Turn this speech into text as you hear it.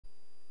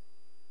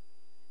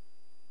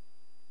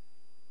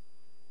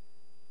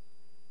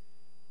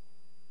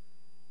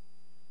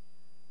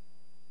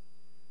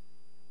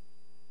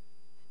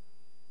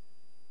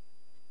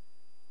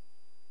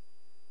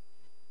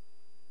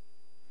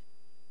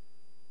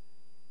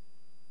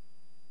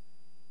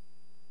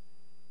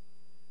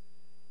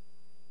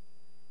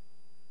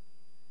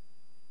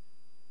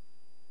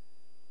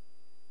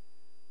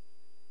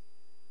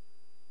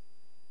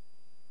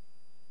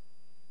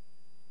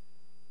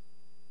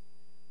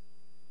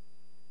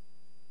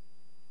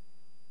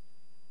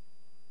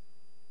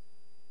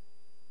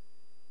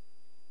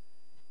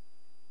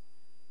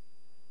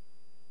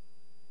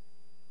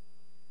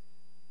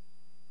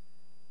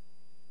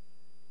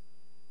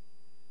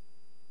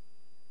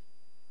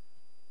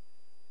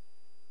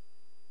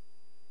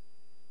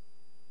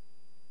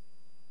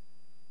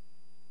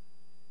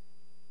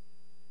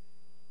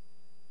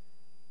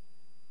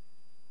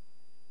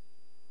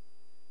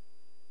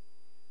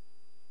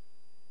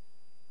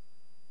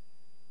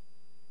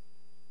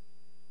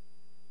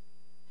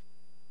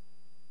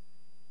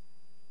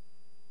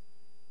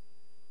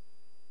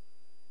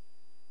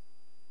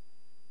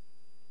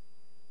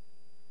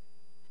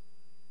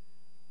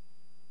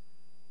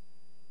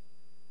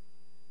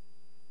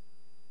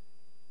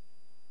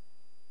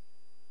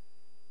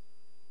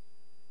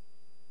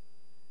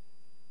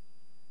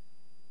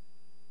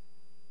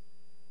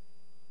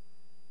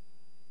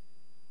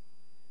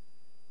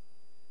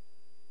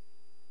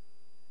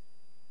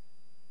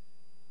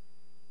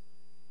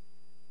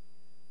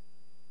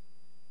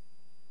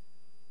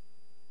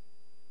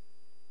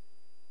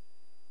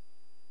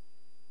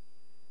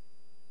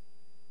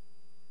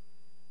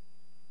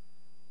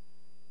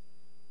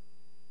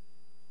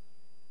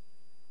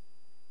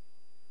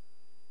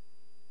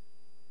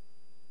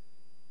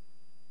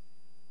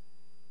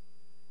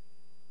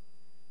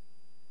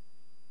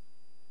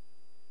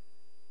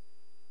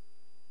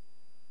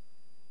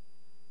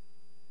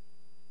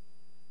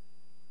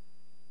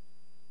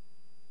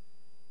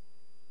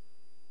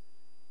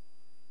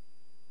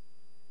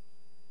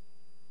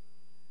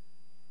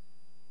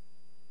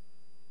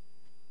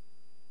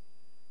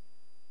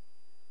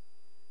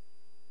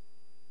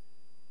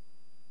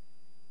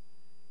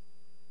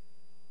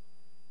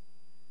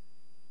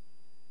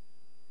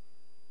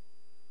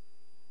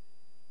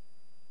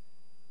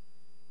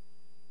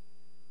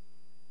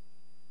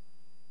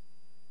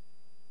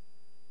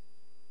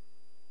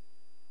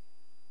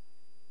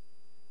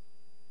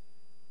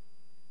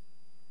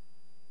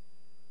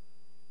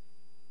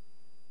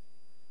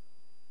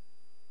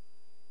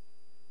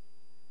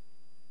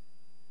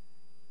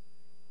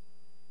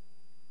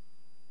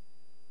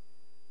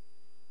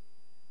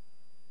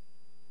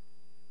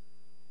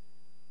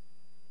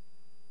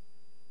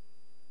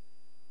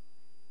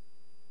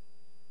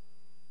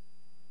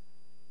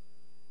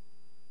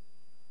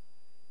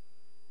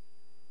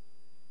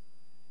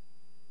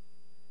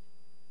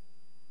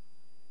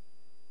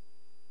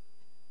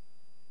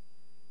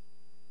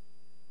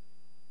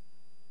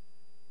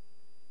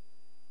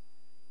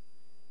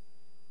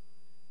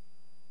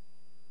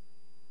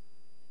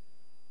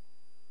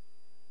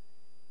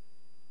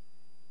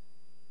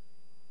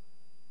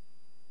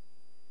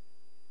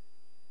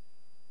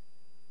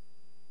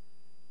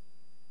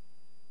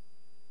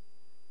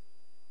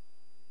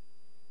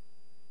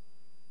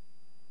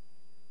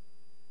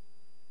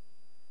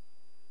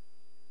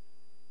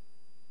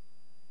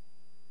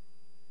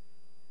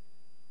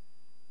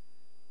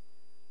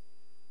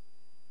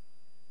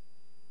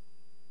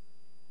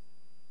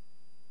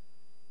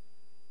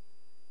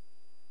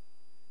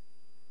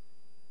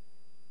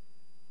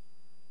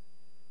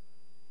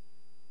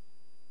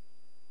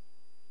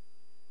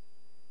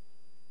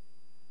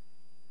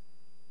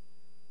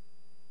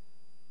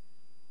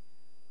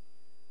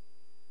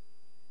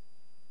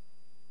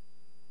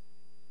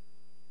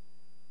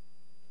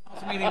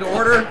This meeting to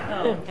order.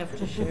 Have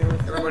to share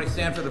with Everybody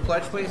stand for the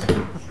pledge, please.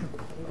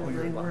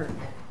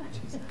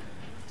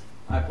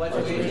 I pledge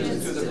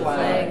allegiance to the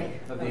flag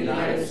of the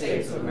United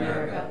States of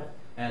America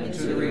and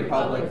to the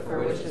republic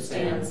for which it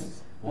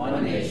stands,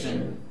 one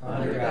nation,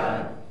 under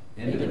God,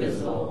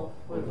 indivisible,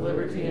 with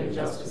liberty and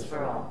justice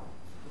for all.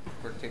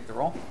 Clerk, take the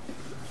roll.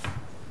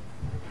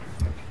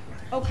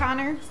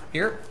 O'Connor.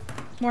 Here.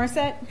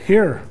 Morissette.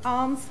 Here.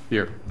 Alms.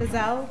 Here.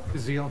 Bazell.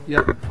 Zeal.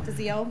 Yep.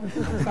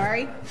 DeZiel.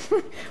 Sorry.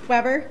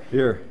 Weber.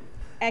 Here.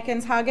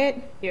 Atkins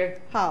Hoggett.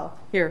 here. Hall.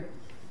 Here.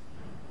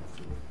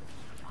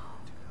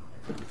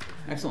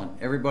 Excellent.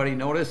 Everybody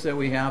notice that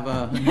we have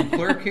a new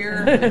clerk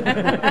here? You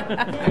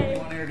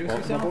want to introduce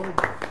yourself?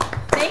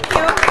 Thank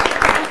you.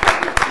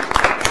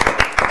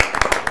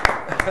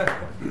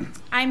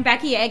 I'm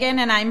Becky Egan,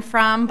 and I'm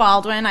from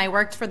Baldwin. I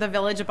worked for the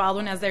Village of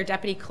Baldwin as their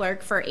deputy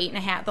clerk for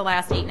the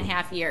last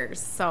 8.5 years.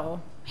 So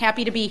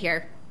happy to be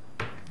here.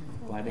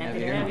 Glad to have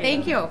you here.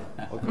 Thank you.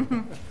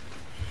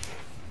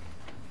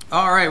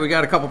 All right, we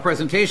got a couple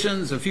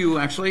presentations, a few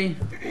actually.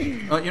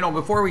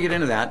 Before we get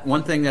into that,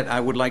 one thing that I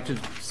would like to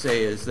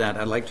say is that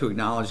I'd like to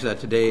acknowledge that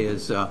today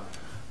is the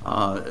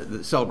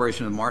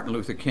celebration of Martin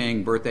Luther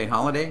King birthday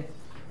holiday.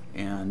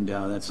 And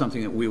that's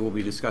something that we will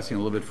be discussing a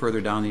little bit further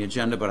down the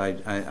agenda, but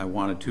I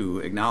wanted to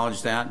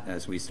acknowledge that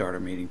as we start our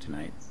meeting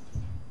tonight.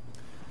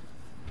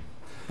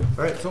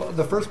 All right, so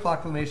the first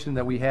proclamation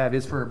that we have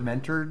is for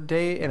Mentor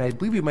Day, and I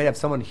believe we might have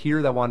someone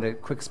here that wanted to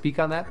quick speak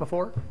on that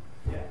before.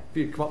 Yeah. If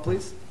you come up,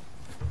 please.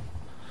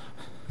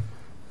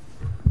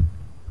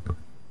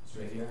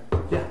 Straight here?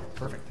 Yeah,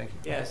 perfect, thank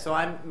you. Yeah, so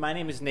my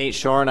name is Nate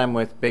Shorn. I'm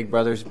with Big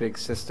Brothers Big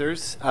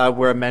Sisters.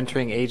 We're a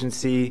mentoring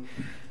agency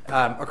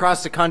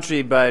across the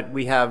country, but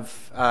we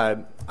have,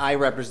 I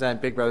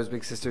represent Big Brothers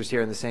Big Sisters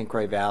here in the St.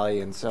 Croix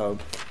Valley, and so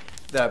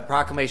the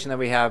proclamation that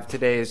we have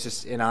today is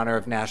just in honor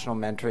of National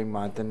Mentoring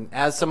Month. And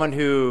as someone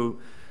who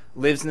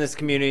lives in this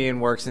community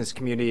and works in this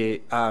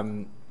community,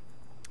 and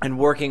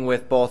working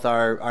with both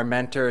our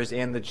mentors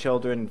and the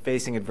children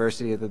facing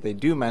adversity that they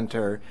do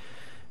mentor,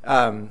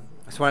 I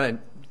just want to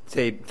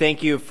say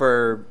thank you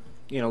for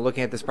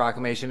looking at this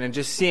proclamation and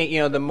just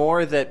seeing the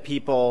more that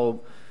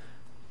people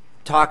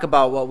talk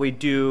about what we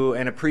do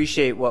and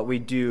appreciate what we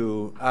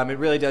do, it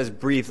really does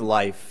breathe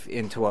life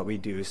into what we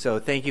do. So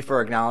thank you for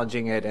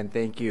acknowledging it, and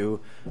thank you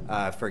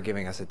for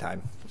giving us the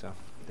time. So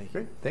thank you.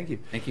 Great, thank you.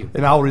 Thank you.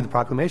 And I'll read the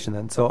proclamation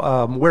then. So,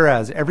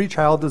 whereas every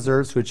child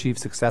deserves to achieve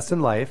success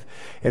in life,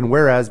 and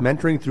whereas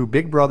mentoring through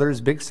Big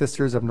Brothers Big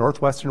Sisters of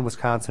Northwestern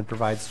Wisconsin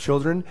provides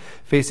children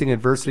facing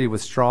adversity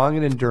with strong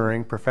and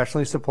enduring,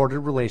 professionally supported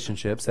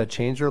relationships that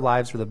change their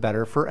lives for the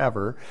better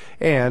forever,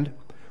 and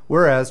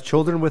whereas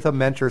children with a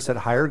mentor set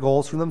higher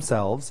goals for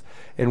themselves,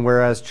 and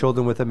whereas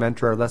children with a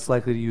mentor are less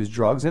likely to use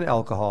drugs and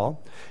alcohol,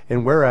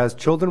 and whereas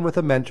children with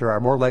a mentor are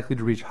more likely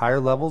to reach higher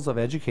levels of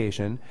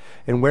education,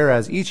 and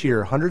whereas each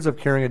year hundreds of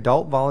caring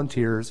adults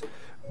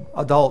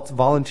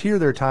volunteer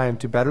their time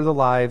to better the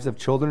lives of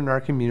children in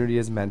our community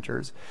as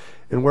mentors.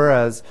 And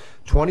whereas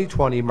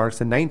 2020 marks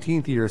the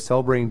 19th year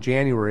celebrating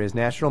January as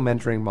National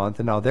Mentoring Month,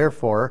 and now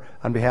therefore,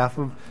 on behalf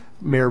of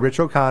Mayor Rich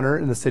O'Connor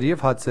in the City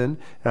of Hudson,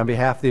 and on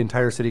behalf of the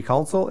entire City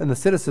Council and the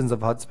citizens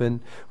of Hudson,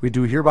 we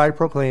do hereby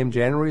proclaim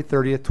January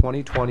 30th,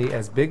 2020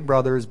 as Big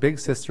Brothers, Big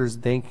Sisters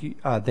Thank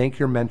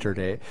Your Mentor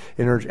Day,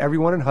 and urge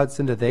everyone in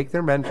Hudson to thank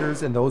their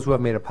mentors and those who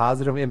have made a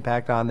positive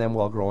impact on them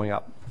while growing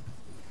up.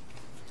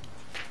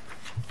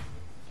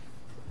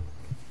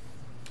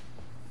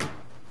 All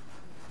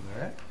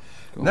right.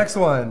 Cool. Next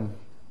one,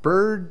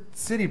 Bird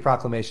City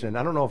Proclamation.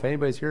 I don't know if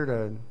anybody's here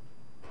to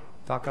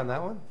talk on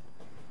that one.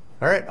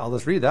 All right, I'll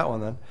just read that one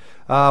then.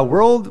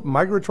 World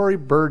Migratory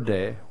Bird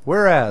Day.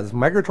 Whereas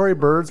migratory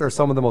birds are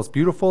some of the most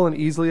beautiful and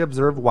easily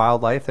observed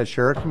wildlife that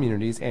share our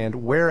communities,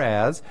 and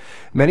whereas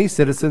many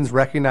citizens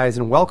recognize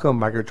and welcome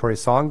migratory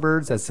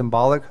songbirds as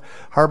symbolic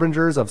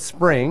harbingers of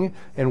spring,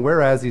 and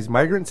whereas these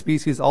migrant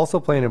species also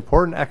play an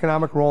important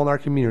economic role in our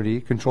community,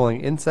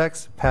 controlling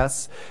insects,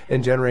 pests,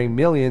 and generating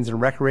millions in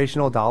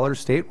recreational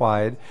dollars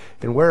statewide,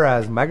 and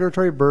whereas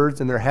migratory birds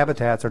and their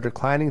habitats are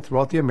declining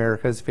throughout the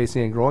Americas,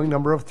 facing a growing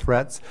number of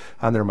threats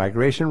on their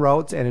migration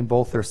routes and in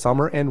both their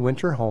summer and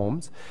winter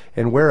homes,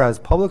 and whereas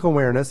public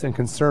awareness and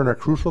concern are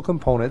crucial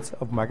components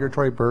of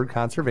migratory bird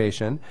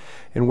conservation,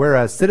 and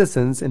whereas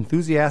citizens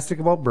enthusiastic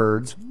about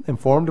birds,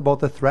 informed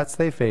about the threats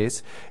they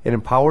face, and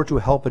empowered to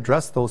help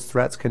address those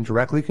threats can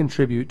directly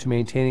contribute to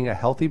maintaining a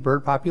healthy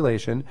bird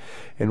population,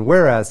 and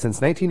whereas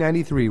since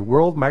 1993,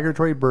 World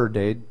Migratory Bird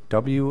Day,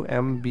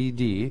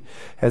 WMBD,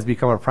 has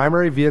become a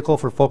primary vehicle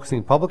for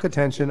focusing public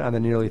attention on the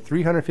nearly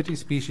 350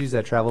 species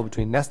that travel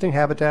between nesting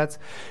habitats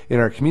in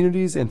our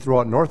communities and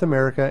throughout North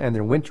America and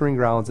their wintering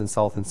grounds in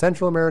South and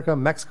Central America,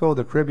 Mexico,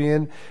 the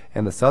Caribbean,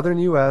 and the southern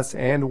U.S.,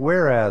 and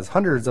whereas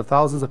hundreds of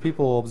thousands of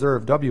people will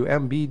observe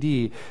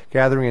WMBD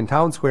gathering in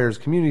town squares,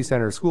 community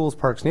centers, schools,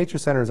 parks, nature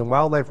centers, and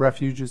wildlife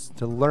refuges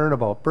to learn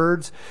about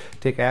birds,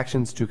 take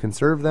actions to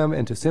conserve them,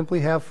 and to simply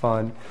have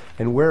fun,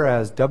 and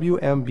whereas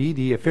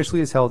WMBD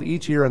officially is held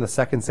each year on the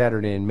second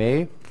Saturday in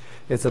May,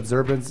 Its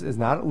observance is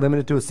not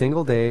limited to a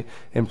single day,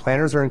 and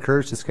planners are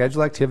encouraged to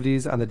schedule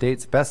activities on the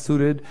dates best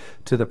suited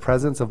to the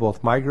presence of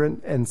both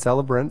migrant and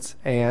celebrants.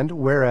 And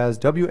whereas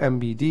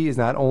WMBD is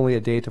not only a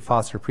day to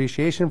foster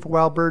appreciation for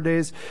wild bird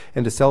days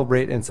and to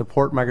celebrate and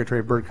support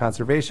migratory bird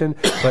conservation,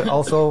 but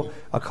also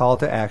a call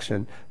to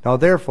action. Now,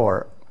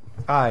 therefore,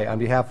 I, on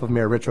behalf of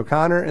Mayor Rich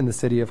O'Connor and the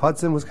City of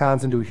Hudson,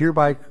 Wisconsin, do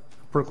hereby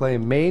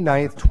proclaim May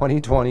 9th,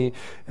 2020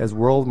 as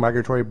World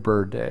Migratory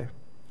Bird Day.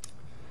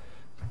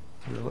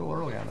 We're a little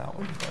early on that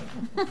one.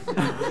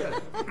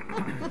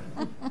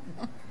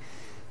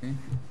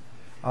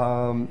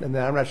 But. And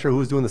then I'm not sure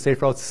who's doing the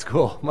safe routes to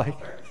school. Mike?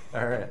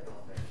 All right.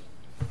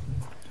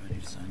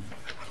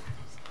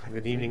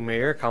 Good evening,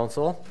 Mayor,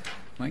 Council.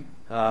 Mike?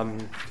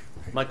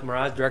 Michael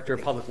Mraz, Director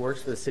of Public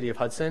Works for the City of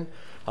Hudson.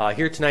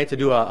 Here tonight to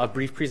do a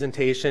brief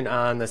presentation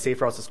on the Safe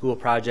Routes to School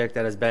project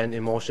that has been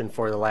in motion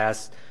for the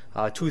last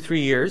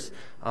 2-3 years.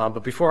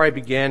 But before I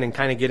begin and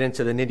kind of get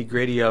into the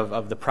nitty-gritty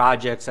of the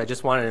projects, I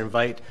just wanted to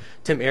invite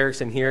Tim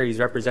Erickson here. He's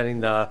representing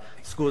the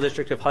School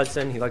District of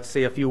Hudson. He'd like to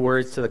say a few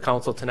words to the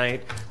council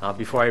tonight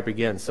before I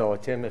begin. So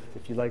Tim, if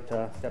you'd like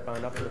to step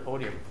on up to the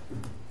podium.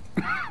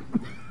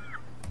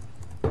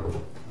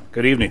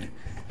 Good evening.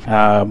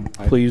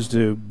 Pleased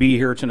to be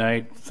here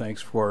tonight.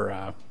 Thanks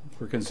for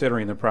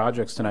considering the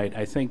projects tonight.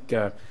 I think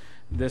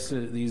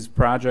these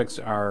projects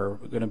are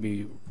going to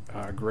be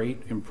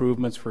great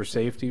improvements for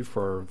safety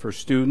for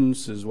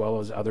students as well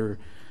as other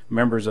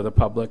members of the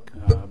public,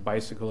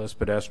 bicyclists,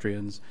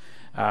 pedestrians,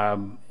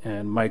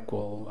 and Mike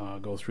will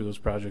go through those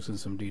projects in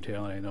some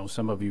detail, and I know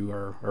some of you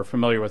are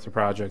familiar with the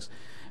projects.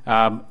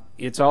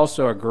 It's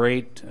also a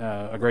great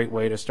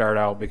way to start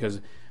out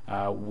because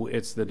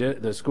it's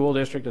the school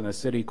district and the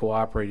city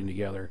cooperating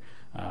together.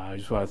 I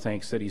just want to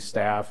thank city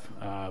staff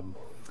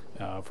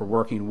for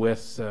working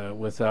with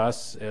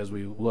us as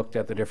we looked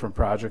at the different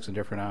projects and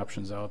different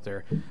options out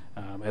there.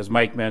 As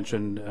Mike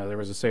mentioned, there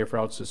was a Safe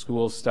Routes to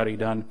Schools study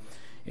done,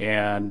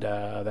 and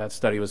that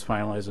study was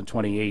finalized in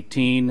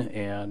 2018,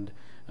 and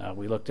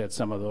we looked at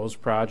some of those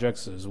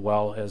projects as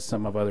well as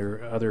some of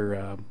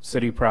other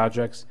city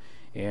projects,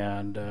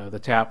 and the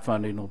TAP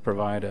funding will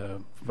provide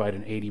an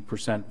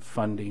 80%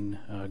 funding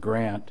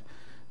grant.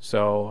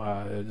 So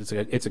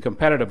it's a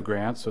competitive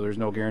grant, so there's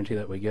no guarantee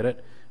that we get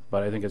it.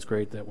 But I think it's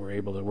great that we're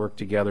able to work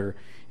together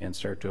and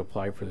start to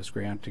apply for this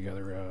grant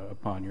together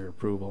upon your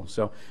approval.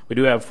 So we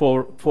do have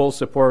full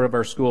support of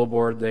our school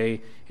board.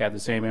 They had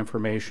the same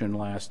information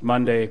last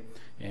Monday,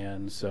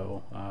 and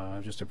so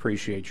I just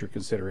appreciate your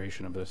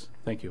consideration of this.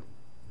 Thank you.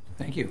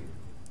 Thank you.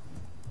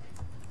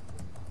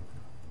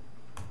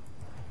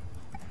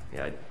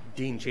 Yeah,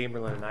 Dean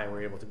Chamberlain and I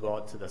were able to go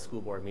out to the school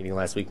board meeting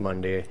last week,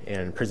 Monday,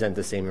 and present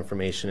the same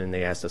information, and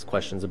they asked us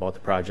questions about the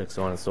project,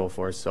 so on and so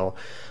forth. So,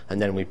 and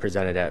then we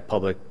presented at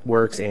Public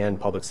Works and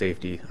Public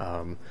Safety,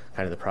 kind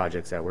of the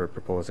projects that we're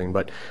proposing.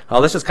 But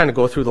let's just kind of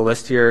go through the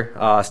list here,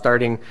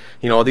 starting,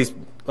 these,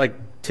 like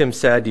Tim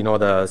said,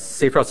 the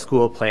Safe Routes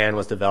School plan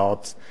was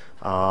developed,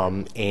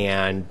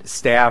 and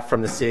staff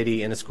from the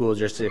city and the school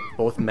district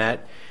both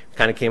met,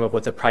 kind of came up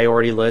with a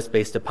priority list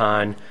based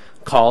upon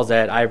calls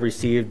that I've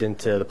received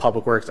into the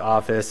Public Works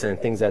office and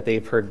things that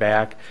they've heard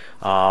back.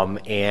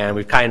 And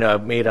we've kind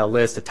of made a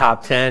list of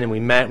top 10, and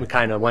we met, and we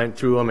kind of went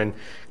through them and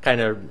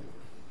kind of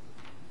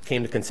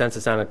came to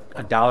consensus on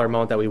a dollar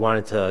amount that we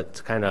wanted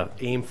to kind of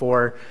aim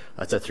for.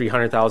 It's a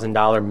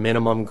 $300,000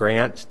 minimum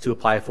grant to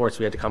apply for, so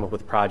we had to come up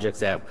with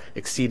projects that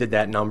exceeded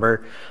that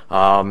number.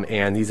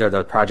 And these are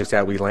the projects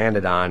that we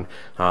landed on.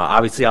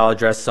 Obviously, I'll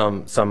address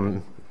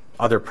some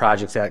other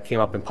projects that came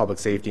up in public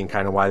safety and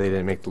kind of why they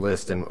didn't make the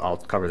list, and I'll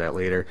cover that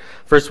later.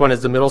 First one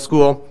is the middle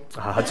school,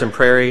 Hudson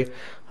Prairie.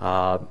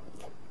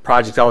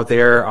 Projects out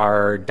there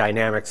are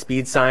dynamic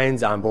speed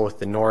signs on both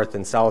the north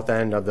and south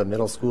end of the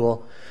middle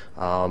school.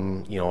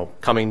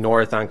 Coming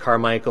north on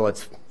Carmichael,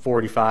 it's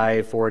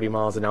 45, 40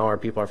 miles an hour.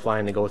 People are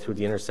flying to go through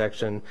the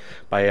intersection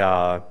by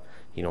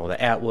the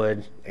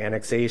Atwood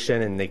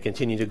annexation, and they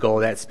continue to go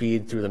that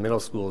speed through the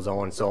middle school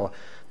zone. So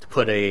to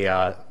put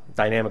a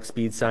dynamic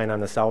speed sign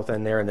on the south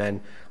end there, and then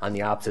on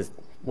the opposite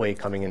way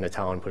coming into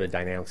town, put a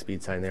dynamic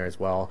speed sign there as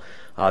well.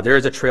 There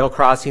is a trail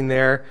crossing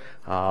there,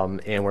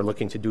 and we're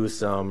looking to do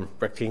some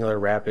rectangular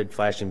rapid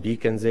flashing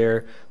beacons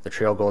there. The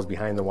trail goes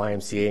behind the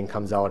YMCA and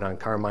comes out on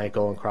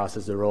Carmichael and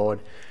crosses the road.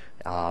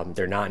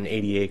 They're not in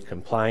ADA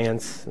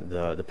compliance.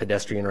 The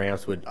pedestrian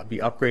ramps would be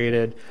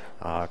upgraded,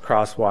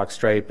 crosswalk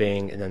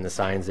striping, and then the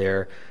signs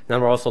there. And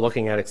then we're also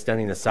looking at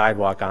extending the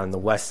sidewalk on the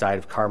west side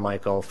of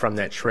Carmichael from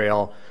that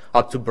trail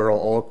up to Burrow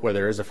Oak, where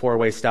there is a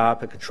four-way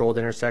stop, a controlled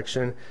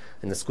intersection,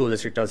 and the school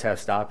district does have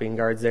stopping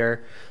guards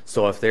there.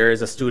 So if there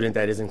is a student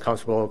that isn't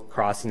comfortable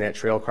crossing that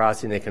trail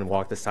crossing, they can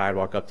walk the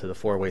sidewalk up to the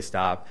four-way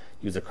stop,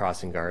 use the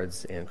crossing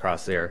guards, and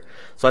cross there.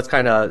 So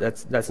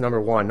that's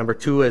number one. Number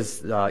two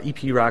is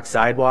EP Rock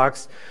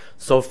sidewalks.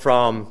 So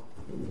from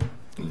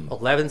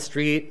 11th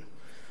Street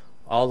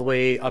all the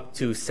way up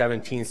to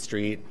 17th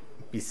Street,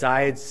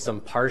 besides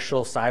some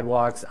partial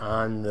sidewalks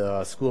on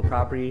the school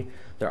property,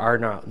 there are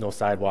no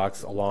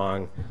sidewalks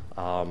along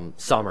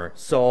Summer.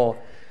 So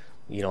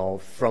you know,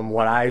 from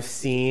what I've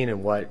seen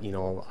and what, you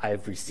know,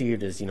 I've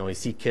received is, you know, you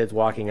see kids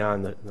walking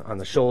on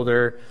the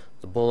shoulder,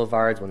 the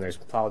boulevards when there's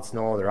plowed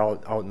snow, they're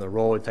out in the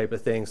road type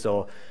of thing.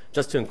 So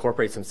just to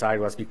incorporate some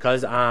sidewalks,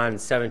 because on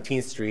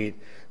 17th Street,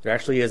 there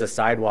actually is a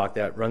sidewalk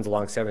that runs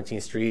along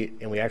 17th Street,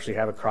 and we actually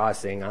have a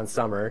crossing on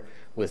summer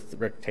with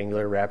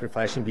rectangular rapid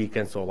flashing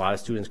beacons, so a lot of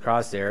students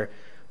cross there.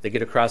 They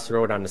get across the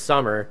road on the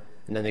summer,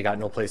 and then they got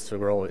no place to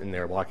go in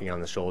there walking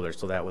on the shoulder.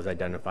 So that was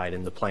identified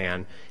in the plan,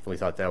 and we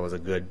thought that was a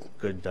good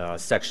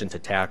section to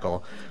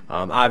tackle.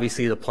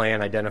 Obviously, the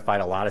plan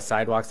identified a lot of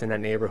sidewalks in that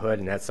neighborhood,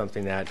 and that's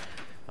something that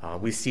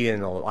we see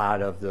in a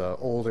lot of the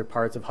older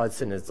parts of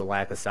Hudson is the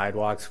lack of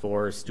sidewalks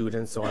for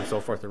students, so on and so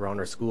forth, around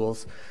our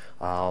schools.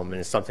 And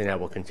it's something that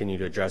we'll continue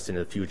to address in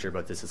the future,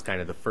 but this is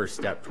kind of the first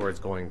step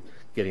towards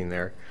getting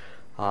there.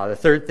 The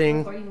third thing,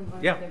 Before you move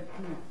on, yeah.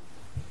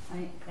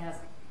 I ask,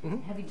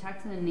 have you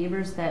talked to the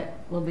neighbors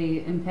that will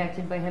be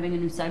impacted by having a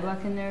new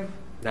sidewalk in there?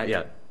 Not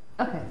yet.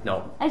 Okay.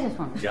 No. I just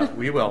wanted. Yeah,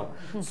 we will.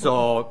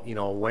 So, you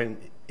know,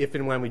 if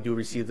and when we do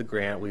receive the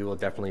grant, we will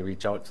definitely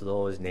reach out to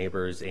those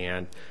neighbors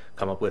and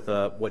come up with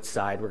which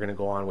side we're going to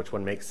go on, which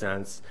one makes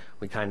sense.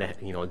 We kind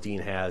of, you know,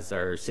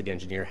 our city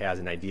engineer has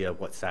an idea of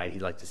what side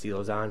he'd like to see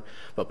those on.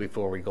 But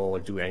before we go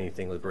and do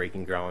anything with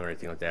breaking ground or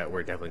anything like that,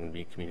 we're definitely going to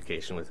be in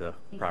communication with the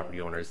property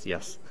owners.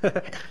 Yes.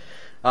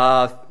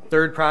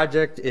 Third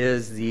project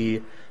is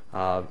the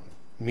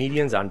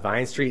medians on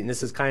Vine Street, and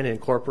this is kind of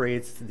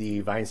incorporates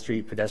the Vine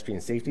Street pedestrian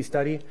safety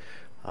study.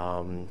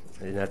 And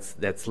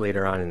that's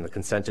later on in the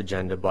consent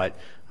agenda, but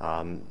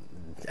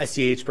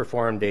SCH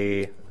performed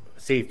a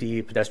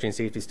pedestrian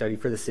safety study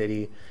for the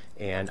city,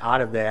 and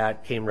out of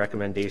that came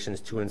recommendations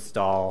to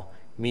install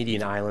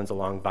median islands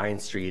along Vine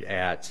Street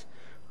at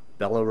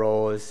Bella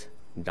Rose,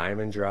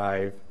 Diamond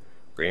Drive,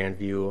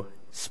 Grandview,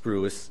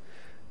 Spruce,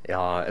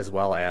 as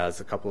well as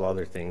a couple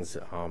other things.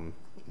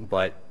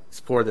 But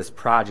for this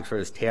project, for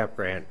this TAP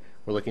grant,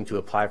 we're looking to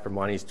apply for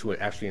monies to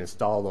actually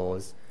install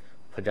those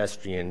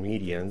pedestrian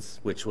medians,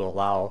 which will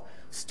allow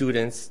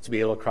students to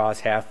be able to cross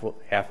half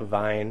a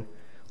Vine,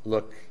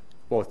 look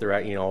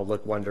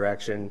one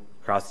direction,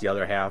 cross the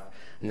other half,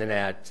 and then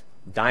at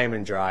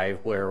Diamond Drive,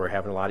 where we're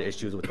having a lot of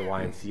issues with the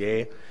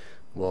YMCA,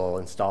 we'll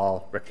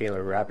install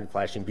rectangular rapid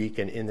flashing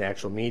beacon in the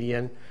actual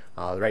median.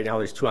 Right now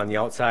there's two on the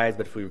outside,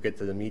 but if we would get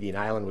to the median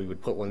island, we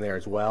would put one there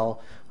as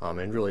well,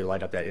 and really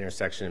light up that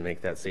intersection and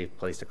make that safe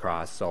place to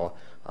cross. So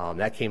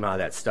that came out of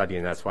that study,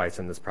 and that's why it's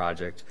in this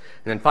project.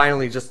 And then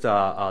finally, just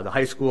the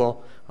high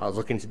school,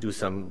 looking to do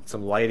some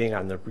lighting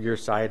on the rear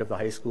side of the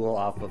high school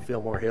off of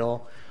Fillmore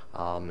Hill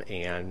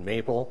and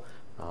Maple.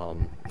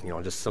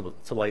 Just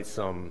to light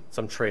some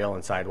trail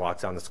and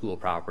sidewalks on the school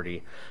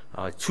property.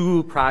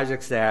 Two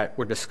projects that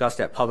were discussed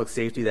at Public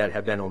Safety that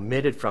have been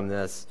omitted from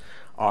this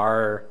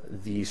are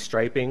the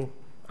striping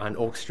on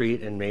Oak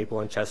Street and Maple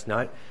and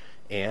Chestnut,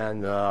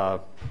 and the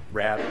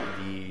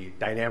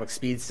dynamic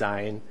speed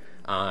sign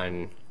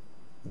on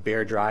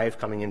Bear Drive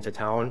coming into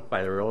town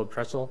by the railroad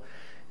trestle.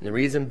 And the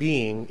reason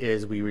being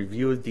is we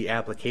reviewed the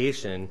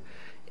application,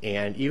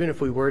 and even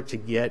if we were to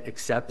get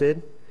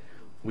accepted,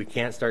 we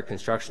can't start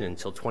construction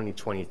until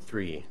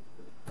 2023.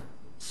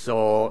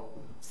 So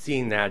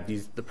seeing that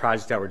the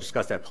projects that were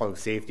discussed at Public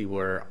Safety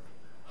were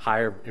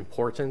higher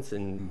importance,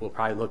 and we'll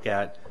probably look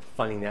at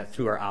funding that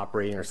through our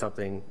operating or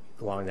something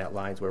along that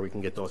lines where we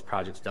can get those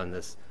projects done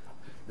this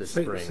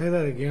spring. Say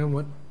that again.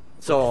 Which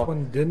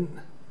one didn't?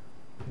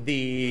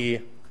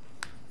 The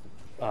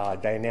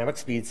dynamic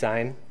speed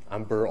sign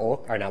on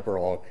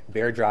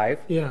Bear Drive,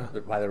 yeah,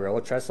 by the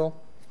railroad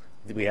trestle.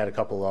 We had a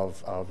couple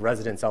of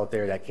residents out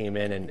there that came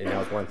in, and that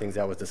was one of the things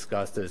that was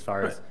discussed as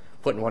far as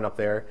putting one up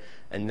there.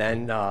 And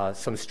then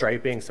some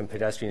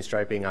pedestrian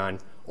striping on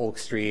Oak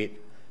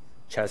Street,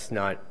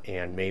 Chestnut,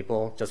 and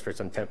Maple, just for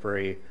some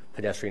temporary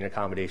pedestrian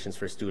accommodations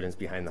for students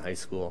behind the high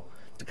school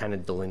to kind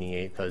of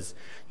delineate, because,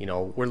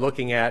 we're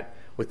looking at,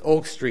 with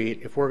Oak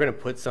Street, if we're going to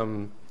put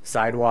some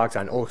sidewalks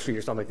on Oak Street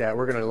or something like that,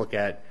 we're going to look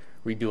at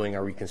redoing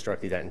or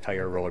reconstructing that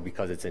entire road,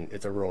 because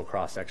it's a rural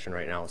cross section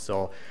right now.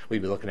 So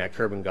we'd be looking at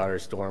curb and gutter,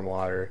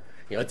 stormwater.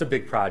 It's a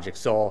big project.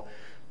 So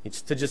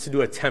just to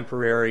do a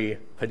temporary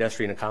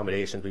pedestrian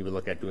accommodations, we would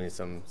look at doing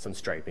some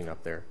striping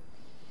up there.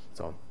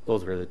 So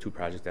those were the two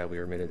projects that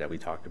we omitted that we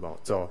talked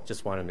about. So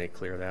just want to make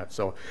clear that.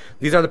 So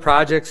these are the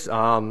projects.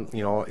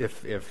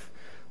 If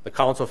the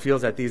council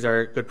feels that these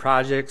are good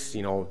projects,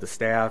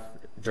 the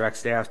direct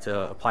staff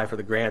to apply for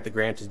the grant. The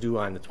grant is due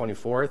on the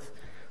 24th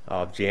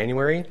of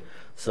January.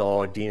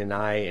 So Dean and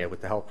I,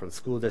 with the help from the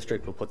school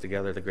district, will put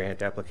together the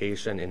grant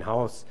application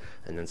in-house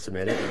and then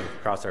submit it and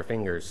cross our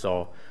fingers.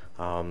 So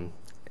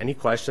any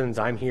questions?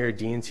 I'm here,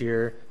 Dean's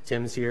here,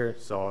 Tim's here,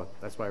 so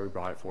that's why we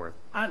brought it forth.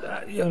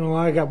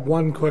 I got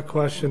one quick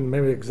question,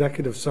 maybe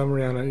executive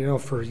summary on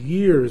it. For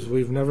years,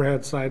 we've never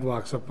had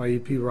sidewalks up by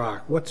EP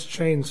Rock. What's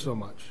changed so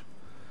much?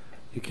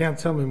 You can't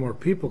tell me more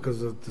people,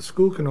 because the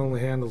school can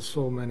only handle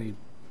so many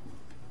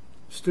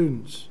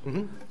students.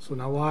 Mm-hmm. So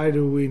now why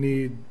do we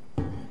need...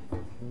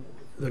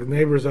 The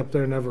neighbors up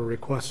there never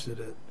requested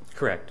it.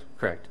 Correct.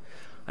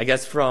 I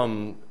guess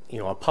from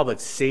a public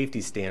safety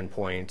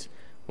standpoint,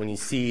 when you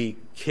see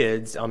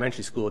kids,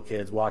 elementary school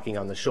kids, walking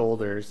on the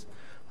shoulders,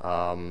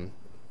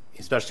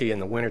 especially in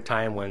the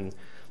wintertime when a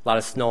lot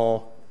of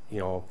snow,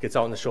 gets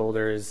out in the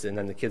shoulders, and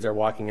then the kids are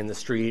walking in the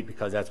street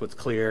because that's what's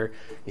clear.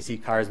 You see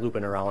cars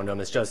looping around them.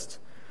 It's just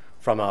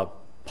from a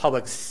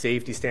public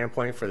safety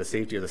standpoint, for the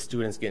safety of the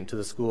students getting to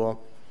the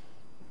school,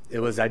 it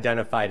was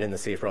identified in the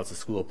Safe Routes to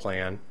School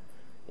plan,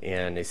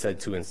 and they said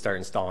to start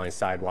installing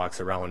sidewalks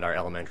around our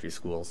elementary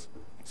schools.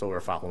 So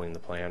we're following the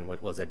plan,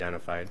 what was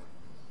identified.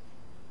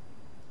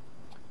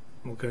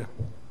 Okay.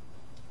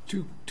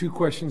 Two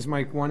questions,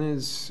 Mike. One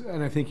is,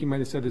 and I think you might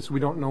have said this,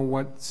 we don't know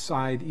what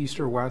side, east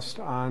or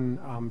west,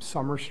 on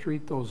Summer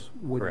Street those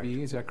would Correct.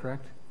 be. Is that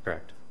correct?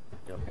 Correct.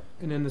 Yep.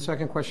 And then the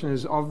second question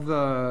is,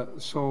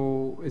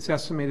 so it's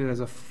estimated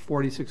as a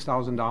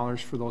 $46,000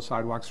 for those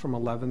sidewalks from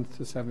 11th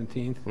to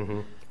 17th. Mm-hmm.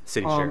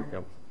 City share.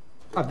 Yep.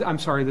 I'm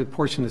sorry, the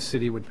portion the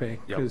city would pay.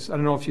 Yep. Because I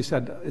don't know if you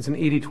said it's an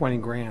 80-20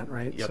 grant,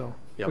 right? Yep. So,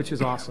 Yep. which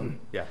is awesome.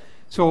 Yeah.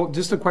 So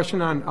just a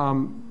question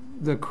on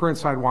the current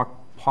sidewalk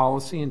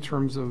policy in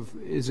terms of,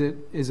 is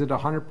it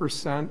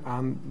 100%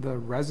 on the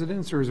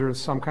residents, or is there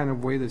some kind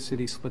of way the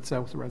city splits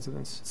that with the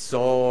residents?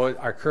 So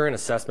our current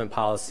assessment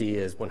policy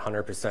is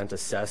 100%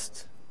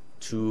 assessed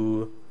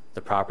to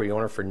the property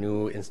owner for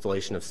new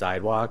installation of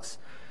sidewalks.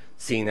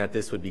 Seeing that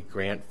this would be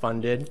grant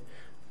funded,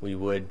 we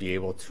would be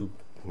able to,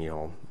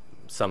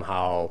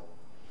 somehow,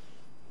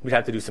 we'd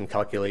have to do some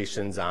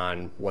calculations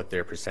on what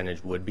their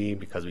percentage would be,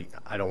 because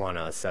I don't want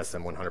to assess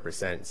them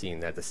 100%, seeing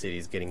that the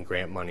city's getting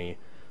grant money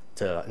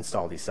to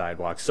install these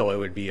sidewalks. So it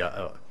would be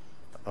a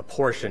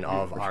portion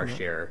of our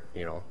share,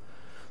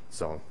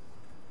 so.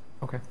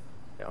 Okay.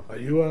 Yeah. Are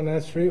you on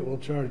that street? We'll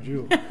charge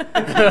you.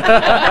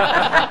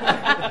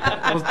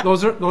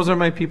 Those are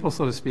my people,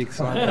 so to speak,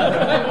 so I'm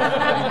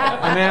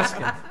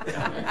asking.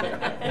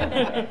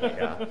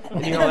 Yeah.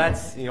 And,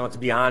 that's, to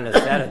be honest,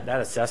 that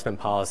assessment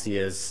policy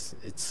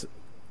it's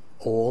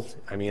old.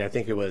 I mean, I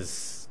think it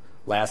was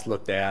last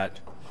looked at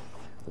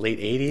late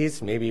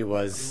 80s, maybe it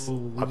was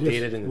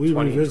updated in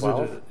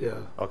 2012. Yeah.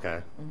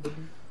 Okay.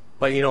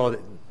 But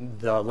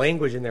the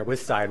language in there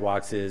with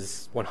sidewalks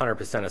is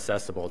 100%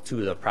 accessible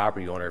to the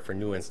property owner for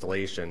new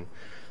installation.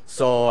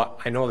 So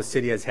I know the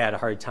city has had a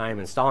hard time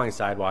installing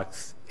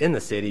sidewalks in the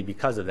city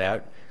because of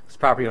that, because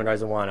property owner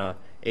doesn't want to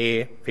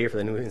pay for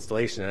the new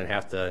installation and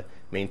have to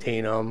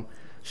maintain them,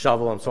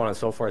 shovel them, so on and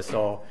so forth.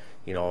 So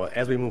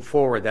as we move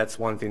forward, that's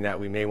one thing that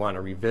we may want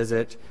to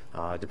revisit,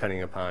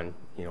 depending upon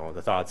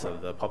the thoughts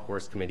of the Public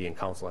Works Committee and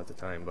Council at the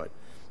time. But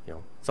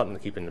something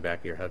to keep in the back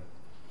of your head.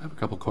 I have a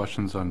couple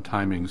questions on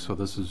timing. So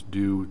this is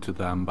due to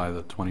them by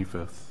the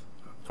 25th?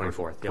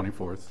 24th. Yep.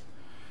 24th.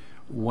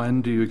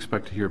 When do you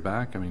expect to hear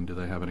back? I mean, do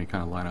they have any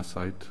kind of line of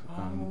sight?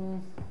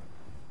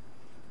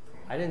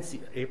 I didn't see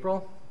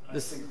April. I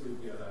think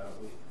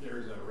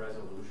there's a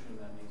resolution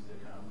that needs to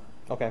come.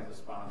 Okay. The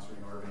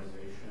sponsoring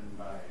organization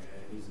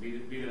it needs to be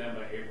to them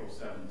by April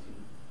 17th.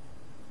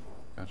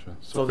 Gotcha.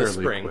 So this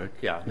fairly spring. quick.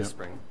 Yeah, this Yep.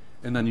 spring.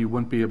 And then you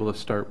wouldn't be able to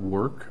start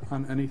work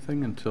on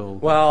anything until?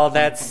 Well,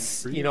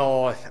 that's,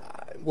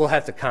 we'll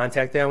have to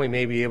contact them. We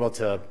may be able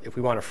to, if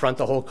we want to front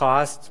the whole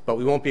cost, but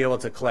we won't be able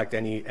to collect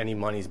any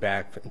monies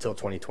back until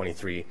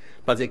 2023.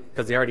 But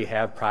because they already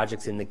have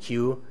projects in the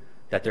queue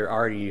that they're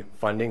already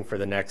funding for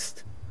the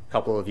next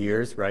couple of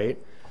years, right?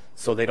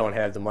 So they don't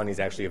have the monies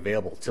actually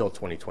available till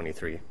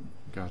 2023.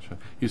 Gotcha.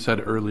 You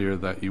said earlier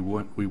that we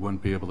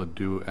wouldn't be able to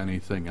do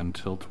anything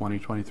until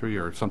 2023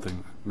 or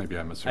something. Maybe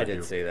I misheard you. I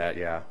did say that,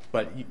 yeah.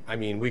 But I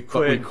mean, we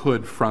But we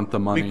could front the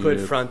money. We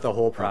could front the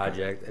whole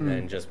project and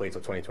then just wait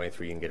till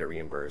 2023 and get it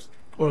reimbursed.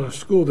 Or the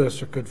school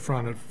district could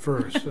front it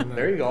first. And then,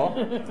 There you go.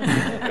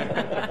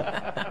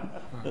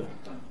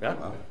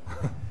 Yeah.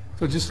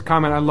 So just a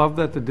comment, I love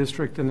that the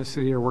district and the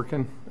city are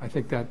working. I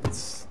think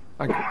that's,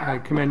 I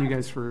commend you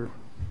guys for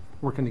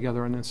working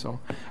together on this. So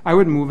I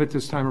would move at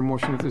this time, or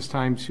motion at this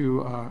time,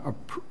 to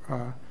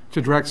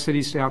direct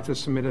city staff to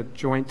submit a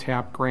joint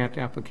TAP grant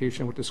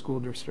application with the school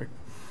district.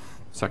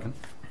 Second.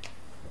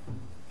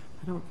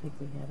 I don't think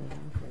we have it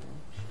on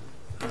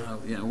for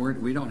that.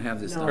 We don't have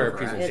this down For a for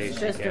presentation. action. It's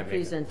just a can't make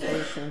it.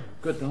 presentation.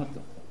 Good thought,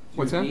 though.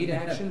 What's that? Need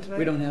action tonight?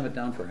 We don't have it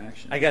down for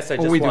action. I guess I Oh,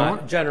 just we want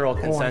don't? general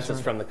I'm consensus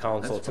sorry. from the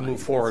council That's to fine.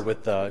 move forward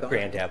with the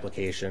grant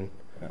application.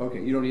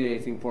 Okay, you don't need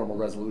anything formal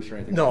resolution or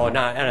anything? No,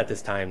 not at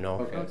this time, no.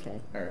 Okay, Okay.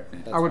 all right.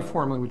 I would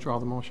formally withdraw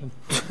the motion,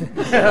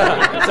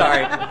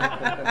 Sorry.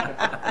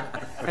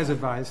 as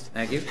advised.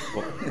 Thank you.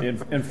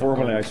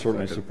 Informally, I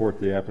certainly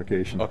support the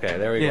application. Okay,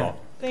 there we Yeah. go.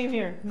 Same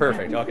here.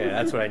 Perfect, okay,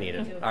 that's what I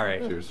needed. All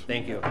right, Cheers.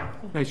 thank you.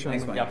 Nice shot.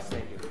 Thanks, Mike. Yep,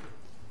 thank you.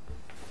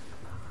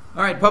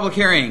 All right, public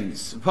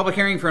hearings. Public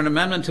hearing for an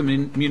amendment to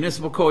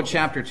Municipal Code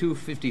Chapter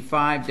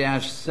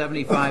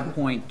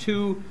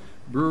 255-75.2,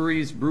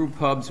 breweries, brew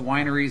pubs,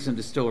 wineries, and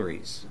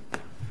distilleries.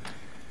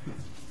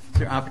 Is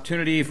there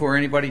opportunity for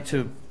anybody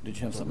to, did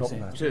you have something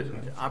to say?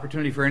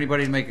 Opportunity for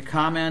anybody to make a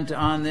comment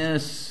on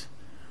this?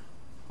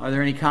 Are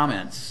there any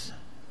comments?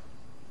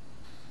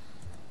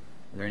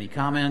 Are there any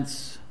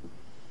comments?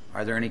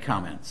 Are there any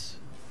comments?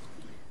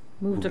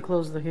 Move to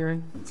close the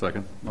hearing.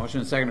 Second. Motion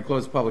and second to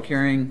close the public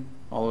hearing.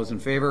 All those in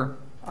favor?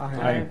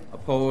 Aye.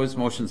 Opposed,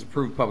 motion's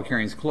approved, public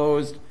hearing is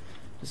closed.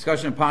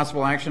 Discussion and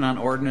possible action on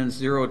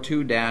ordinance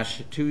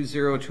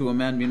 02-20 to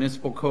amend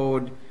municipal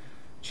code,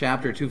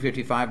 chapter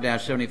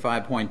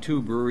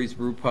 255-75.2, breweries,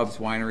 brew pubs,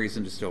 wineries,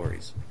 and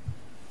distilleries.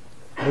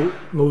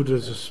 Move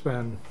to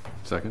suspend.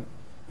 Second?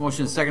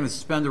 Motion is second to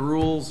suspend the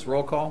rules,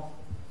 roll call.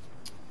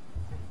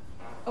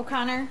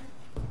 O'Connor?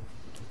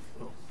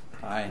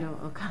 Aye. No,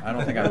 okay. I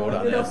don't think I voted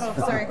on this. Oh,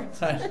 sorry.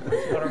 I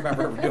don't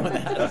remember ever doing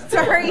that.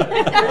 Sorry.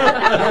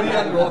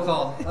 Roll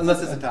call,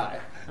 unless it's a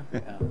tie.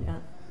 Yeah.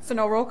 So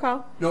no roll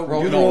call? No,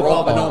 Roll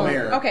call, but call. no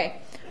mayor.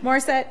 Okay.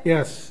 Morissette?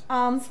 Yes.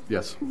 Alms?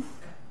 Yes.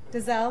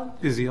 Dizelle?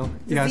 Israel.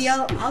 Yes.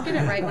 Zeal? I'll get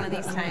it right one of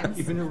these times.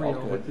 Even a real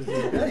with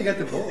Israel. Yeah, you got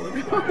the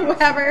vote.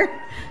 Weber?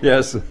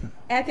 Yes.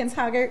 Atkins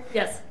Hoggart?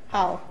 Yes.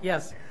 Hall?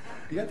 Yes.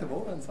 You got to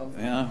vote on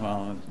something. Yeah,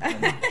 well,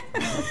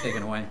 it's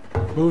taken away.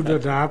 Move to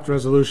adopt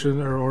resolution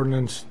or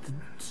ordinance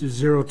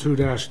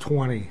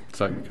 02-20.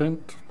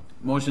 Second?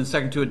 Motion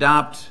second to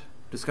adopt.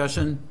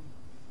 Discussion?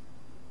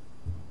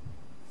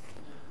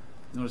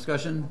 No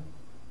discussion?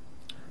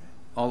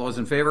 All those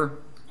in favor?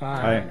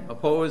 Aye.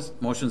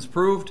 Opposed? Motion's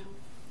approved.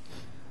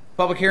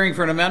 Public hearing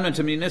for an amendment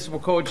to Municipal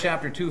Code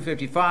Chapter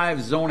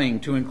 255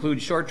 zoning to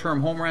include short-term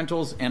home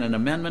rentals and an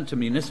amendment to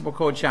Municipal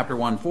Code Chapter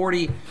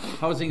 140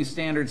 housing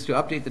standards to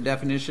update the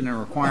definition and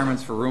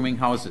requirements for rooming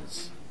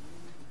houses.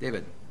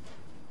 David.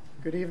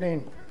 Good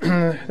evening.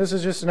 This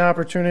is just an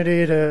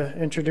opportunity to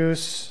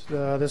introduce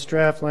this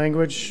draft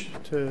language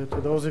to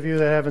those of you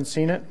that haven't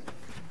seen it.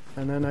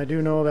 And then I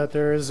do know that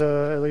there is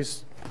at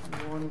least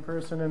one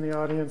person in the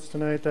audience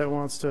tonight that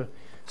wants to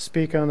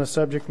speak on the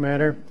subject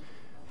matter.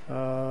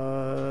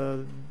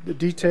 The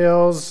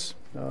details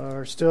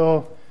are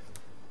still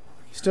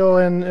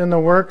in the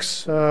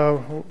works.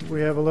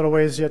 We have a little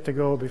ways yet to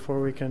go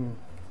before we can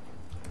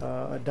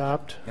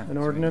adopt an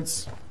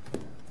ordinance.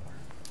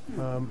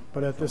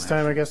 But at this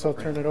time, I guess I'll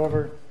turn it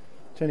over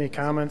to any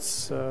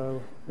comments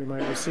we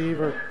might receive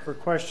or for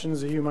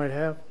questions that you might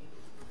have.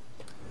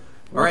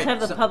 Let's have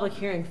the public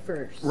hearing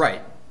first.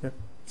 Right. Yep.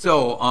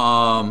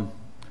 So,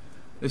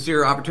 this is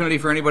your opportunity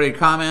for anybody to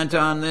comment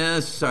on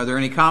this. Are there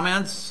any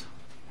comments?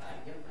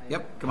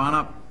 Yep, come on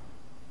up.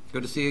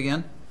 Good to see you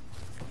again.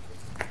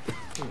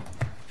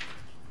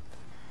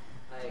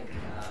 Hi,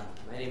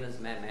 my name is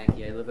Matt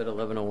Mackey. I live at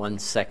 1101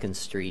 2nd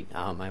Street.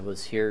 I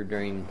was here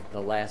during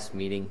the last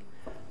meeting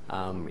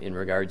in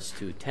regards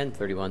to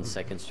 1031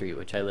 2nd Street,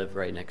 which I live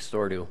right next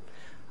door to.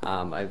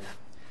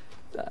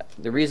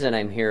 The reason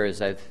I'm here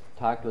is I've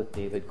talked with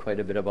David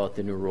quite a bit about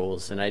the new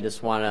rules, and I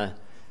just want to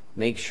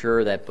make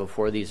sure that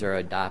before these are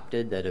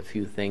adopted that a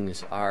few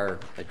things are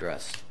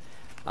addressed.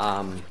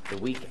 The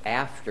week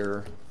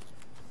after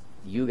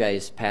you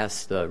guys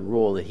passed the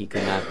rule that he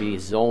could not be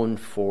zoned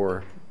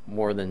for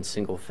more than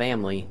single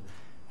family,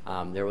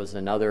 there was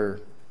another,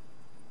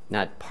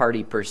 not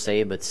party per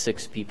se, but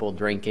 6 people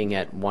drinking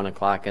at 1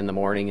 o'clock in the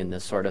morning and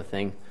this sort of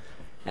thing.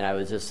 And I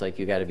was just like,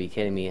 you got to be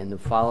kidding me. And the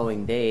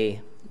following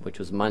day, which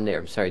was Monday,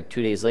 I'm sorry,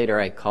 2 days later,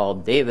 I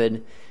called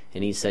David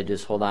and he said,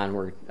 just hold on,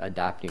 we're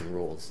adopting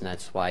rules. And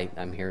that's why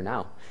I'm here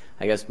now.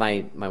 I guess my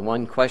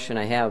one question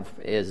I have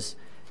is,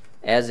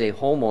 as a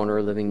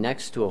homeowner living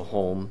next to a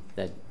home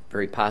that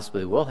very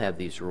possibly will have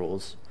these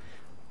rules,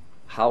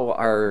 how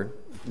are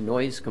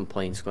noise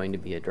complaints going to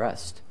be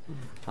addressed?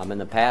 In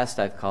the past,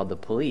 I've called the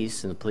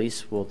police, and the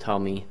police will tell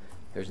me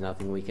there's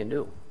nothing we can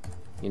do.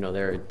 You know,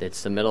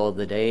 it's the middle of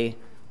the day.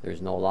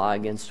 There's no law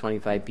against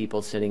 25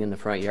 people sitting in the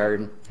front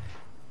yard.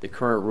 The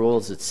current rule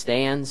as it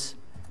stands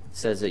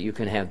says that you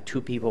can have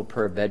 2 people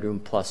per bedroom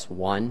plus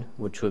 1,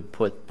 which would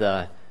put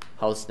the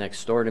house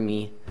next door to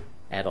me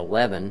at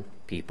 11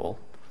 people.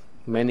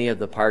 Many of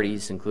the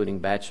parties,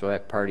 including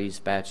bachelorette parties,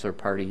 bachelor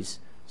parties,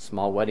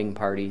 small wedding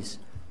parties,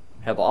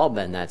 have all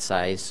been that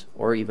size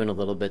or even a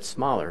little bit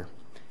smaller.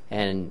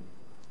 And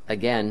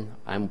again,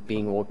 I'm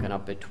being woken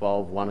up at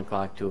 12, 1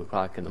 o'clock, 2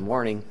 o'clock in the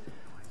morning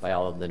by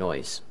all of the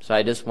noise. So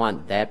I just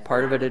want that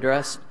part of it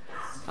addressed.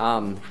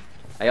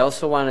 I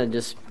also want to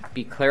just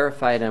be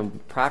clarified on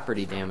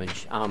property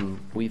damage.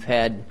 We've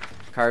had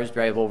cars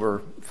drive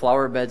over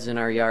flower beds in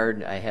our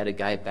yard. I had a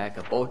guy back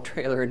a boat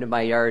trailer into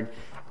my yard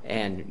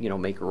and, you know,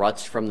 make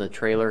ruts from the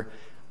trailer.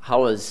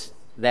 How is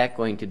that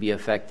going to be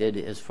affected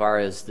as far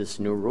as this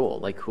new rule?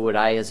 Like, who would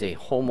I, as a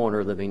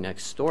homeowner living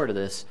next door to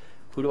this,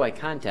 who do I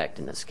contact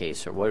in this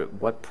case, or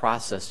what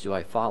process do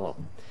I follow?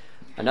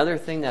 Another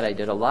thing that I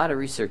did a lot of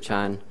research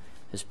on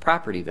is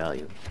property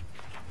value.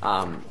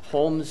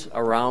 Homes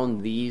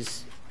around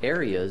these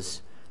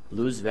areas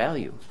lose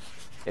value.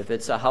 If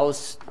it's a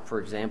house, for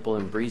example,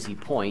 in Breezy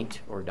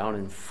Point or down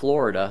in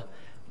Florida,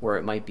 where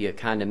it might be a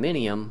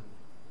condominium,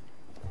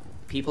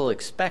 people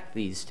expect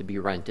these to be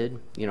rented.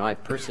 You know, I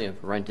personally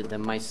have rented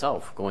them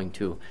myself going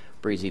to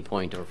Breezy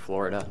Point or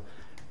Florida.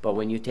 But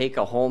when you take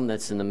a home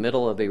that's in the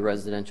middle of a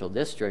residential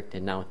district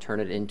and now turn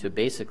it into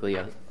basically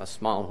a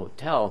small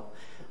hotel,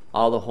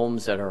 all the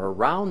homes that are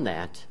around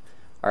that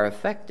are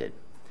affected.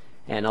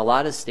 And a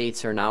lot of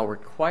states are now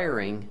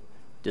requiring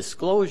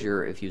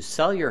disclosure. If you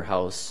sell your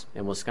house,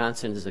 and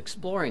Wisconsin is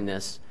exploring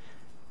this,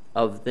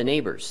 of the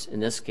neighbors. In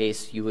this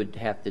case, you would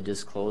have to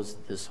disclose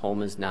that this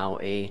home is now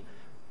a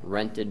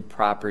rented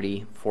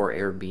property for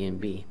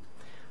Airbnb.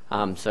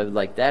 So I would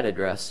like that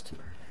addressed.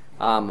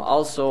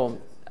 Also,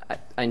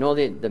 I know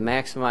that the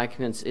maximum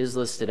occupants is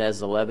listed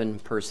as 11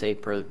 per se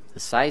per the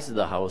size of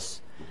the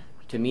house.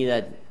 To me,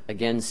 that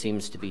again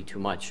seems to be too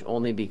much,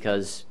 only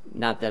because,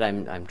 not that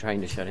I'm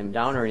trying to shut him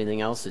down or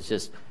anything else, it's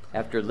just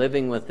after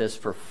living with this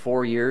for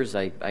 4 years,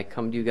 I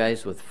come to you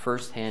guys with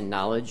firsthand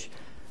knowledge.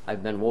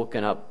 I've been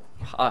woken up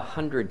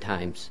 100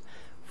 times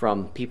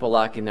from people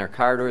locking their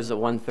car doors at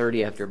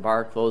 1:30 after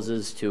bar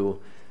closes to,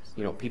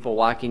 people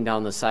walking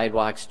down the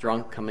sidewalks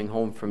drunk coming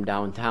home from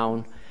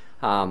downtown.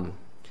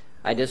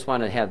 I just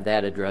want to have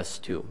that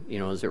addressed too.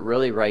 Is it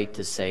really right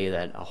to say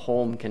that a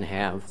home can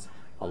have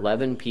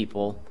 11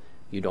 people?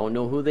 You don't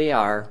know who they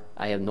are.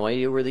 I have no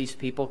idea where these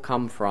people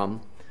come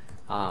from.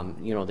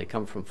 They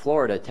come from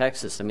Florida,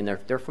 Texas. I mean,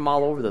 they're from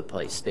all over the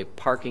place. They're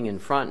parking in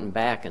front and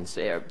back and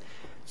say.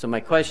 So my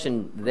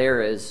question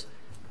there is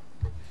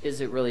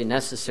it really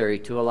necessary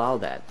to allow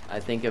that? I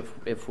think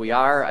if we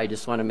are, I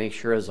just want to make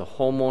sure as a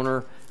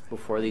homeowner,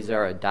 before these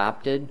are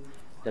adopted,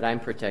 that I'm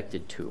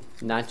protected too,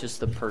 not just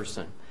the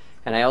person.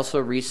 And I also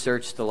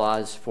researched the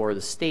laws for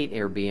the state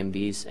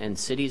Airbnbs, and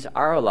cities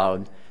are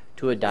allowed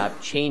to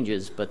adopt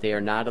changes, but they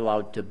are not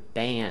allowed to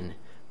ban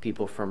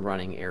people from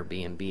running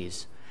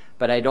Airbnbs.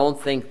 But I don't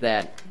think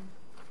that,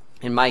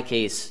 in my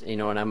case,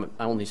 and I'm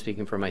only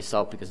speaking for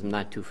myself because I'm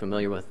not too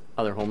familiar with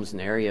other homes in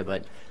the area,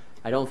 but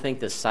I don't think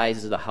the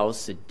size of the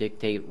house should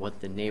dictate what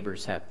the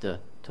neighbors have to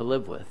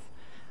live with.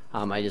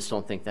 I just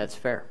don't think that's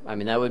fair. I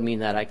mean, that would mean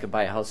that I could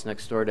buy a house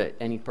next door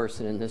to any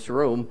person in this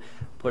room,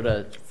 put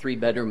a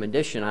 3-bedroom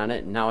addition on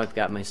it, and now I've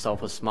got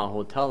myself a small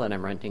hotel that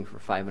I'm renting for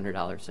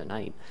 $500 a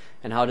night.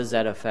 And how does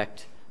that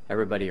affect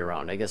everybody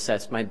around? I guess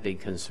that's my big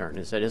concern,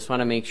 is I just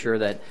want to make sure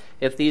that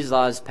if these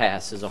laws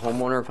pass, as a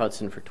homeowner of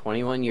Hudson for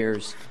 21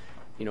 years,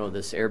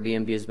 this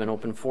Airbnb has been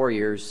open 4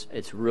 years,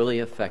 it's really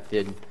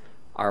affected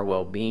our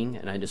well-being,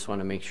 and I just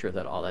want to make sure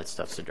that all that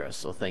stuff's addressed.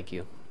 So thank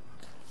you.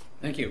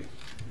 Thank you.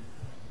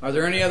 Are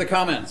there any other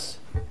comments?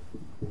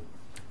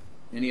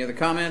 Any other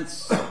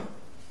comments?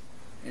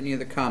 Any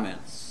other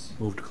comments?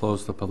 Move to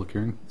close the public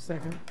hearing.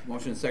 Second.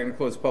 Motion second to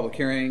close the public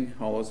hearing.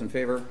 All those in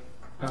favor?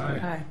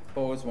 Aye.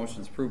 Opposed?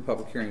 Motion is approved.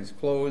 Public hearing is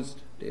closed.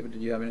 David,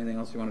 did you have anything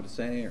else you wanted to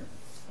say? Or?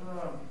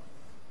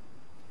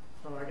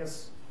 I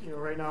guess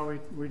right now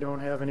we don't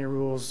have any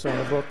rules on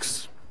the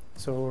books,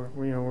 so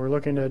we're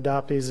looking to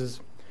adopt these as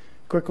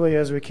quickly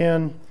as we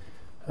can,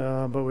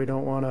 but we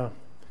don't want to.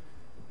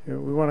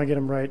 We want to get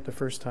them right the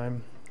first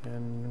time,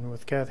 and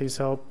with Kathy's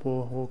help,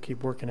 we'll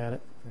keep working at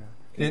it.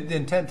 Yeah. The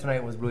intent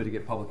tonight was really to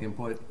get public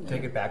input,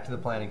 take it back to the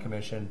Planning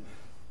Commission,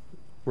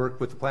 work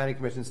with the Planning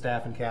Commission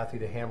staff and Kathy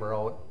to hammer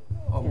out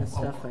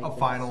a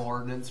final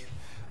ordinance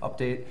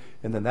update,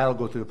 and then that'll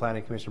go through the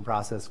Planning Commission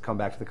process, come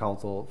back to the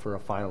council for a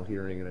final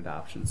hearing and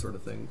adoption sort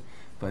of thing.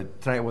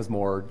 But tonight was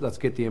more, let's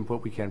get the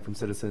input we can from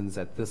citizens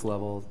at this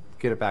level,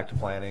 get it back to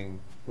planning,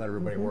 let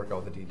everybody work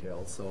out the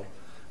details. So,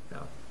 yeah.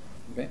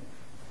 Okay.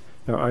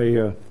 Now,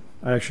 I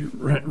actually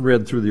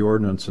read through the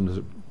ordinance,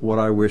 and what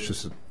I wish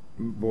is,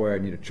 boy, I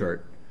need a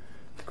chart,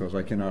 because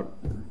I cannot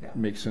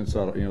make sense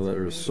out of, that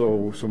there's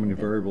so many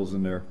variables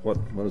in there, what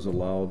is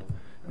allowed.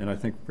 And I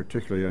think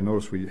particularly, I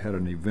noticed we had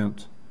an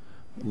event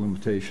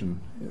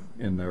limitation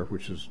in there,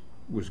 which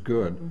was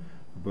good,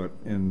 but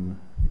in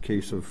the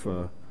case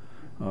of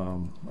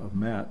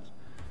Matt,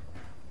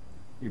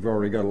 you've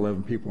already got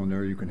 11 people in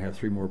there. You can have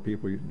 3 more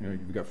people.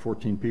 You've got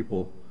 14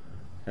 people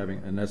having,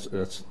 and that's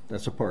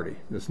a party.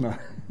 It's not,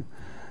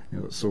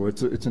 so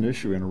it's an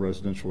issue in a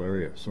residential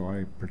area. So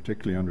I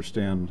particularly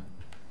understand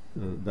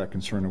that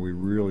concern, and we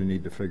really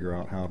need to figure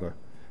out how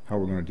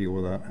we're going to deal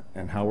with that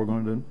and how we're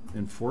going to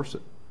enforce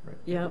it. Right.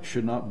 Yeah. It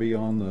should not be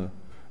on the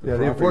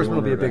the enforcement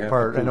will be a big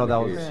part. I know that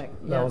was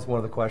that was one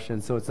of the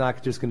questions. So it's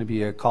not just going to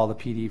be a call to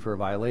PD for a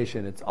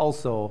violation. It's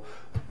also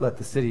let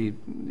the city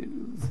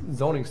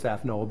zoning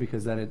staff know,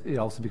 because then it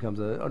also becomes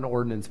an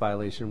ordinance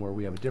violation where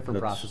we have a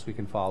different process we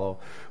can follow,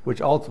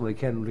 which ultimately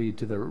can lead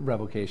to the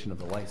revocation of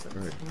the license.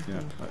 Right.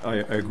 Yeah, I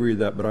agree with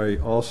that, but I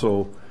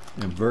also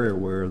am very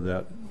aware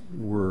that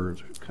we're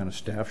kind of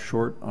staff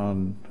short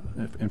on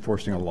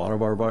enforcing a lot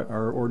of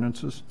our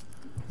ordinances.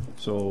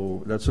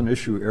 So that's an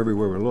issue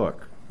everywhere we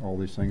look. All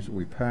these things that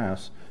we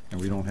pass, and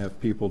we don't have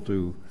people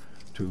to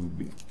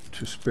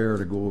spare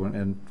to go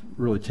and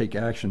really take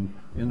action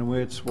in the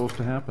way it's supposed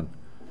to happen.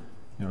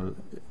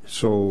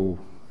 So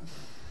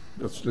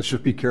let's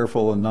just be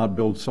careful and not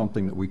build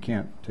something that we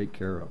can't take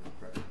care of,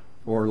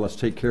 or let's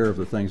take care of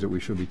the things that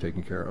we should be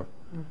taking care of.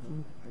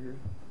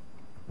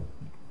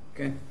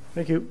 Okay.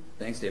 Thank you.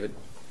 Thanks, David.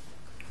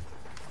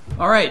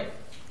 All right.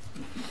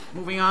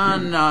 Moving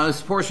on,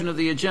 this portion of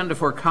the agenda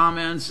for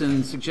comments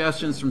and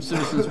suggestions from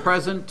citizens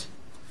present.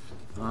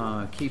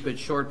 Keep it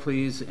short,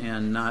 please,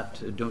 and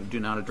do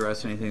not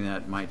address anything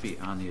that might be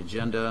on the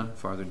agenda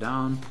farther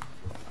down.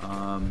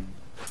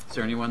 Is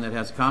there anyone that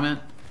has a comment?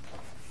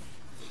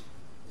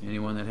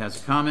 Anyone that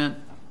has a comment?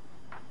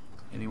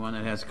 Anyone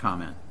that has a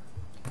comment?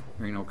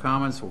 Hearing no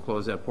comments, we'll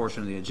close that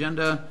portion of the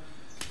agenda.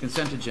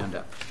 Consent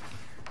agenda.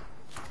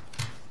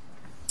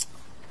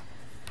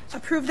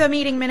 Approve the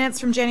meeting minutes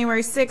from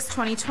January 6,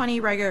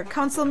 2020, regular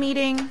council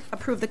meeting.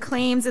 Approve the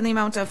claims in the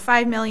amount of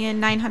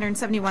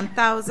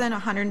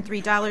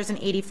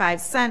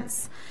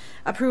 $5,971,103.85.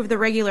 Approve the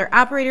regular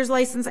operator's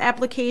license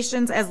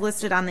applications as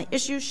listed on the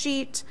issue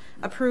sheet.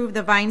 Approve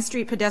the Vine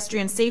Street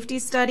pedestrian safety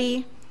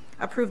study.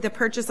 Approve the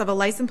purchase of a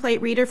license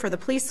plate reader for the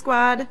police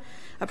squad.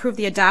 Approve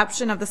the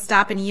adoption of the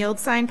stop and yield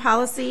sign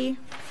policy.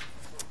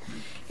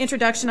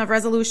 Introduction of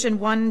Resolution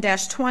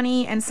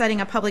 1-20 and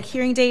setting a public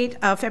hearing date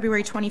of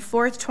February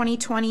 24th,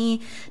 2020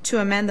 to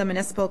amend the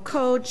municipal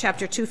code,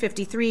 Chapter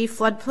 253,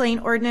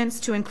 floodplain ordinance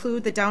to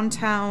include the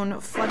downtown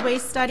floodway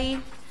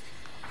study.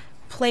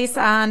 Place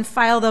on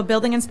file the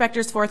building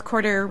inspector's fourth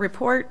quarter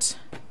report.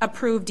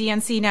 Approve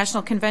DNC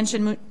National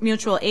Convention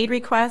mutual aid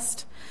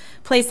request.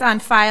 Place on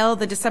file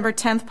the December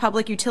 10th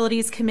Public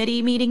Utilities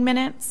Committee meeting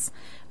minutes.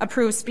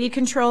 Approve speed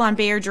control on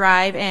Bayer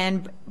Drive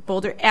and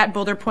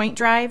Boulder Point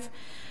Drive.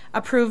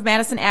 Approve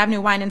Madison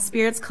Avenue Wine and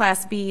Spirits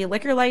Class B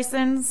liquor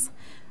license.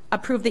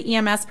 Approve the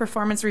EMS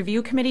Performance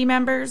Review Committee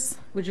members.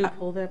 Would you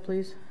pull that,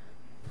 please?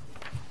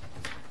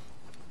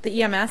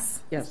 The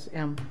EMS? Yes,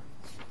 M.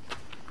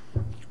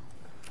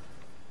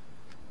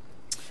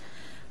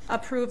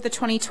 Approve the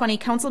 2020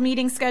 council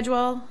meeting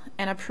schedule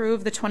and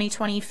approve the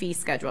 2020 fee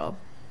schedule.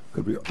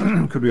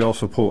 Could we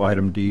also pull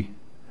item D?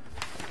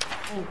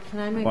 And can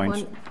I make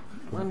Vines.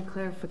 one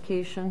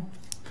clarification?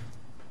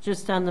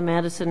 Just on the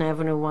Madison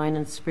Avenue Wine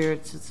and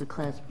Spirits, it's a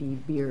Class B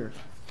beer.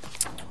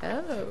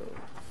 Oh.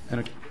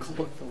 And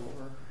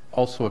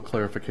also a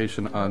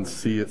clarification on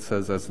C, it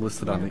says as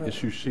listed on the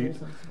issue sheet.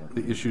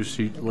 The issue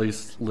sheet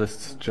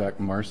lists Jack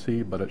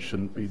Marcy, but it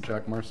shouldn't be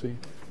Jack Marcy.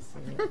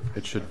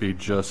 It should be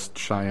just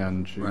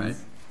Cheyenne Juice. Right.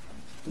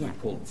 Yeah.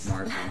 Pulled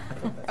Marcy.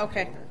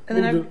 Okay. And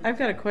then I've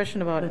got a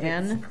question about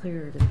N.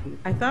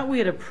 I thought we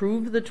had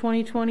approved the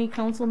 2020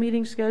 council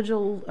meeting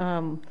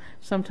schedule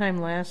sometime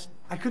last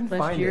I couldn't last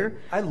find year. it.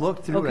 I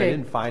looked through it, I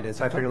didn't find it,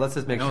 so I figured let's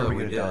just make sure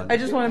we get it done. I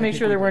just want to make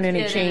sure there weren't any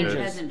It changes.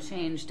 hasn't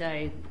changed.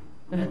 I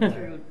went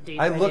through day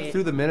I by looked day.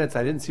 through the minutes,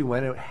 I didn't see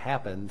when it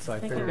happened, so I I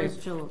think figured. it was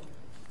July.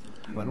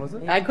 When was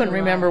it? I couldn't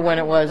remember when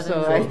it was,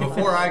 so So it was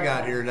before I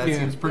got here, that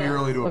seems pretty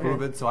early to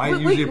approve it, so I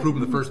usually approve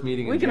in the first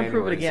meeting in we can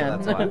approve it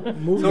January, so again. that's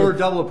why. So we're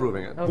double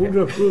approving it. Move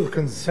to approve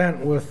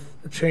consent with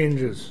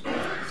changes.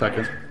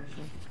 Second.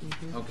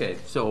 Okay,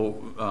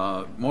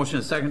 so motion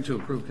is second to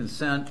approve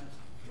consent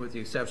with the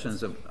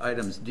exceptions of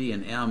items D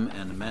and M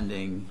and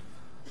amending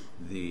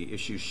the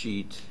issue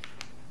sheet.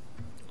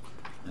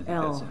 I think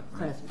L, that's it, right?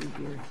 Class B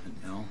beer. And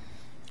L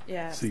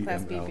Yeah, it's C Class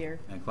and B L. beer.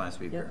 and Class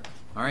B beer. Yep.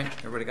 All right,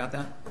 everybody got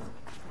that?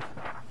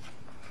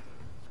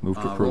 Move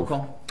to Roll approve.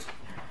 call.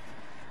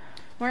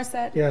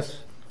 Morissette? Yes.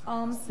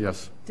 Alms?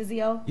 Yes.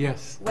 DeZiel?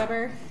 Yes.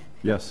 Weber?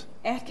 Yes.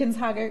 Atkins,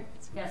 Hoggart?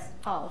 Yes.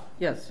 Hall.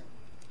 Yes.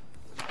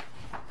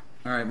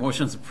 All right,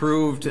 motion's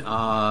approved.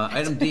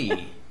 Item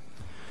D.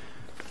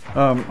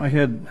 I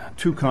had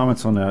two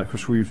comments on that,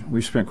 because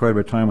we spent quite a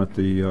bit of time at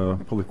the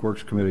Public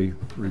Works Committee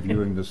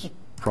reviewing this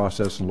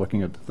process and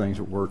looking at the things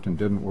that worked and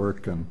didn't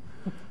work, and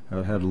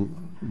had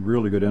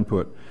really good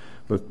input.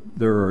 But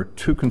there are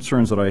two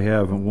concerns that I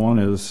have, and one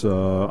is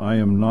I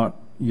am not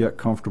yet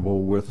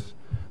comfortable with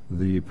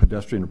the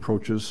pedestrian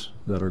approaches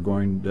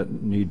that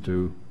need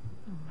to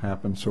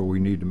happen, so we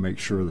need to make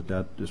sure that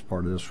that is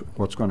part of this.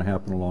 What's going to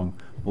happen along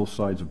both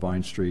sides of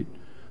Vine Street,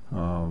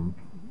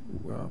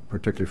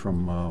 particularly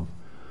from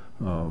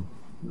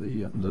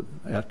the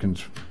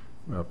Atkins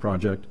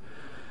project.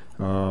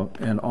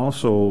 And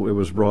also, it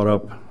was brought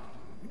up,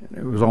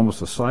 it was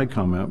almost a side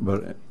comment,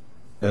 but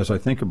as I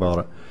think about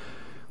it,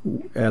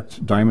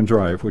 at Diamond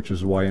Drive, which is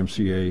the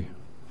YMCA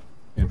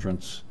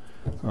entrance,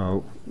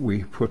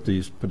 we put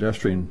these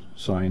pedestrian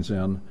signs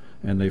in,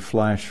 and they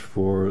flash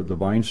for the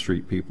Vine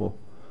Street people,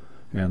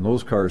 and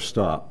those cars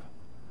stop.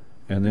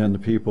 And then the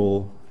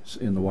people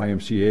in the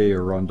YMCA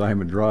or on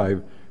Diamond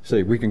Drive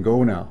say, we can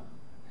go now.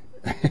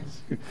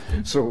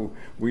 So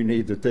we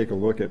need to take a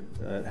look at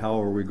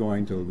how are we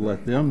going to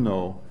let them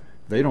know.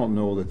 They don't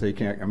know that they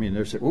can't, I mean,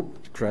 they say,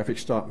 oop, traffic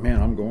stop,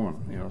 man, I'm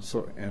going, you know,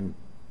 so, and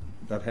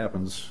that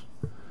happens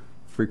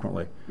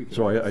frequently.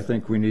 So I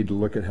think we need to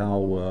look at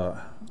how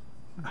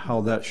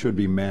that should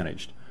be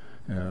managed.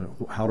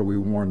 How do we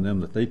warn them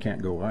that they can't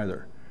go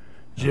either?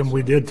 Jim,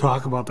 we did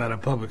talk about that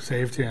at Public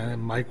Safety,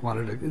 and Mike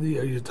wanted to,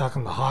 are you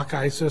talking the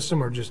Hawkeye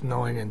system or just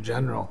knowing in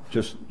general?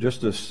 Just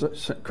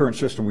the current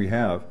system we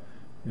have,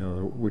 you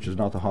know, which is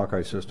not the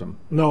Hawkeye system.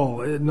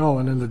 No, and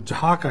then the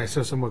Hawkeye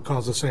system would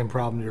cause the same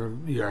problem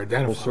you're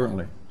identifying.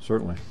 Well,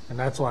 certainly. And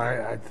that's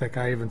why I think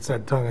I even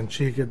said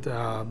tongue-in-cheek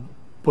at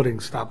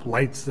putting stop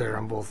lights there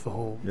on both the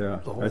whole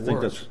I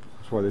think that's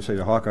why they say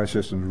the Hawkeye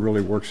system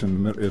really works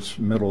in its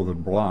middle of the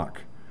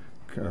block.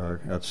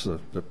 That's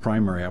the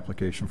primary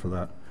application for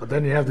that. But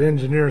then you have the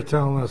engineers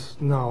telling us,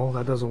 no,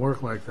 that doesn't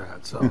work like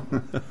that, so.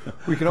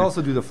 We can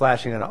also do the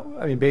flashing on,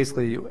 I mean,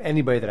 basically,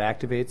 anybody that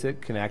activates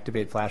it can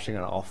activate flashing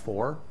on all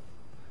four.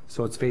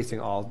 so it's facing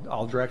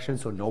all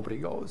directions, so nobody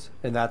goes.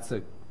 And that's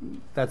an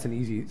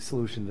easy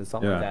solution to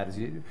something like that. Is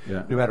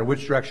no matter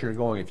which direction you're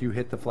going, if you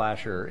hit the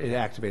flasher, it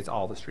activates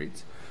all the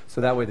streets. So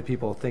that way, the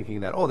people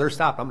thinking that, oh, they're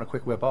stopped, I'm going to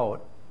quick whip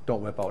out,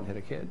 don't whip out and hit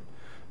a kid.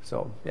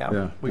 So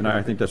and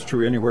I think that's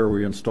true. Anywhere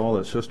we install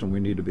that system, we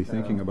need to be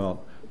thinking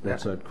about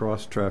what's that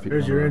cross traffic.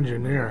 Here's your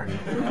engineer.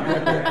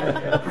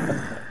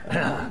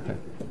 I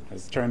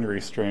was trying to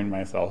restrain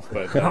myself,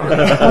 but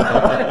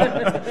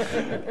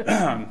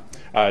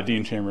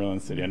Dean Chamberlain,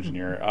 city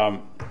engineer.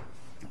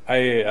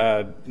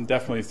 I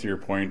definitely see your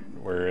point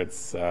where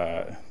it's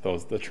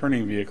the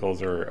turning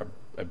vehicles are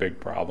a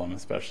big problem,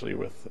 especially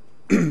with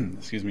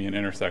excuse me, an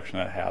intersection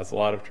that has a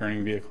lot of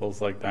turning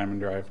vehicles like Diamond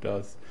Drive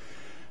does.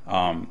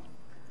 But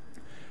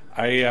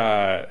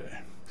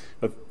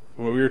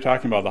when we were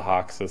talking about the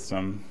Hawk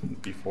system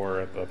before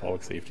at the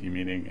public safety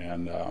meeting,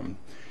 and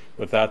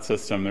with that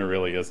system, there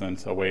really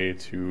isn't a way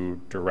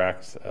to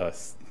direct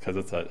us, because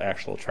it's an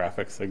actual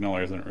traffic signal.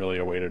 There isn't really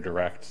a way to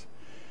direct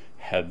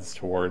heads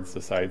towards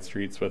the side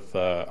streets. With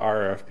the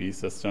RFP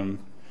system,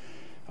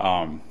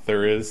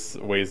 there is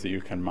ways that you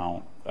can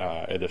mount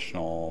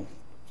additional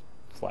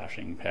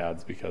flashing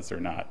pads because they're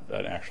not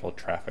an actual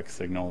traffic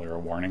signal or a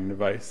warning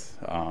device.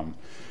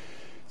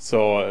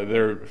 So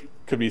there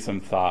could be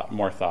some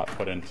more thought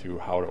put into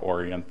how to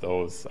orient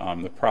those.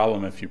 The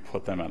problem if you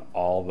put them at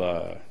all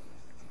the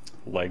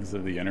legs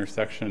of the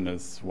intersection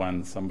is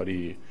when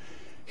somebody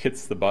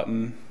hits the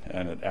button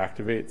and it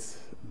activates,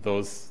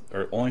 those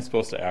are only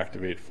supposed to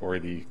activate for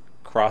the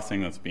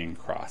crossing that's being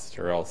crossed,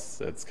 or else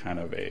it's kind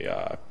of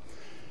a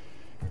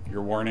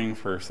you're warning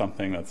for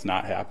something that's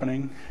not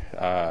happening.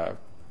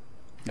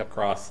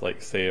 Across,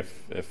 like say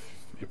if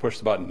you push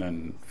the button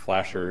and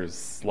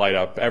flashers light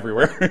up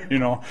everywhere, you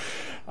know,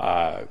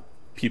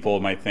 people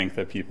might think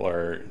that people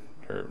are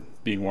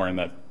being warned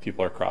that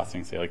people are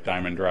crossing, say like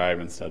Diamond Drive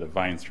instead of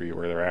Vine Street,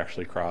 where they're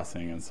actually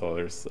crossing. And so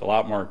there's a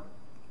lot more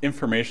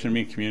information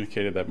being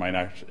communicated that might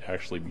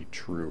actually be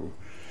true.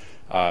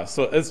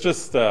 So it's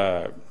just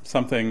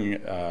something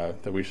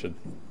that we should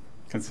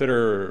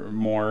consider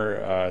more,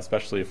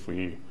 especially if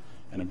we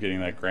end up getting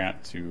that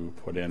grant to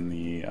put in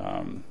the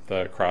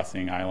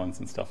crossing islands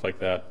and stuff like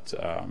that.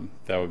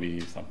 That would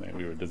be something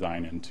we would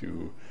design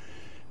into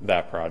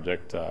that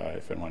project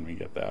if and when we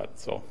get that.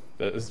 So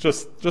it's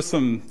just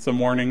some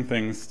warning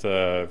things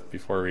to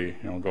before we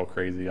go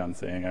crazy on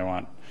saying I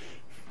want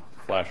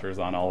flashers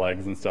on all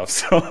legs and stuff.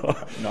 So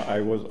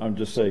no, I'm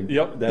just saying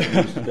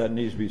that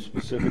needs to be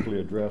specifically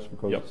addressed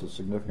because it's a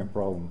significant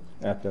problem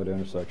at that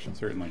intersection.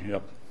 Certainly,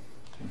 yep.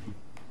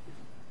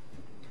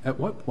 At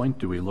what point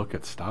do we look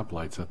at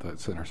stoplights at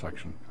that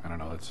intersection? I don't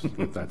know.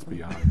 That's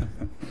beyond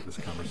this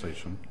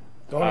conversation.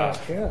 Don't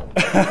ask him.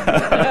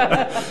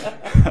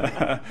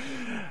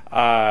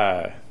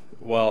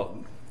 Well,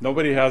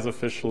 nobody has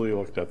officially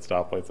looked at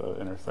stoplights at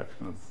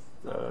intersections,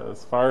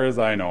 as far as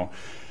I know.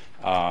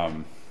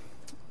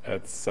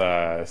 It's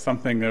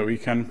something that we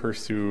can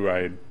pursue.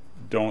 I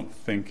don't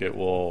think it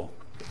will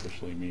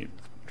officially meet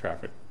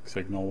traffic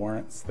signal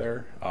warrants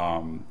there.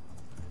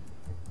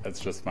 That's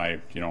just my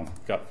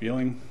gut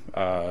feeling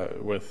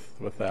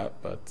with that.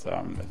 But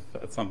if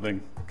that's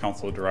something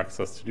council directs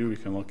us to do, we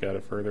can look at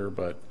it further.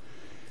 But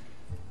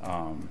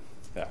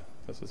yeah,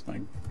 that's just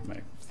my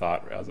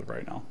thought as of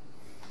right now.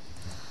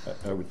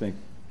 I would think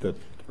that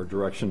our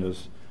direction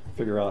is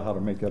figure out how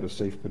to make that a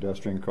safe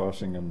pedestrian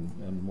crossing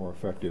and more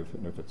effective.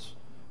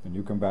 And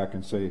you come back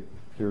and say,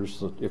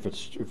 here's if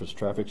it's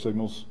traffic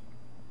signals,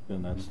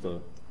 then that's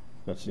the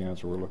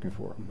answer we're looking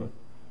for. But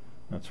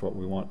that's what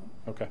we want.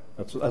 Okay.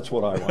 That's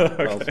what I want.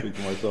 Okay. I'll speak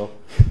to myself.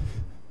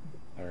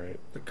 All right.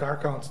 The car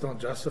counts don't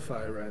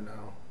justify it right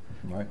now.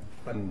 Right.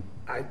 But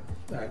I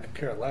could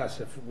care less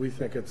if we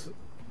think it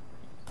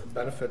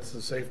benefits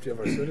the safety of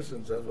our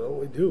citizens. That's what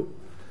we do.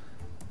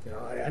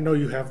 I know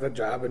you have that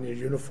job in your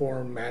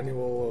uniform,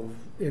 manual of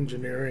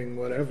engineering,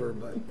 whatever,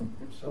 but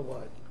so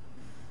what?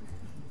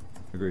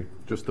 Agree.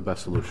 Just the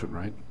best solution,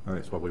 right? All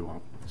right. That's what we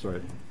want. That's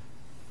right.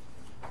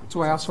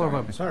 So I also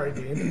have a... Sorry,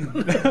 Dean.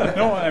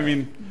 No, I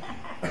mean,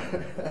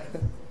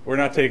 we're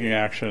not taking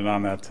action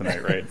on that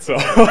tonight, right? So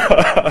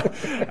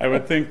I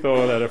would think,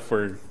 though, that if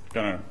we're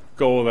going to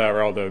go that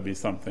route, that would be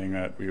something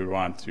that we would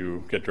want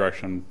to get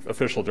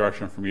official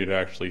direction from you to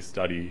actually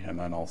study, and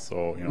then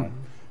also,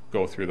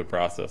 go through the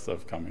process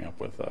of coming up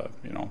with,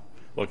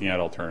 looking at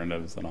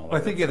alternatives and all that. Well,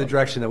 I think you have the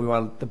direction that we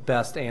want the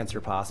best answer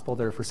possible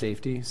there for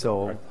safety.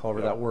 So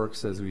however that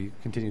works as we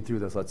continue through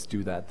this, let's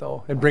do that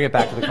though. And bring it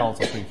back to the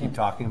council so we can keep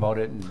talking about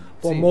it.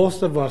 Well,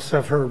 most of us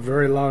have heard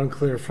very loud and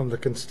clear from the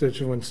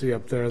constituency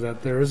up there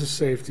that there is a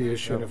safety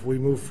issue. And if we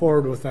move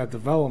forward with that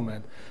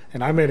development,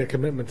 and I made a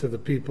commitment to the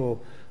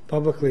people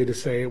publicly to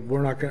say I'm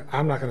not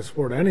going to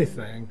support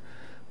anything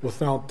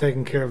without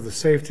taking care of the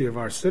safety of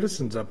our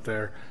citizens up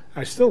there,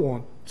 I still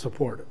won't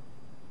support it.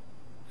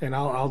 And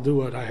I'll do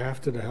what I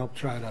have to help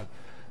try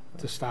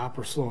to stop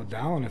or slow it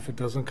down if it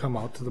doesn't come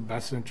out to the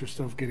best interest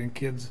of getting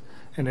kids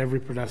and every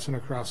pedestrian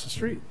across the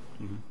street.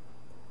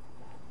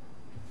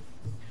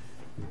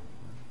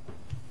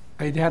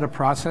 I had a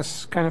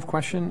process kind of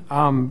question.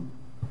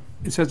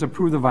 it says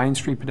approve the Vine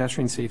Street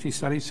pedestrian safety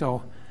study,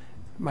 so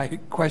my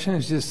question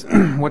is just,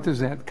 what does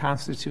that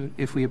constitute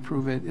if we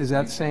approve it? Is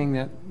that saying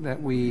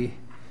that we,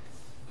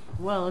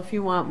 Well, if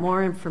you want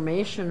more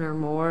information or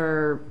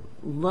more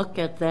look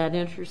at that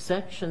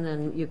intersection,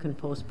 then you can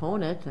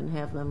postpone it and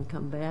have them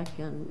come back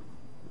and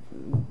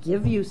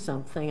give you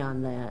something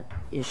on that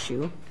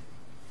issue.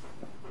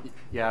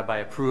 Yeah,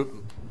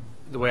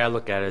 the way I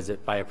look at it is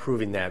that by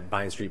approving that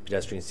Vine Street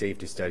pedestrian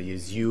safety study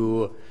is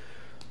you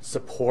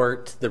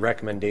support the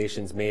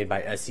recommendations made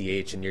by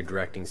SEH and you're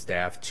directing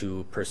staff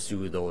to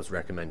pursue those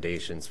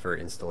recommendations for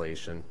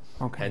installation.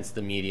 Okay. Hence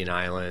the median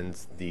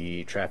islands,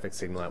 the traffic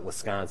signal at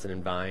Wisconsin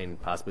and Vine,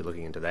 possibly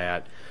looking into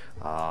that.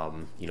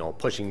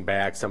 Pushing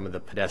back some of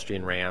the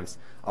pedestrian ramps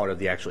out of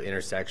the actual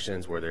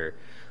intersections where their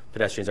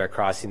pedestrians are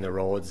crossing the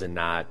roads and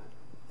not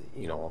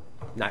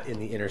in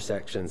the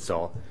intersection.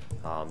 So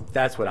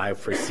that's what I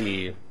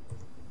foresee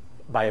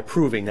by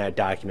approving that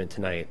document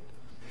tonight.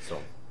 So.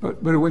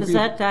 but it would Does be.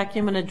 that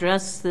document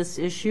address this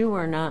issue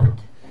or not?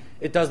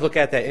 It does look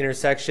at that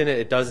intersection.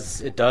 It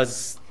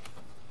does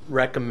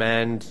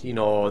recommend, the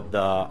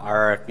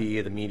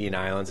RFB, the median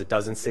islands. It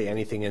doesn't say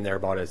anything in there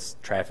about a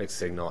traffic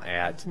signal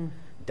at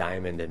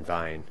Diamond and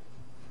Vine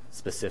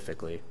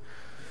specifically.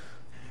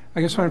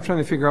 I guess what I'm trying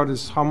to figure out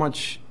is how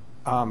much,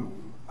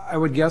 I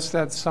would guess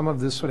that some of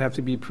this would have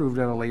to be approved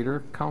at a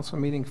later council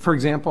meeting. For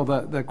example,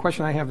 the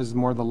question I have is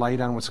more the light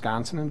on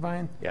Wisconsin and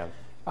Vine. Yeah.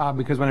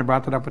 Because when I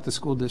brought that up with the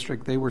school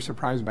district, they were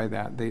surprised by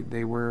that.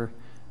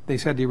 They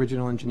said the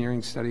original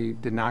engineering study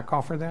did not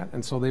call for that,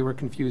 and so they were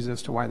confused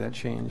as to why that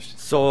changed.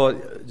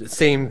 So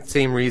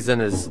same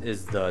reason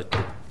is the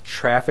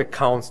traffic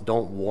counts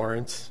don't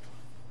warrant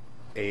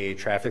a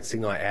traffic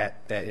signal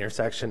at that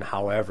intersection.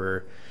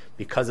 However,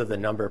 because of the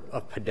number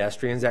of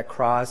pedestrians that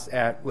cross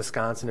at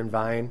Wisconsin and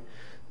Vine,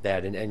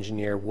 that an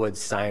engineer would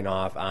sign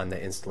off on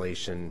the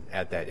installation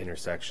at that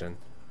intersection.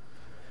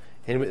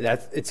 And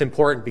it's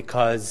important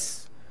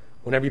because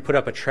whenever you put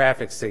up a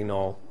traffic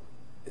signal,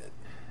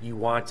 you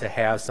want to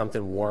have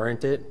something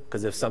warranted,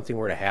 because if something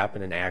were to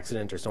happen, an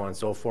accident or so on and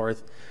so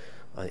forth,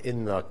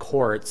 in the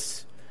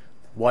courts,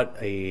 what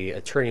a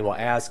attorney will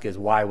ask is,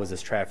 why was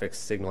this traffic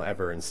signal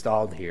ever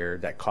installed here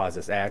that caused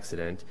this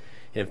accident?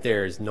 And if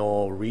there's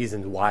no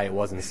reason why it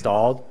was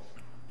installed,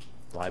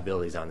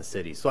 liability is on the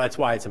city. So that's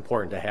why it's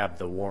important to have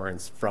the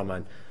warrants from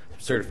a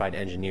certified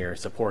engineer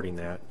supporting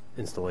that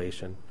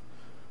installation.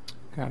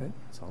 Got it.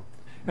 So.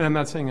 And I'm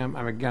not saying I'm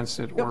against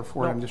it or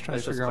for it. I'm just trying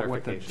to that's figure out what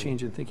the clarification.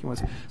 change in thinking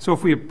was. So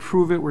if we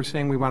approve it, we're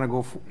saying we want to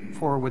go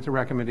forward with the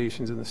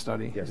recommendations in the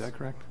study. Yes. Is that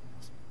correct?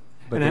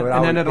 But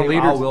And then at a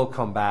later. all will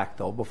come back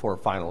though before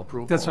final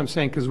approval. That's what I'm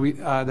saying, because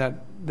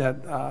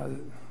that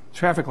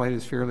traffic light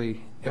is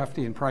fairly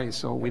hefty in price,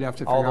 so we'd have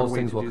to figure All out a those way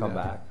to things will do come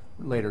that. back,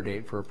 later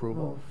date for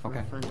approval.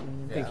 Okay.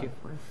 Thank you.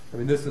 I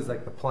mean, this is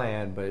like the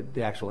plan, but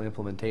the actual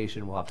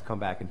implementation will have to come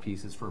back in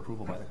pieces for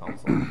approval by the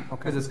council.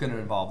 Because it's going to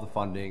involve the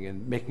funding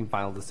and making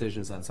final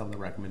decisions on some of the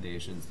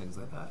recommendations, things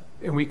like that.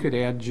 And we could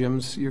add,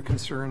 Jim's, your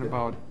concern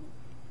about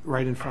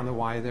right in front of the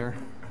Y there.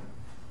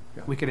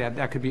 We could add,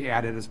 that could be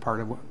added as part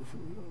of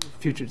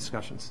future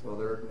discussions. Well,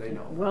 they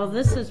know. Well,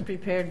 this is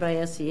prepared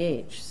by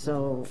SEH,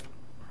 so,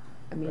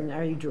 I mean,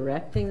 are you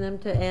directing them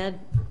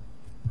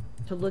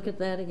to look at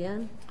that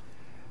again?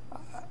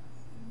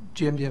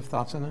 Jim, do you have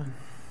thoughts on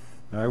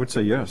that? I would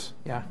say yes.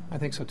 Yeah, I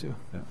think so too.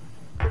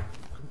 Yeah.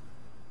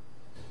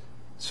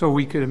 So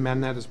we could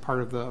amend that as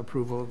part of the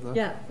approval of the.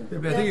 Yeah.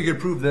 I think you could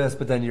approve this,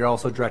 but then you're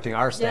also directing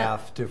our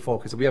staff to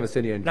focus. We have a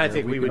city engineer. I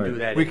think we would do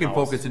that We can in-house.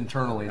 focus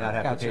internally, not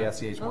have to pay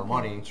Gotcha. SEH more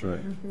money. That's right.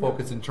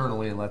 Focus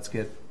internally and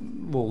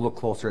we'll look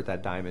closer at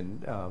that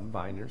Diamond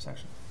Vine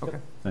intersection. Okay.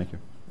 Thank you.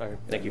 All right.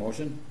 Thank you.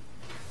 Motion?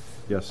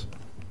 Yes.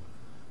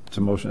 It's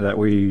a motion that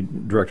we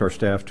direct our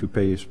staff to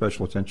pay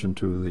special attention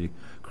to the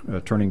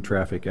turning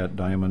traffic at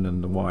Diamond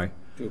and the Y.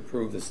 To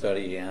approve the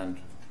study and,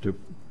 To,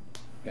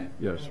 okay.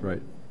 yes,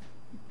 right.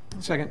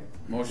 Second.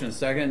 Motion is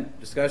second,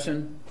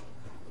 discussion?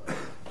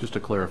 Just to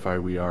clarify,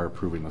 we are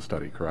approving the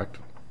study, correct?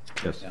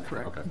 Yes. Yeah.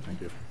 Correct. Okay,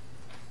 thank you.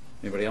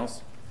 Anybody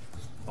else?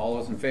 All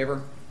those in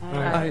favor?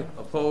 Aye.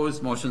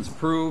 Opposed, motion's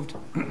approved.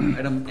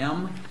 Item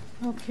M,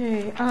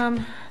 Okay,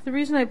 the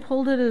reason I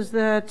pulled it is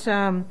that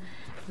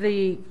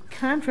the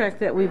contract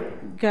that we've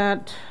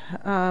got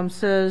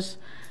says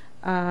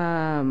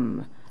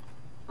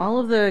all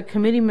of the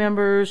committee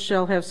members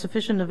shall have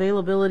sufficient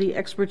availability,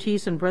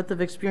 expertise, and breadth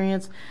of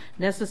experience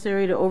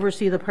necessary to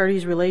oversee the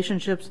parties'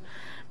 relationships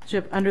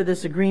under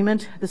this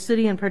agreement. The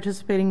city and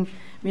participating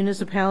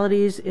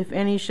municipalities, if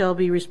any, shall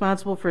be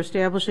responsible for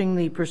establishing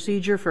the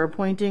procedure for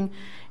appointing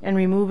and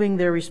removing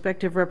their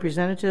respective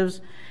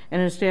representatives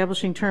and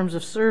establishing terms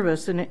of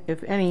service, and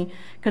if any,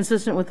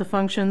 consistent with the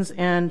functions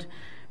and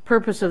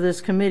purpose of this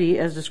committee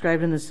as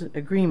described in this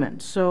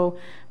agreement. So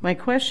my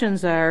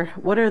questions are,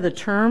 what are the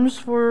terms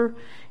for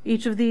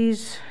each of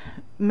these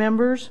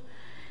members?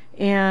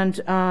 And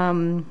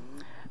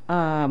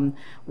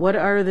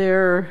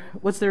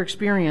what's their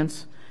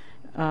experience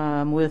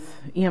with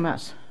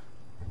EMS?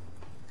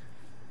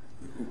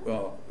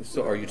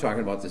 so are you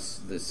talking about the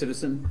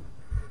citizen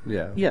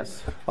Yeah.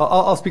 Yes.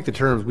 I'll speak to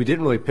terms. We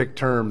didn't really pick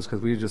terms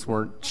because we just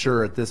weren't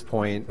sure at this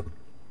point.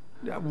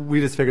 We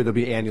just figured there'll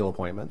be annual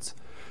appointments.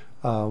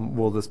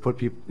 We'll just put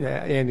people,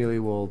 annually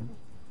we'll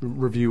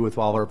review with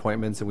all our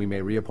appointments and we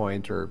may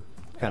reappoint or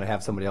kind of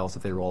have somebody else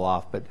if they roll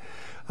off. But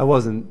I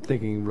wasn't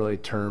thinking really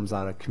terms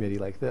on a committee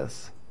like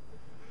this.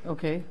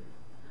 Okay.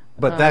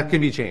 But that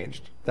can be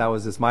changed. That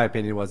was just my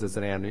opinion, was it's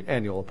an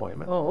annual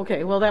appointment. Oh,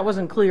 okay. Well, that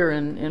wasn't clear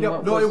in Yep.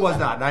 what No, it was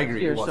not. And I agree.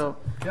 here, It wasn't.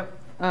 so. Yep.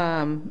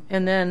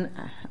 And then,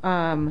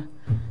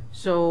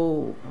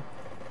 so,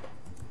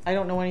 I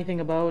don't know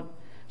anything about,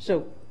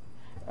 so,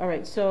 all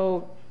right,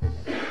 so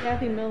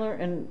Kathy Miller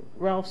and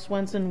Ralph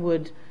Swenson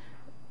would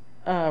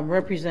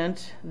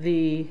represent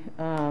the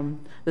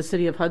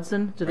city of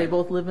Hudson. Do they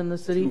both live in the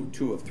city?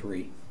 Two of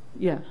three.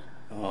 Yeah.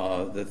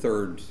 The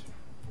third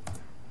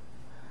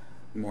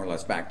more or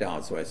less backed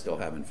out, so I still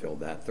haven't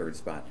filled that third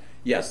spot.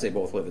 Yes, they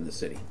both live in the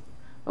city.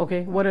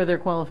 Okay, what are their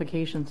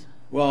qualifications?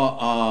 Well,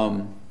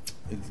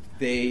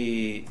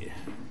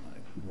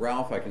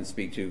 Ralph I can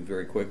speak to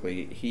very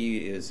quickly.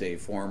 He is a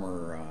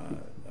former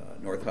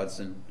North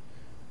Hudson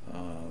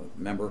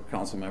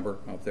council member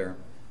up there,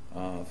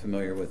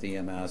 familiar with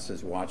EMS,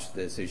 has watched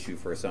this issue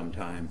for some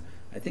time.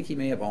 I think he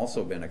may have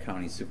also been a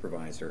county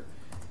supervisor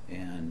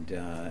and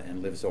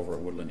lives over at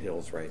Woodland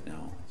Hills right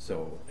now.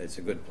 So it's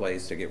a good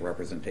place to get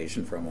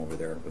representation from over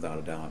there, without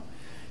a doubt.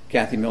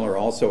 Kathy Miller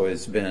also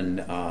has been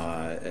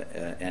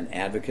an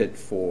advocate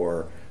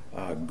for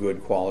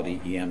good quality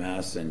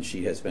EMS, and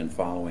she has been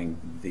following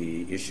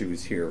the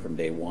issues here from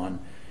day one,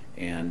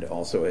 and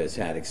also has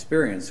had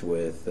experience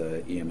with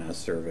EMS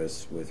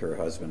service with her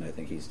husband. I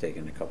think he's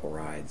taken a couple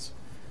rides.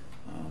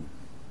 I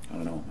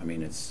don't know. I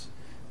mean, it's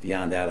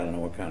beyond that. I don't know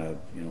what kind of,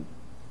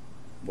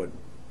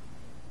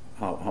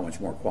 how much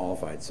more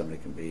qualified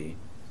somebody can be.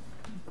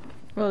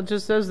 Well, it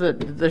just says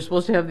that they're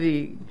supposed to have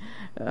the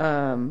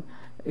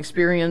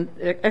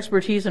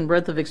expertise and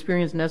breadth of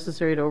experience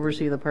necessary to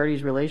oversee the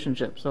parties'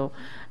 relationship. So,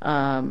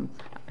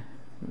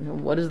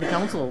 what does the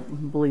council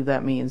believe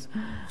that means?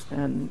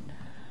 And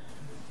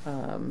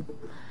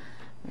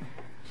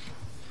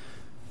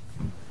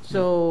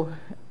so,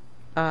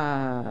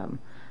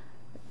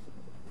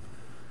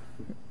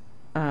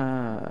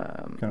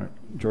 Kind of,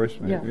 Joyce,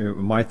 yeah.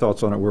 My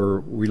thoughts on it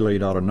were, we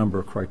laid out a number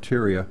of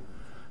criteria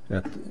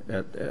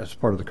as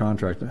part of the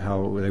contract,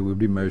 how they would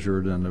be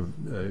measured, and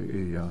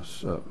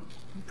the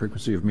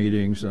frequency of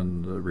meetings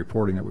and the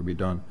reporting that would be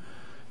done.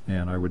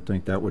 And I would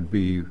think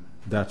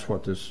that's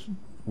what this,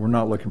 we're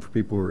not looking for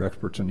people who are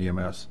experts in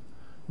EMS.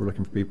 We're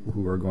looking for people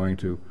who are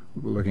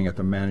looking at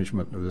the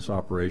management of this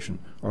operation.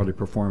 Are they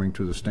performing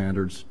to the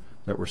standards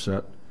that were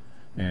set?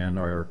 And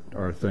are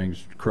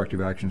things,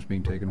 corrective actions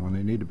being taken when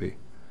they need to be?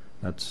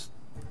 It's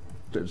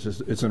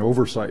an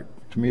oversight.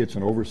 To me, it's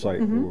an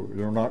oversight. Mm-hmm.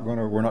 We're not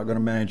going to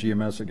manage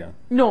EMS again.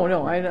 No,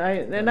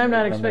 and I'm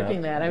not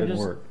expecting that. I'm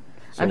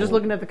just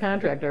looking at the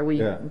contract. Are we?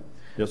 Yeah.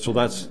 So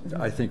that's,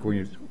 I think,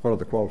 what are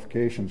the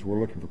qualifications?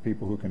 We're looking for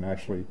people who can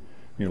actually,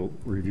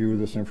 review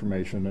this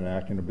information and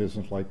act in a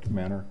business-like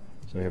manner.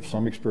 So they have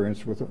some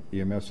experience with it.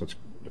 EMS, that's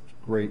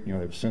great. They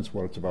have a sense of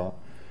what it's about.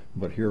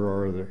 But here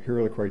are the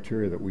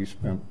criteria that we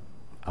spent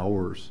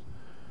hours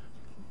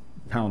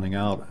pounding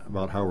out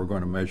about how we're going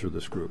to measure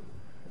this group.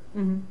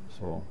 Mm-hmm.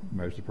 So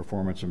measure the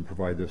performance and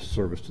provide this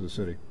service to the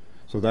city.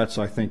 So that's,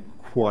 I think,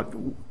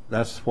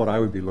 that's what I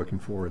would be looking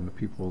for in the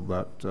people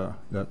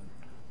that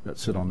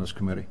sit on this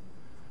committee.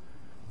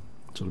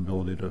 It's an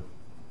ability to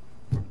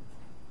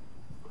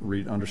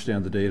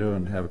understand the data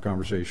and have a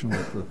conversation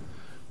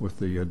with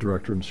the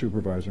director and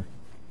supervisor.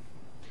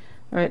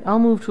 All right, I'll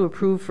move to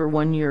approve for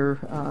 1-year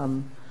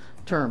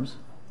terms.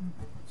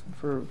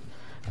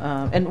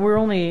 And we're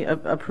only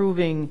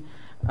approving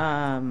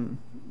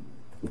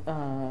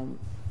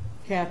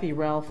Kathy,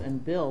 Ralph,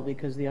 and Bill,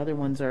 because the other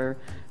ones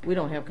we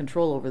don't have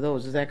control over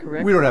those. Is that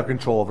correct? We don't have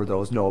control over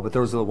those, no, but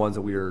those are the ones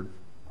that we are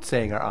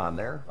saying are on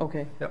there.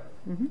 Okay. Yep.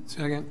 Mm-hmm.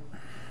 Second.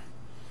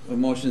 A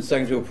motion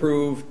second to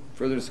approve.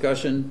 Further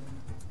discussion?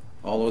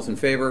 All those in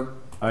favor?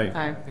 Aye.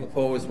 Aye.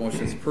 Opposed?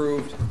 Motion is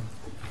approved.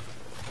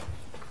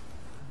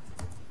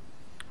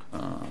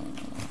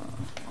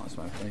 Lost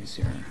my place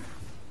here.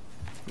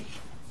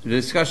 The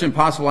discussion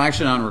possible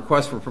action on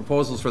request for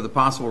proposals for the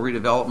possible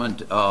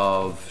redevelopment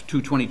of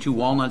 222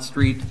 Walnut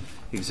Street,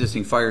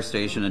 existing fire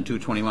station, and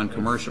 221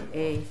 Commercial.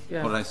 A,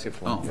 yeah. What did I skip?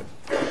 Oh,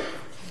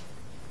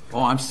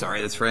 I'm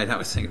sorry. That's right. I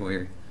was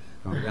thinking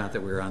I forgot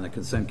that we were on the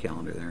consent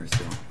calendar there.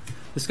 So,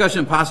 discussion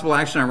and possible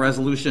action on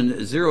resolution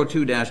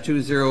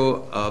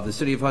 02-20 of the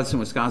City of Hudson,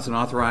 Wisconsin,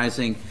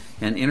 authorizing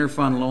an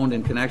interfund loan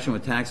in connection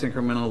with tax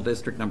incremental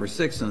district number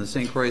 6 and the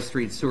St. Croix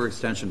Street Sewer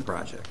Extension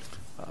Project.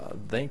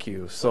 Thank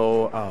you.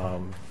 So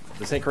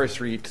the St. Croix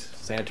Street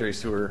Sanitary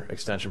Sewer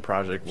Extension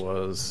Project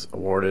was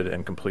awarded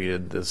and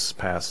completed this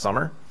past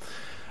summer.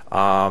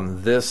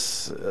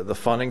 The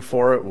funding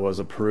for it was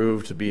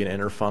approved to be an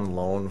interfund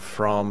loan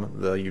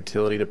from the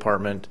utility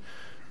department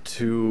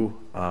to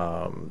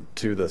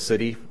the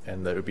city,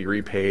 and that would be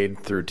repaid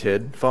through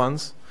TID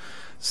funds.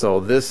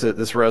 So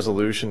this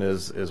resolution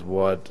is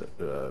what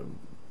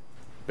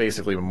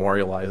basically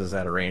memorializes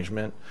that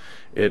arrangement.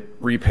 It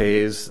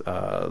repays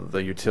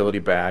the utility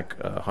back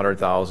a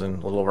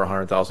little over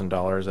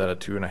 $100,000 at a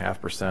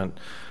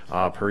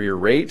 2.5% per year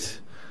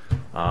rate.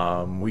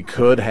 We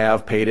could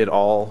have paid it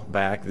all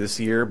back this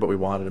year, but we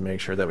wanted to make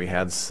sure that we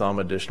had some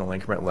additional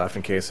increment left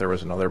in case there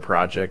was another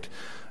project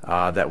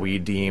that we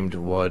deemed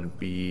would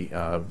be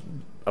a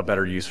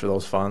better use for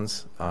those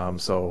funds.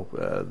 So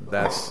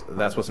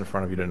that's what's in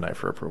front of you tonight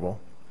for approval.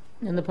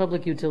 And the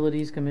Public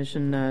Utilities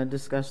Commission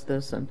discussed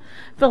this and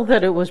felt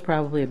that it was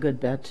probably a good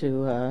bet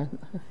to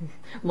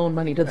loan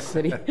money to the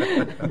city.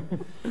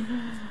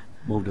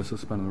 Move to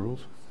suspend the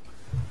rules.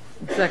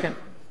 Second.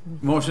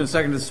 Motion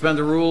second to suspend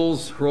the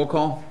rules. Roll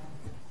call.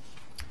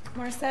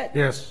 Morissette?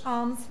 Yes.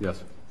 Alms?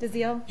 Yes.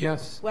 DeZiel?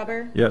 Yes.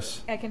 Weber?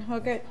 Yes.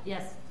 Eichenhofer?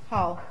 Yes.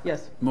 Hall?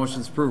 Yes.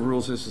 Motion's approved.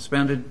 Rules is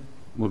suspended.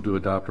 Move to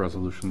adopt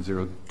resolution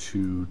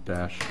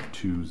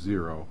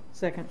 02-20.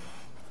 Second.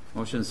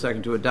 Motion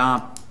second to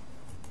adopt.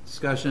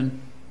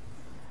 Discussion.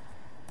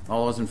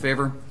 All those in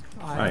favor?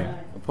 Aye.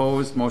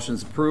 Opposed?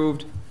 Motion's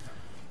approved.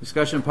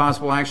 Discussion and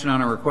possible action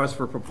on a request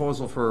for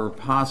proposal for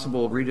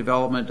possible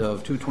redevelopment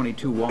of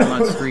 222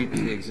 Walnut Street,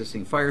 the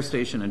existing fire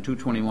station, and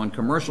 221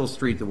 Commercial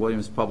Street, the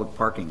Williams Public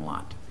Parking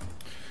Lot.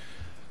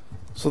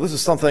 So this is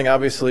something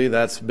obviously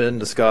that's been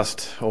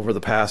discussed over the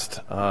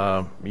past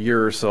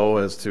year or so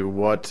as to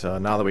what,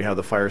 now that we have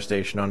the fire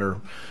station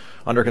under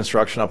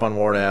construction up on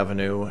Ward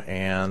Avenue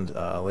and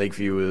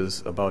Lakeview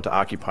is about to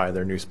occupy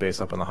their new space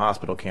up on the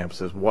hospital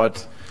campuses,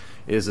 what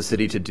is the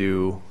city to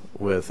do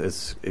with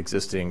its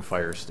existing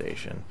fire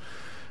station?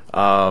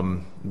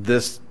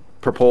 This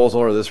proposal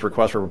or this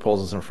request for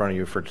proposals in front of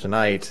you for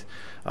tonight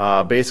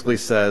basically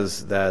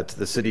says that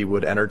the city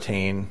would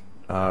entertain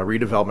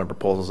redevelopment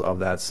proposals of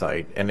that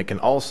site, and it can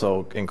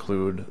also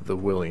include the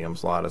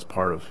Williams lot as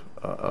part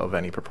of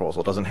any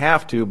proposal. It doesn't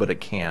have to, but it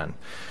can.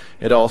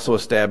 It also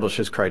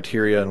establishes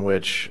criteria in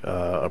which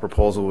a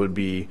proposal would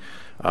be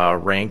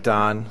ranked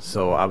on.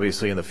 So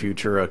obviously in the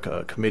future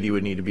a committee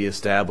would need to be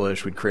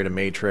established. We'd create a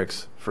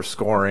matrix for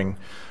scoring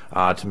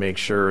to make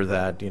sure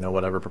that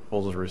whatever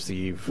proposals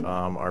receive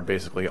are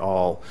basically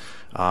all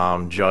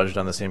judged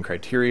on the same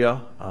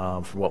criteria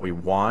for what we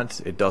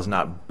want. It does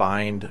not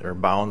bind or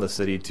bound the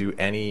city to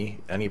any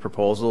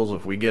proposals.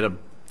 If we get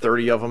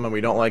 30 of them and we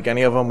don't like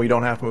any of them, we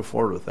don't have to move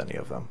forward with any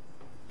of them.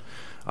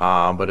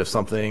 But if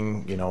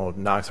something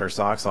knocks our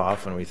socks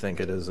off and we think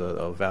it is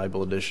a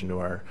valuable addition to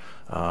our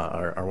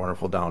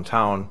wonderful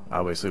downtown,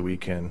 obviously we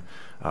can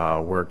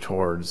work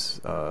towards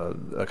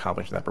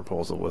accomplishing that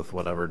proposal with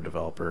whatever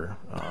developer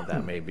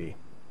that may be.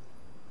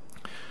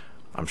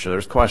 I'm sure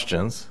there's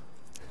questions.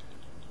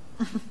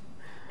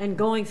 And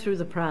going through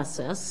the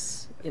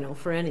process,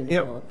 for any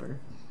developer,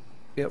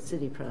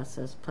 city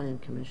process, plan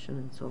commission,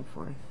 and so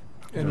forth.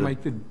 And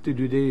Mike, the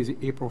due date is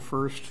April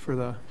 1st for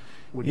the.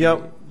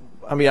 Yep.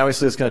 I mean,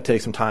 obviously, it's going to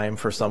take some time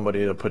for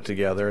somebody to put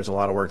together. There's a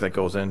lot of work that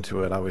goes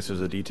into it. Obviously,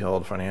 there's a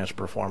detailed financial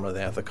pro forma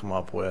they have to come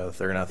up with.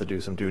 They're going to have to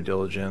do some due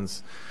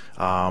diligence,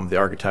 the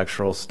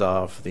architectural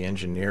stuff, the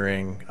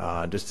engineering,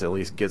 just to at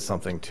least get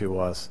something to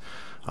us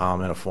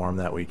in a form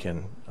that we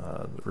can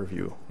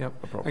review. Yep.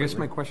 Appropriately. I guess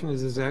my question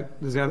is, does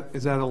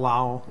that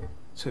allow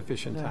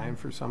sufficient time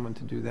for someone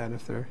to do that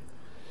if they're?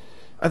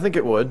 I think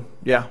it would.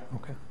 Yeah.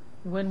 Okay.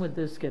 When would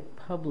this get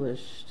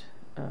published?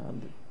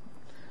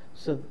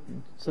 So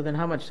then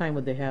how much time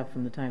would they have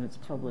from the time it's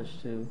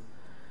published to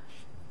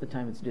the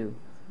time it's due?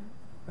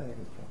 I think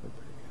it's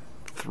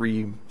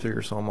probably three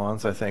or so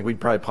months, I think. We'd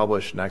probably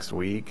publish next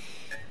week.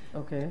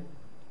 Okay.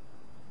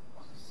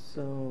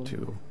 So.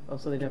 Two. Oh,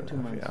 so they'd have 2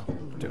 months. Yeah,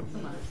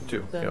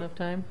 two. Is that enough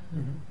time?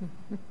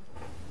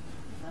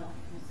 Well,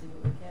 we'll see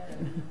what we get.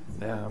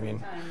 Yeah, I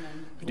mean,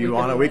 do you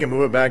want to, we can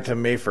move it back to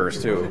May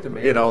 1st too.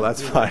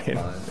 That's fine.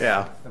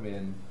 Yeah. I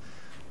mean,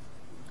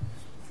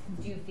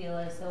 Do you feel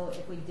as though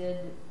if we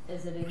did,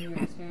 is it in your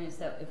experience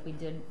that if we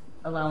did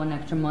allow an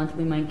extra month,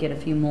 we might get a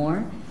few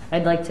more?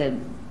 I'd like to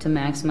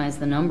maximize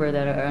the number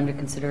that are under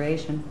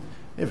consideration.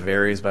 It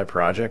varies by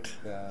project,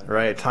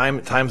 right?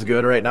 Time's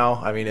good right now.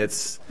 I mean,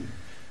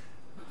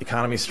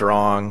 economy's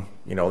strong.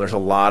 There's a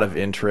lot of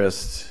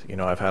interest.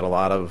 I've had a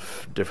lot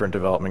of different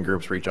development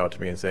groups reach out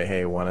to me and say,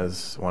 hey, when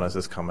is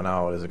this coming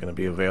out? Is it going to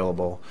be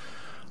available?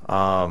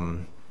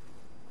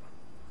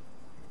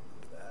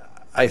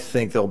 I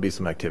think there'll be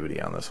some activity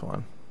on this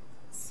one.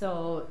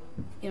 So,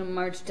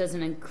 March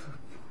doesn't include,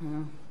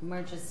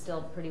 March is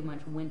still pretty much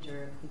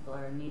winter if people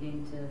are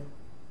needing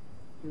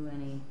to do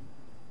any,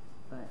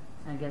 but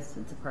I guess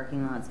it's a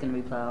parking lot, it's going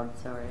to be plowed,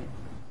 it's all right.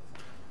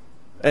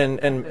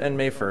 And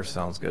May 1st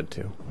sounds good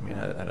too. I mean,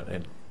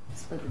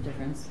 Split the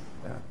difference.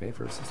 Yeah, May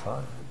 1st is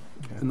fine.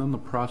 And then the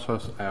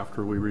process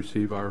after we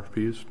receive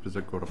RFPs, does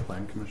it go to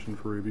Plan Commission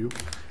for review?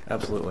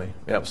 Absolutely.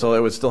 Yep. So it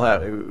would still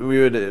have, we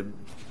would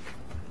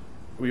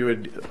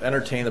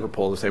entertain the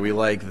proposal, say we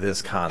like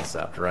this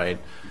concept, right?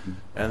 Mm-hmm.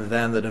 And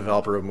then the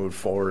developer would move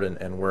forward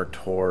and work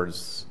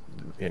towards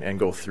and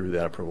go through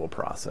that approval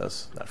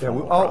process.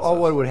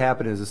 All what would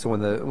happen is so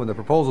when the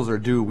proposals are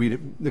due,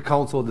 the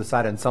council would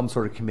decide on some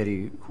sort of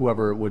committee,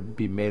 whoever it would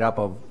be made up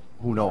of,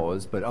 who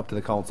knows, but up to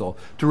the council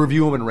to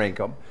review them and rank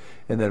them.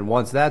 And then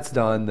once that's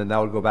done, then that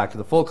would go back to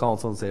the full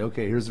council and say,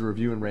 okay, here's the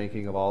review and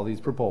ranking of all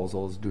these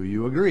proposals. Do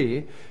you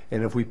agree?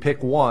 And if we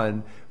pick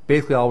one,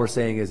 basically all we're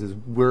saying is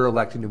we're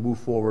electing to move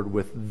forward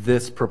with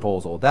this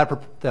proposal.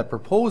 That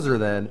proposer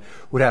then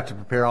would have to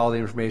prepare all the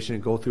information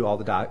and go through all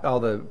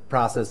the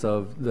process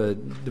of the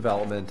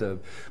development of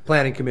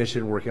planning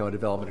commission, working on a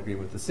development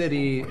agreement with the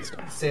city,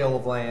 sale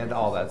of land,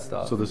 all that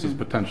stuff. So this is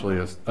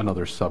potentially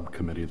another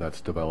subcommittee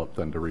that's developed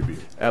then to review.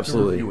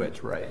 Absolutely. To review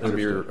it, right. It'll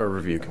be a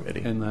review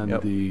committee. And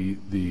then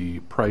the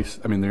price,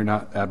 I mean, they're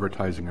not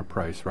advertising a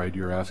price, right?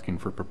 You're asking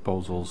for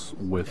proposals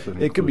with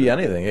an It could be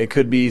anything. It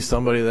could be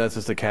somebody that's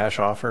just a cash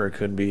offer. It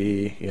could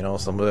be,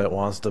 somebody that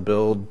wants to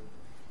build,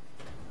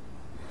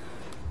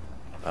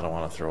 I don't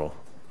want to throw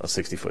a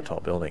 60-foot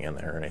tall building in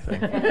there or anything.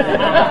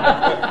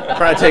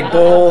 Trying to take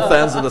both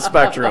ends of the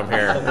spectrum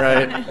here,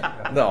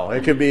 right? No,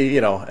 it could be,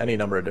 any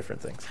number of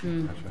different things.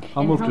 And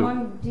how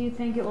long do you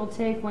think it will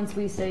take once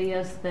we say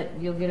yes that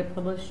you'll get it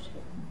published?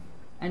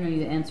 I know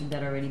you answered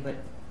that already, but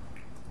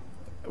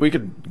We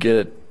could get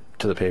it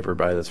to the paper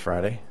by this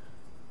Friday.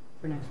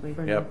 for next week.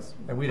 Yep.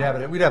 And we'd have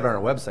it on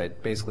our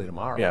website basically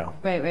tomorrow. Yeah.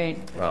 Right.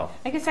 Well,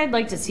 I guess I'd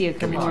like to see a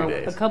Could be couple 2 more,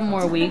 days. a couple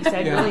more weeks.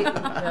 I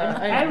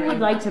I would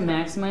like to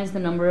maximize the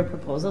number of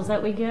proposals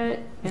that we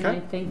get, and Okay.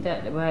 I think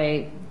that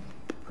by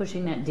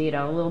pushing that date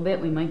out a little bit,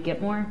 we might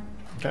get more.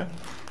 Okay.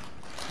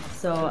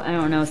 So I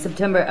don't know.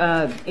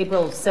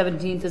 April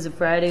 17th is a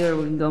Friday, or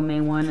we can go May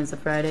 1 is a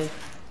Friday.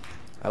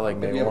 I like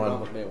May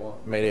 1.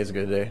 May Day is a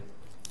good day.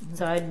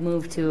 So I'd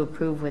move to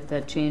approve with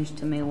the change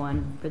to May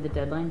 1 for the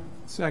deadline.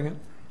 Second.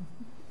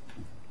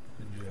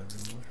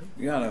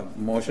 You got a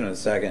motion and a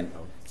second.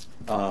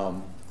 I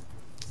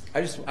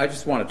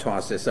just want to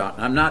toss this out.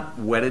 I'm not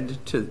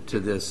wedded to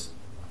this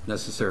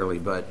necessarily,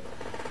 but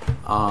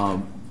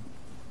I'm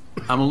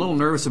a little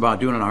nervous about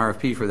doing an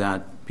RFP for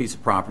that piece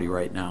of property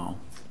right now.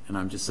 And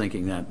I'm just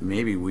thinking that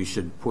maybe we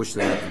should push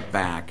that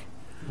back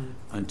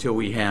until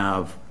we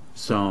have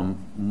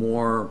some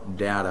more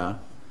data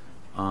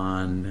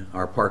on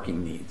our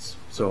parking needs.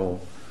 So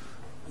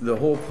the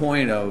whole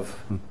point of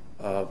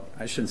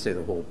I shouldn't say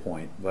the whole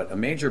point, but a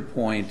major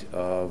point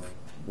of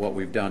what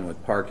we've done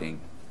with parking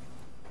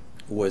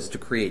was to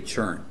create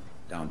churn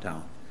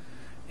downtown.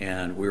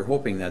 And we're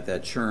hoping that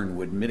that churn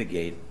would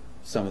mitigate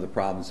some of the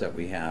problems that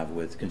we have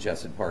with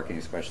congested parking,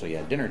 especially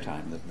at dinner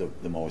time,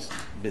 the most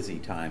busy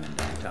time in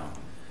downtown.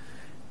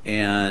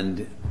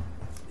 And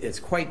it's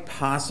quite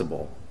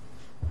possible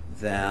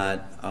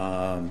that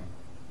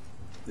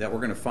that we're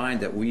going to find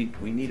that we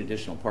need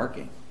additional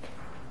parking.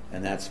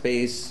 And that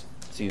space,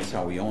 seeing as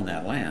how we own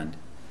that land,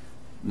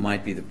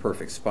 might be the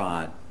perfect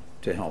spot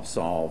to help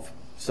solve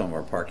some of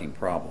our parking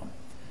problem.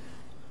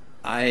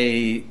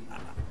 Like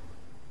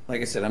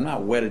I said, I'm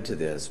not wedded to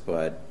this,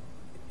 but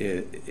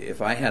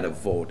if I had a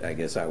vote, I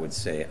guess I would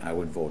say I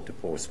would vote to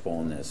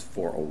postpone this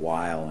for a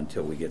while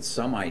until we get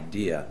some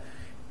idea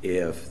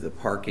if the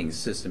parking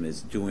system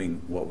is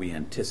doing what we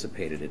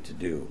anticipated it to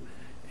do.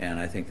 And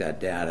I think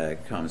that data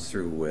comes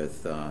through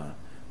with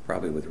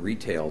probably with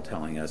retail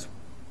telling us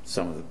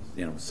some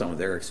of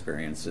their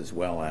experience, as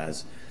well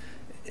as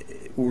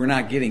we're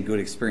not getting good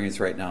experience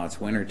right now.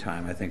 It's winter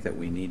time. I think that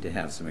we need to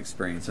have some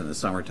experience in the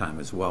summertime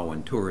as well,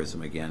 when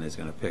tourism again is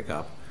going to pick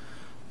up.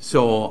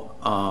 So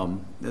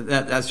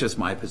that's just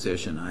my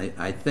position.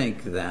 I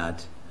think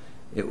that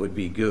it would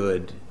be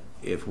good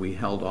if we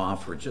held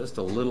off for just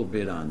a little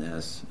bit on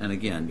this, and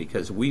again,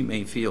 because we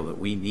may feel that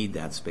we need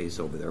that space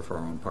over there for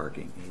our own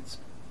parking needs.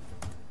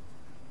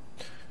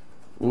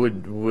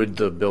 Would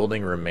the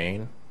building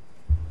remain?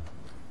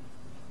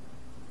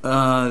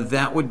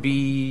 That would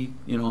be,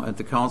 at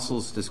the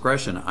council's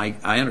discretion.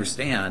 I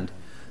understand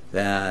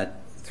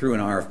that through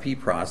an RFP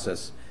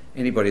process,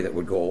 anybody that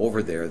would go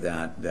over there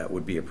that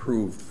would be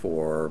approved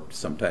for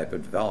some type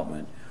of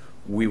development,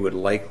 we would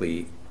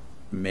likely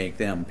make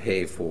them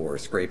pay for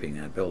scraping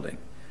that building.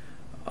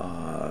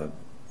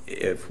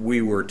 If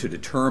we were to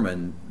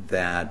determine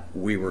that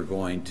we were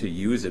going to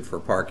use it for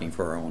parking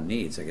for our own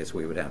needs, I guess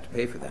we would have to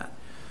pay for that.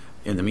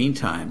 In the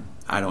meantime,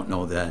 I don't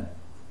know that,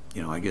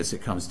 I guess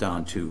it comes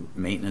down to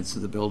maintenance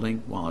of the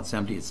building. While it's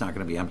empty, it's not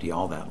going to be empty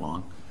all that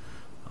long.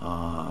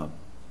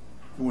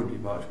 It wouldn't be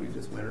much. We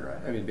just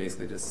winterize. I mean,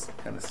 basically just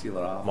kind of seal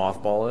it off.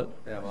 Mothball it?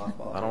 Yeah,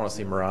 mothball it. I don't want to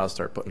see Mirage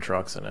start putting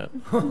trucks in it.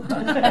 We'll use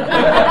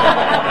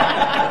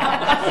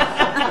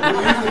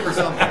it for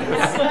something.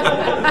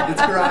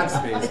 It's garage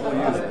space. We'll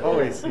use it. Oh,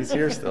 he's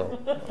here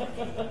still.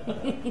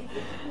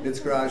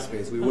 It's garage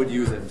space. We would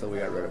use it until we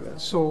got rid of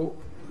it. So,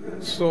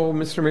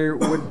 Mr. Mayor,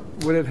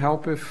 would it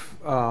help if,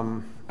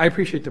 I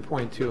appreciate the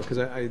point too, because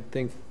I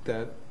think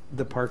that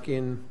the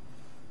parking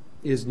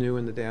is new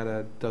and the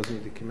data does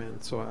need to come in.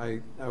 So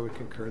I would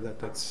concur that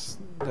that's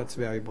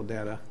valuable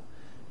data.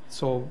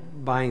 So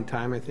buying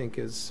time, I think,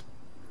 is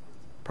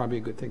probably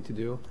a good thing to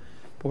do.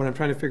 But what I'm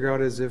trying to figure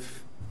out is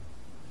if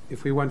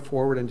we went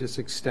forward and just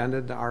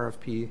extended the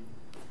RFP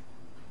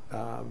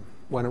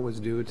when it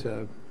was due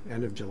to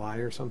end of July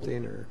or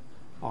something, or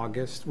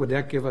August, would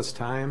that give us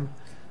time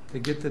to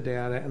get the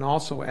data? And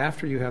also,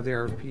 after you have the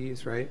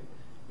RFPs, right,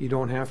 you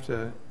don't have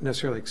to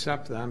necessarily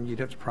accept them, you'd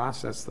have to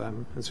process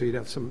them, and so you'd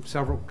have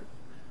several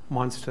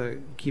months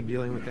to keep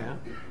dealing with that.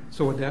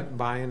 So would that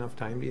buy enough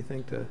time, do you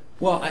think, to?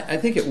 Well, I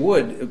think it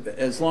would,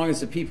 as long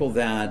as the people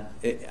that,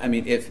 I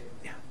mean, if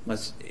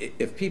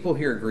people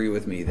here agree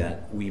with me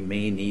that we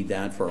may need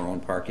that for our own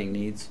parking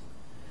needs,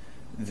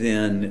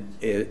 then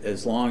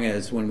as long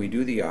as when we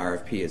do the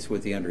RFP, it's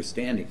with the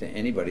understanding to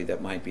anybody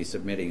that might be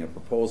submitting a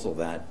proposal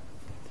that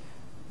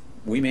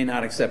we may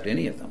not accept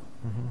any of them.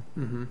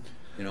 Mm-hmm. Mm-hmm.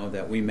 You know,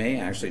 that we may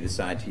actually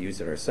decide to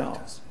use it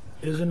ourselves.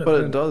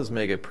 But it does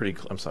make it pretty,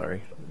 I'm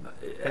sorry.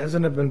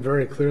 Hasn't it been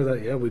very clear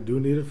that, yeah, we do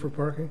need it for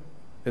parking?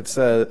 It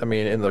says, I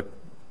mean, in the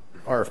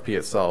RFP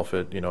itself,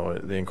 it, you know,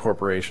 the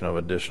incorporation of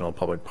additional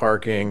public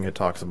parking, it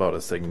talks about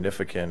a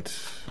significant,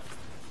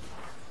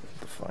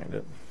 to find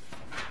it.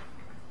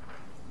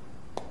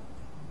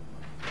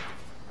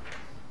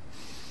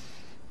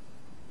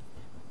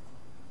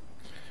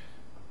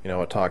 You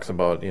know, it talks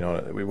about, you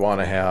know, we want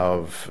to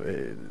have,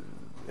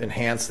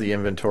 enhance the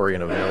inventory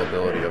and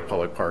availability of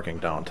public parking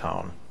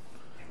downtown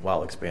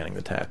while expanding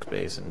the tax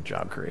base and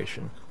job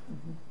creation.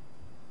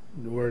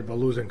 Worried about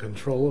losing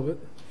control of it?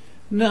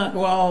 No,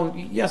 well,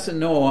 yes and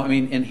no. I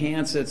mean,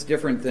 enhance, it's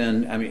different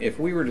than, I mean, if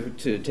we were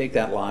to take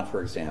that lot,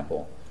 for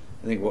example,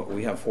 I think what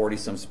we have 40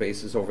 some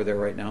spaces over there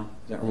right now.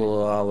 Is that right? Well,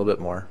 a little bit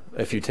more.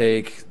 If you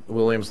take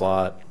Williams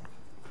lot,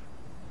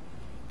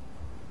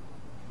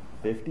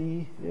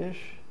 50-ish,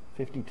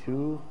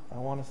 52, I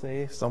want to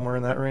say, somewhere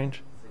in that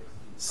range.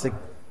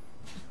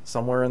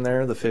 Somewhere in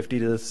there, the 50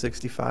 to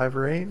 65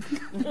 range.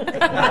 If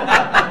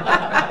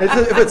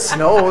it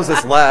snows,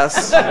 it's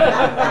less.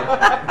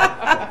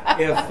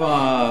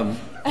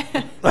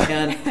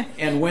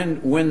 And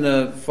when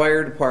the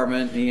fire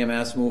department and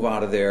EMS move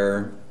out of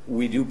there,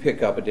 we do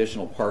pick up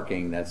additional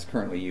parking that's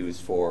currently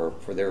used for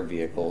their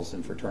vehicles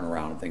and for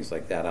turnaround and things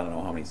like that. I don't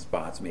know how many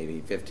spots,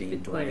 maybe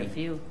 15, 20. Quite a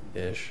few.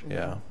 Ish,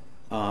 yeah.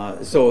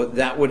 So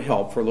that would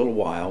help for a little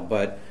while,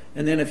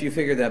 and then if you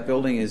figure that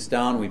building is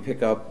down, we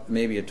pick up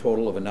maybe a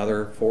total of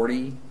another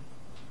 40.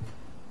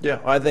 Yeah,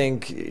 I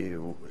think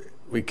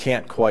we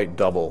can't quite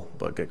double,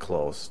 but get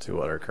close to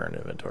what our current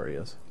inventory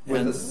is.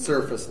 With the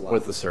surface lot.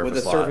 With the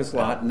surface lot. Surface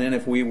lot, and then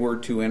if we were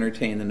to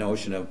entertain the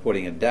notion of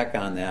putting a deck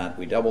on that,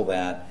 we double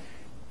that,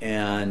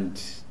 and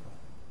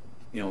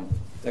you know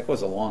that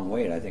goes a long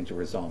way, I think, to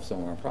resolve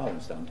some of our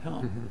problems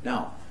downtown. Mm-hmm.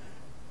 Now,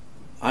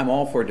 I'm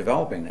all for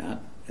developing that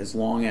as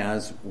long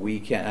as we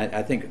can.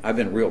 I think I've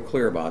been real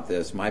clear about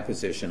this. My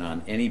position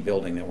on any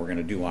building that we're going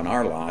to do on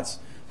our lots,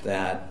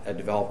 that a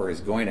developer is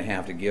going to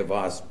have to give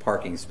us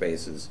parking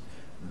spaces.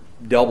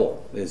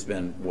 Double has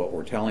been what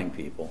we're telling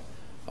people.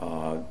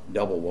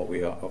 Double what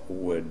we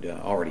would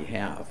already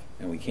have,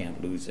 and we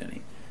can't lose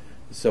any.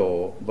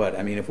 So, but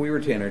I mean, if we were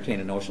to entertain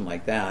a notion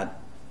like that,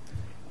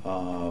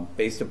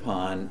 based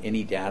upon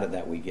any data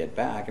that we get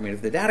back, I mean,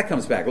 if the data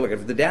comes back, look,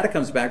 if the data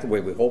comes back the way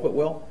we hope it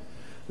will,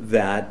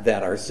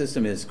 that our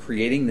system is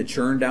creating the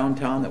churn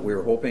downtown that we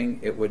were hoping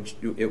it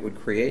would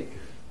create,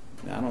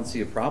 I don't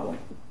see a problem,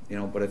 you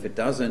know. But if it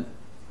doesn't,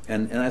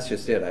 and that's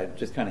just it. I'm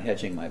just kind of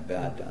hedging my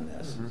bet on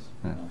this.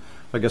 Mm-hmm. You know.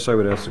 I guess I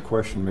would ask the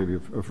question maybe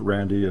of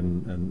Randy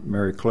and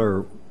Mary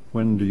Claire,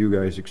 when do you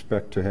guys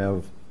expect to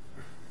have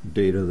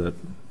data that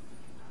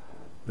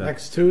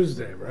next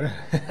Tuesday, right?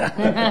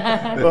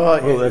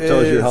 well, that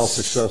tells you how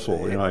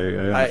successful. You know, I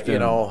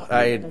understand.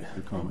 I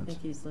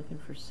think he's looking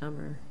for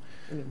summer.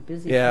 I mean,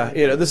 busy. Yeah,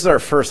 you know, this is our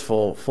first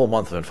full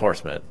month of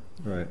enforcement.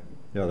 Right.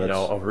 Yeah. That's, you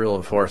know, of real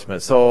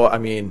enforcement. So I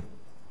mean,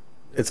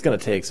 it's going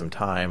to take some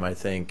time, I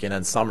think, and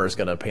then summer is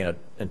going to paint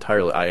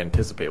I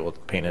anticipate will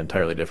paint an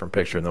entirely different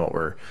picture than what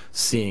we're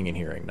seeing and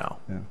hearing now.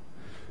 Yeah.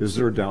 Is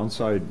there a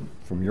downside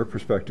from your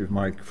perspective,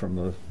 Mike, from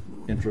the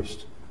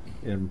interest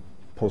in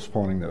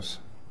postponing this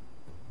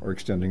or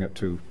extending it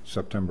to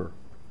September?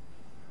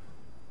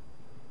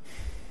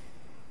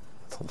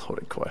 That's a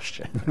loaded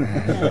question.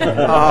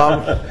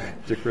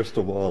 Your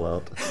crystal ball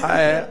out.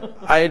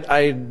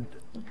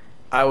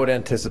 I would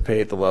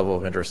anticipate the level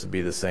of interest to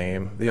be the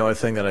same. The only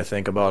thing that I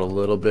think about a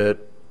little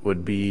bit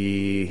would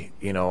be,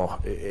 you know,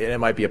 it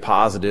might be a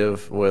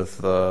positive with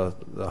the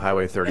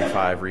Highway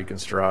 35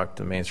 reconstruct,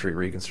 the Main Street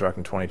reconstruct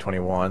in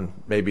 2021.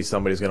 Maybe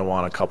somebody's going to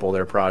want to couple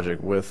their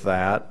project with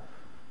that.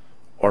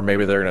 Or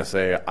maybe they're going to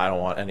say, I don't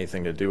want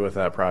anything to do with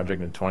that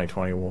project in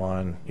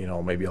 2021. You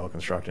know, maybe I'll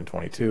construct in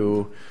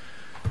 22.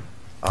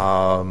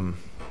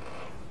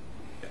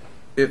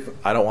 If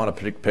I don't want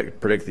to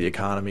predict the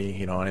economy,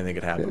 you know, anything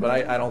could happen, but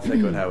I don't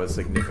think it would have a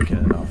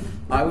significant enough.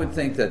 I would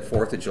think that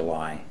 4th of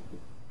July,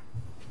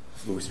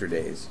 booster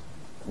days,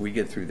 we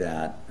get through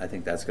that. I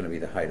think that's going to be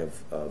the height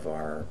of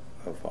our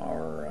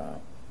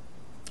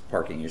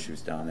parking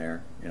issues down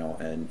there, you know,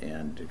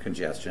 and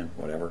congestion,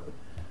 whatever,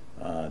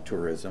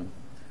 tourism.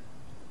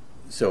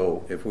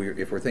 So if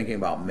we're thinking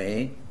about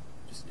May,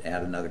 just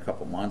add another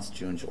couple months,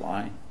 June,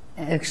 July.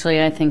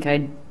 Actually, I think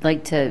I'd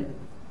like to.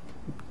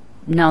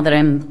 Now that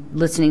I'm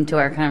listening to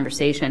our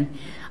conversation,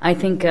 I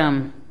think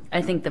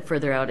the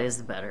further out is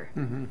the better.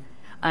 Mm-hmm.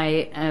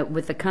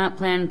 With the comp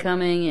plan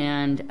coming,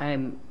 and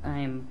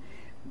I'm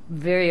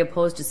very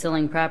opposed to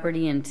selling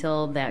property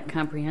until that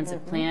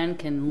comprehensive plan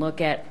can look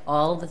at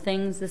all the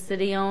things the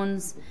city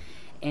owns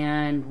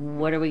and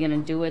what are we going to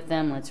do with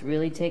them. Let's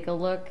really take a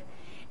look.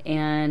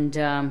 And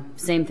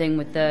same thing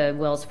with the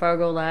Wells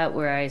Fargo lot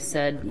where I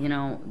said, you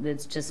know,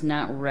 it's just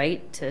not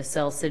right to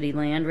sell city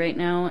land right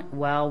now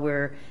while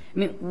we're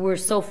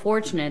so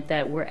fortunate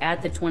that we're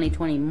at the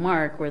 2020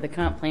 mark where the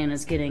comp plan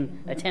is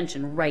getting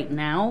attention right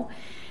now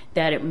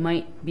that it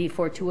might be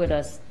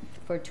fortuitous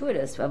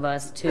of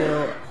us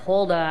to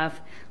hold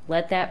off,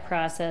 let that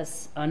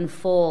process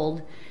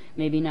unfold,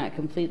 maybe not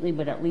completely,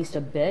 but at least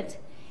a bit,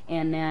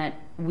 and that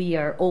we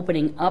are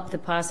opening up the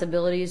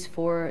possibilities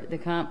for the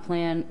comp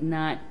plan,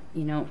 not,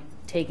 you know,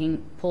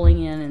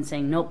 pulling in and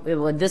saying, nope,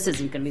 this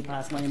isn't going to be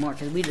possible anymore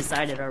because we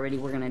decided already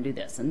we're going to do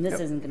this, and this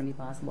isn't going to be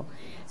possible.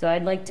 So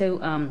I'd like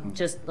to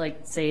just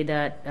say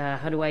that,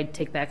 how do I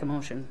take back a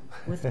motion?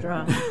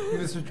 Withdraw.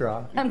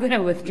 Withdraw. I'm going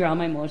to withdraw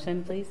my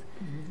motion, please.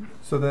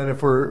 So then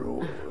if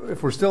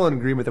we're still in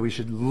agreement that we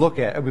should look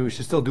at, I mean, we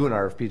should still do an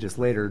RFP just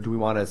later, do we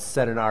want to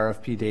set an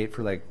RFP date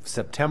for like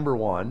September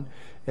 1?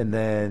 And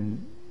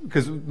then,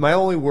 because my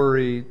only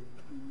worry,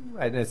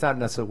 and it's not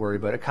necessarily worry,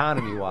 but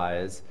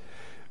economy-wise,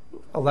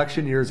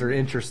 election years are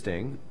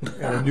interesting,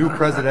 and a new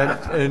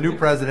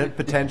president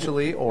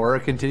potentially, or a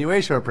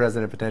continuation of a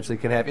president potentially,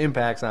 can have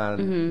impacts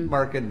on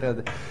market.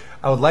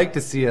 I would like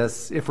to see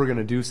us, if we're going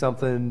to do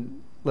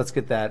something, let's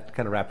get that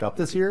kind of wrapped up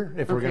this year.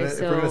 If we're going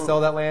to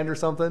sell that land or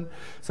something,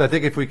 so I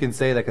think if we can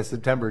say like a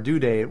September due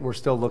date, we're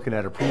still looking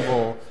at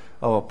approval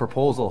of a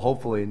proposal,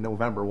 hopefully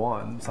November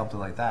 1, something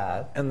like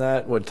that. And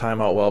that would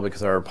time out well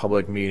because our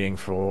public meeting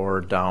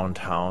for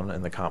downtown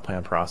and the comp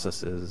plan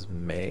process is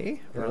May,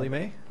 early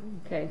May.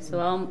 Okay, so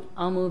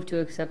I'll move to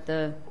accept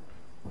the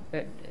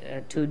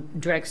to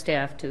direct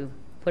staff to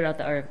put out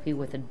the RFP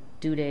with a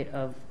due date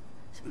of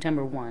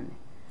September 1.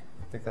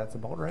 I think that's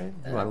about right.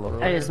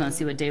 I just want to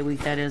see what day of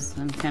week that is.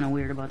 I'm kind of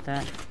weird about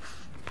that.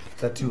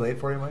 Is that too late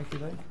for you, Mike, you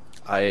think?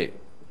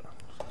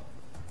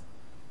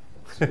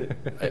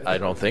 I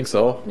don't think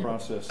so.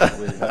 Process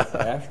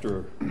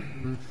after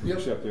you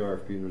accept the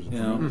RFP, there's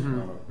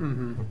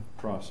a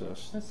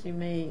process. Plus you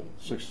may,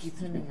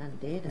 depending on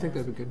data. I think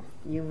that'd be good.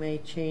 You may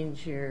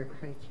change your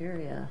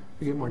criteria.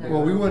 You get more data.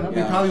 Well, we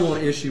probably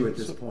won't issue at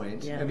this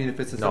point. Yeah. I mean, if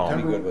it's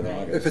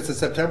a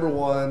September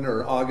one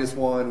or August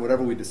 1,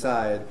 whatever we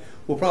decide,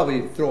 we'll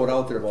probably throw it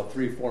out there about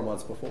 3-4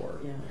 months before.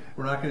 Yeah.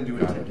 We're not going to do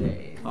it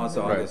today. Oh, it's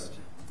August.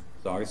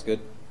 Is August good?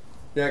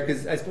 Yeah,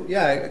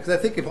 because I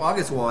think if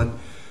August 1,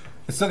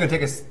 it's still going to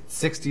take us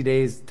 60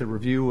 days to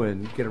review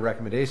and get a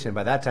recommendation.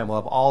 By that time, we'll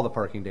have all the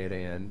parking data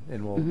in,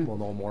 and we'll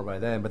know more by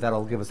then. But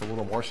that'll give us a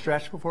little more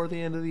stretch before the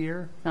end of the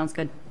year. Sounds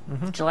good.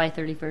 July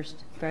 31st,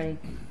 Friday.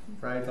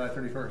 Friday, July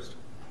 31st.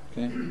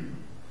 Okay.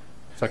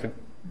 Second.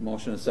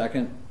 Motion and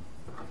second.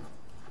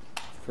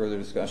 Further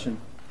discussion?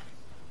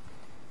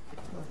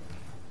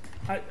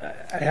 I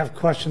have a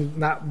question,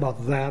 not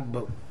about that,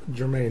 but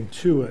germane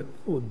to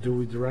it. Do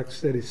we direct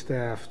city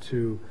staff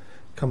to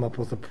come up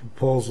with a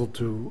proposal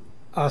to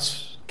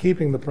us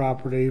keeping the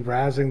property,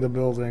 razzing the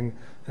building,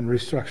 and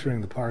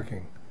restructuring the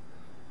parking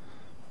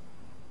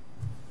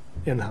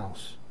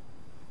in-house?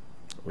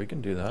 We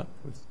can do that.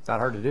 It's not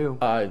hard to do.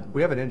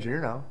 We have an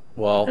engineer now.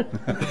 Well,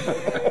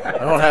 I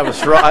don't have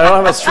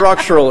a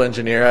structural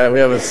engineer. We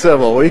have a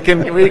civil. We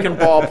can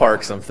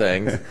ballpark some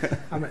things.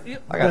 I mean,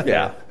 I got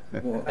yeah.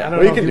 Well, I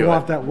don't know if you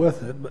want that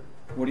with it, but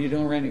what are you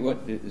doing,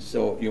 Randy?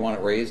 So you want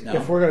it raised now?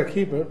 if we're going to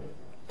keep it,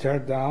 tear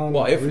it down,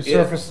 Well, if-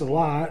 resurface the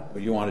lot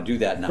But you want to do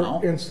that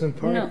now? for instant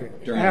parking.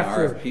 During the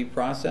RFP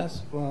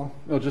process? Well,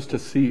 No, just to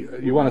see,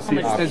 you want to see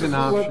There's an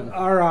options. option.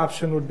 our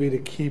option would be to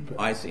keep it.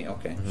 I see,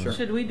 okay, sure.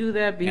 Should we do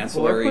that before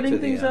Ancillary to putting the,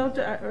 things out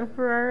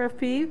for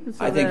RFP?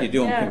 So I think that- you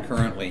do them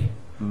concurrently.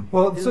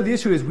 Well, so the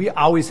issue is we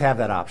always have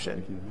that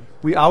option.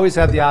 We always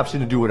have the option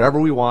to do whatever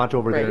we want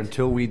over there Right.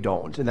 until we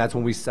don't, and that's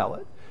when we sell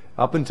it.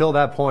 Up until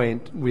that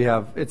point,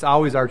 it's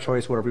always our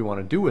choice whatever we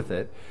want to do with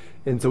it.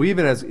 And so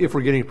even if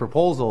we're getting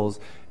proposals,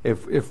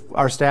 if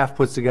our staff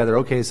puts together,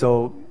 okay,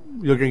 so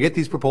you're going to get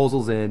these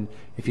proposals in,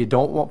 if you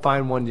don't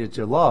find one that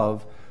you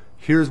love,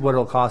 here's what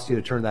it'll cost you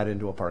to turn that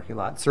into a parking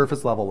lot,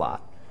 surface level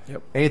lot.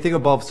 Yep. Anything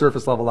above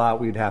surface level lot,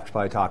 we'd have to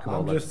probably talk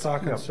about. I'm just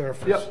talking Yep.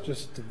 surface, Yep.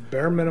 just the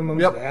bare minimum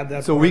Yep. to add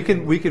that. So we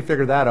parking. can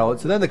figure that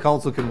out. So then the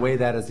council can weigh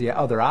that as the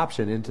other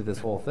option into this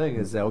whole thing.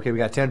 Is that okay? We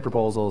got 10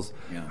 proposals.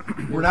 Yeah.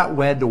 We're not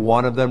wed to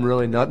one of them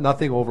really.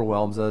 Nothing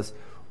overwhelms us.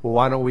 Well,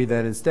 why don't we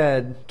then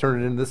instead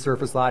turn it into this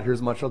surface lot? Here's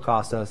how much it'll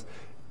cost us.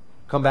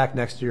 Come back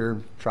next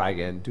year, try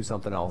again, do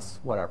something else,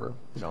 whatever.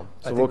 You know. I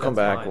So think we'll come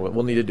that's back. fine.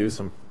 We'll need to do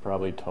some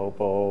probably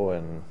topo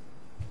and.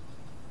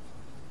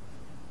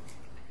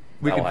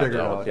 We can I'll have figure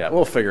it to- out. Yeah,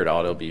 we'll figure it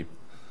out. It'll be.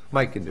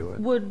 Mike can do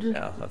it.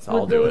 Yeah,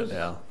 I'll do it.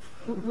 Yeah.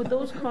 Would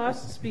those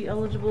costs be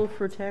eligible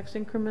for tax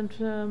increment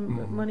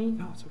money?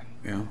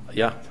 Yeah,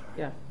 Yeah.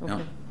 Yeah, Yeah.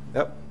 okay.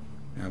 Yep.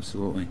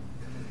 absolutely.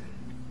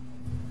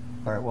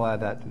 All right, we'll add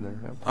that in there.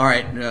 Yep. All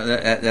right,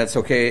 that's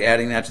okay,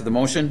 adding that to the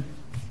motion?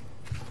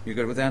 You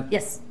good with that?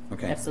 Yes,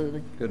 Okay.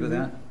 absolutely. Good with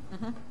that?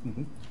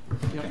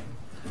 Okay.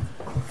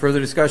 Further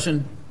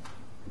discussion?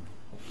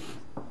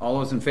 All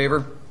those in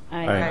favor?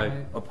 Aye. Aye.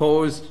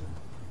 Opposed?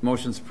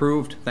 Motion's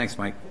approved. Thanks,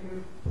 Mike.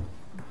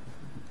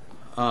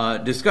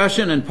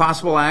 Discussion and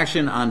possible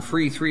action on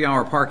free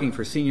 3-hour parking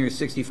for seniors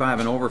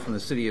 65 and over from the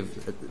city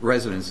of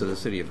residents of the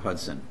city of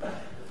Hudson.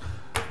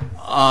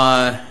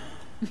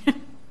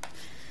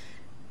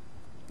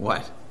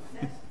 What?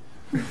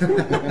 All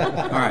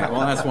right.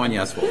 Well, that's one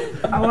yes vote.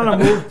 I want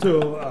to move to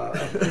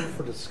approve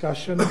for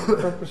discussion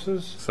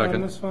purposes Second.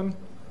 on this one.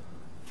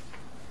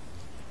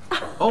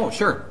 Oh,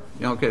 sure.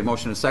 Okay.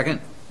 Motion is second.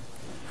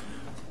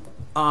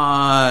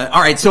 All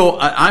right, so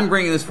I'm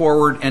bringing this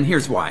forward, and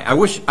here's why. I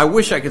wish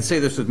I could say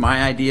this was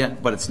my idea,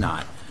 but it's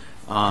not.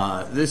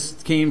 This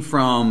came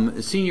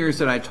from seniors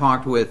that I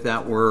talked with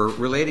that were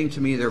relating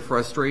to me their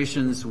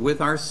frustrations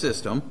with our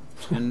system,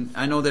 and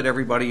I know that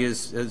everybody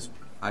is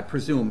I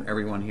presume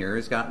everyone here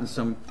has gotten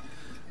some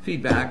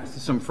feedback,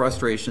 some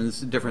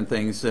frustrations, different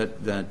things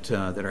that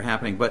are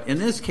happening. But in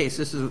this case,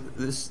 this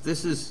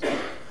is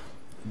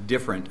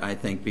different, I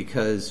think,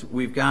 because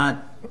we've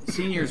got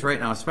seniors right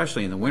now,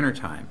 especially in the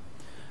wintertime,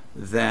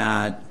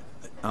 that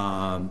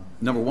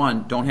number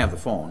one, don't have the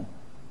phone.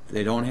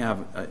 They don't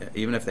have,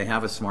 even if they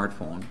have a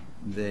smartphone,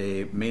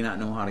 they may not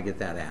know how to get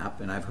that app,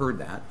 and I've heard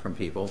that from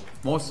people.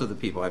 Most of the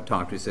people I've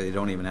talked to say they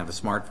don't even have a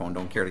smartphone,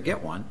 don't care to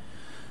get one.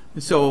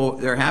 So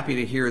they're happy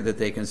to hear that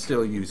they can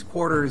still use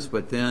quarters,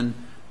 but then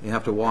they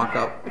have to walk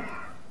up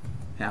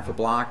half a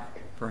block,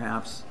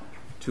 perhaps,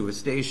 to a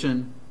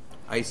station,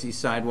 icy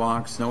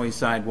sidewalk, snowy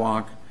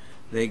sidewalk.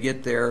 They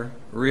get there,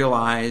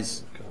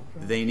 realize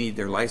they need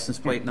their license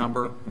plate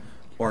number,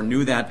 or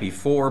knew that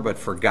before but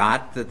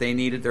forgot that they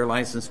needed their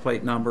license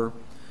plate number,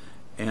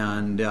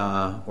 and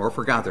or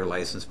forgot their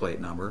license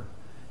plate number,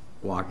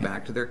 walk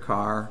back to their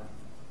car,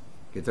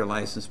 get their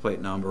license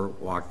plate number,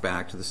 walk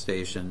back to the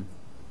station.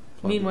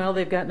 Meanwhile,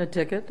 they've gotten a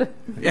ticket.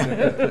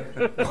 Yeah.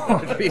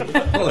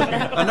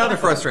 Another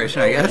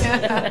frustration, I guess.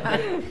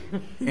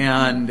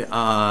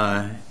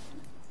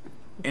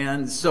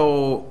 And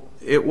so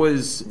it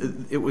was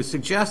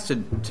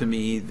suggested to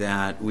me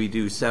that we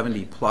do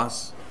 70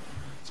 plus,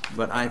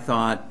 but I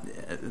thought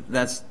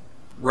that's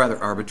rather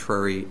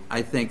arbitrary.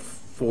 I think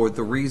for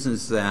the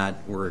reasons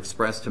that were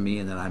expressed to me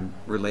and that I'm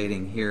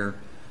relating here,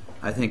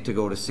 I think to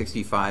go to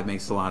 65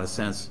 makes a lot of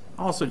sense.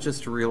 Also,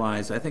 just to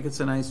realize, I think it's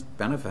a nice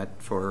benefit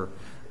for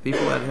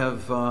people that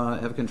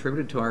have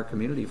contributed to our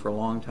community for a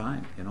long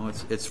time. You know,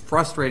 it's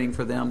frustrating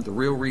for them. The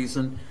real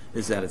reason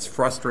is that it's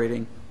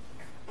frustrating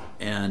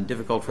and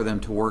difficult for them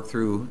to work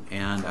through.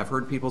 And I've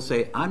heard people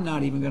say, I'm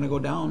not even going to go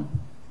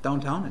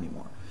downtown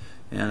anymore.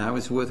 And I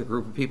was with a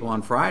group of people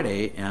on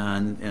Friday,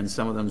 and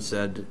some of them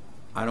said,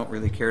 I don't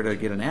really care to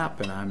get an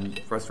app, and I'm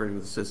frustrated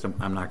with the system.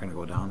 I'm not going to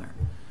go down there.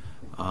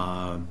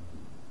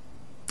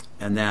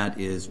 And that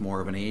is more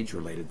of an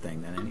age-related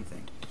thing than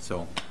anything.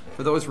 So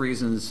for those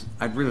reasons,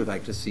 I'd really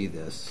like to see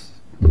this.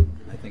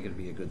 I think it'd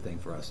be a good thing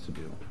for us to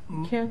do.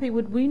 Kathy,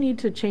 would we need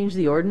to change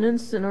the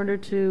ordinance in order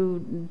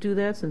to do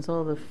that, since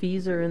all the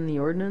fees are in the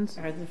ordinance?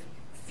 Are the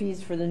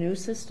fees for the new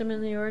system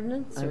in the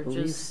ordinance? I or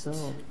believe just,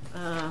 so.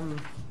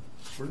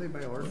 Were they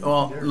by ordinance?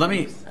 Well, let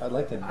me. I'd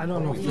like to. I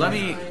don't know.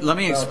 Let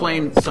me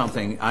explain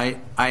something. I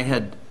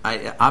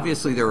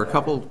obviously there were a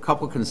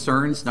couple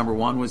concerns. Number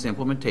one was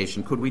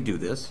implementation. Could we do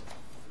this?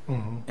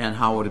 Mm-hmm. And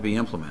how would it be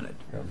implemented?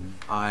 Mm-hmm.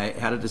 I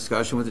had a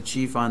discussion with the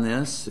chief on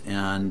this,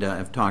 and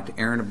I've talked to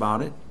Aaron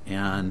about it,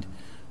 and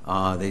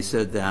they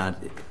said that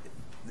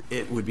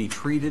it could be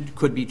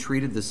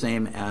treated the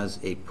same as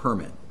a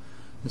permit.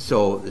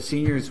 So the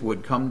seniors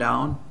would come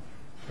down,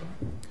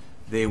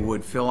 they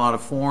would fill out a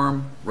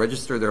form,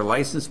 register their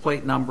license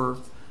plate number,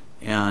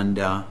 and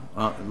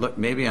look,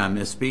 maybe I'm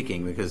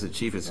misspeaking because the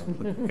chief is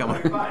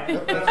coming.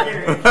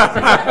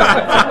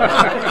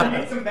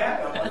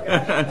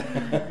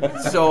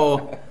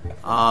 So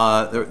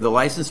the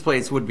license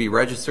plates would be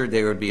registered.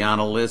 They would be on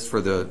a list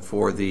for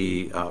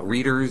the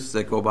readers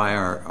that go by,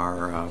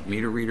 our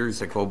meter readers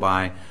that go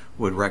by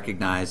would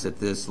recognize that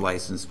this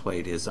license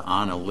plate is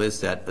on a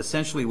list that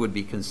essentially would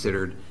be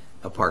considered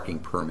a parking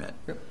permit.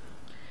 Yep.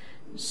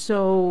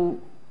 So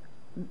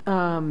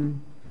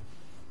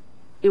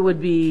it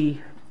would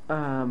be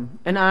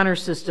an honor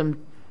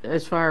system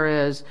as far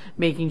as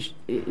making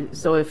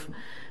so if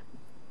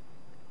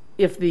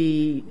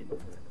the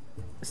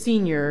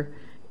senior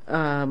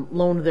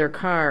loaned their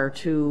car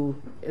to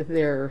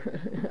their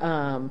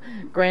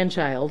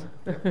grandchild,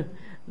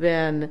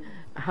 then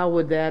how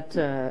would that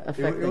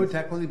affect it? It would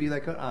technically be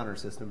like an honor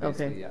system,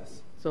 basically. Okay.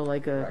 Yes. So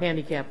like a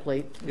handicap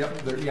plate.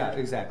 Yep. Yeah,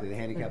 exactly. The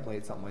handicap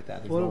plate, something like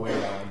that. There's no way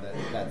around that.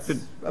 That's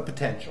a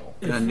potential.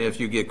 And if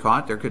you get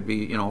caught, there could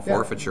be,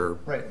 forfeiture.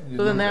 Right.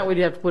 So then that we'd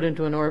have to put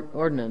into an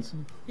ordinance.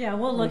 Yeah,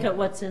 we'll look at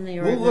what's in the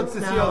ordinance. We'll look to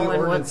see how the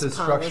ordinance is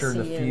structured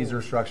and the fees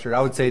are structured.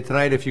 I would say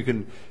tonight, if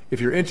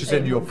you're interested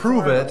and you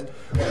approve it,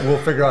 we'll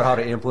figure out how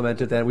to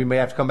implement it. Then we may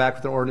have to come back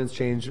with an ordinance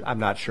change. I'm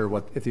not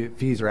sure if the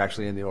fees are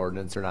actually in the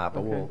ordinance or not,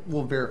 but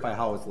we'll verify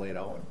how it's laid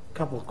out.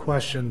 Couple of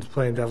questions,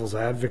 playing devil's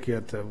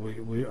advocate.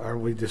 Are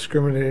we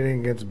discriminating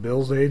against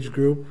Bill's age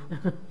group?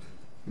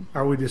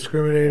 Are we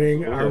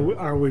discriminating?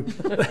 Are we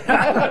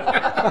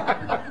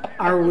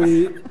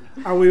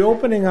Are we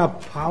opening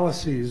up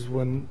policies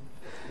when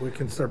we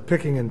can start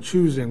picking and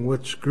choosing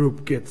which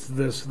group gets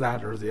this,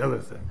 that, or the other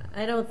thing?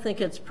 I don't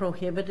think it's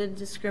prohibited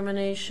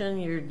discrimination.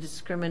 You're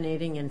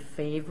discriminating in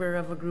favor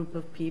of a group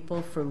of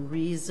people for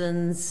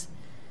reasons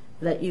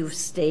that you've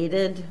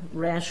stated,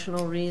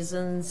 rational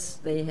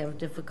reasons. They have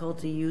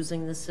difficulty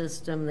using the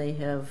system. They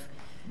have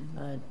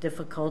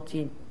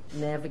difficulty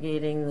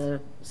navigating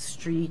the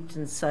street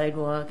and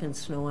sidewalk and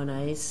snow and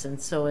ice.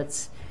 And so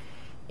it's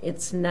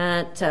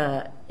not,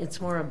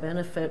 it's more a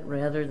benefit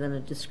rather than a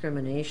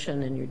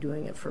discrimination, and you're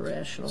doing it for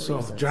rational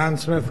reasons. So if John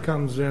Smith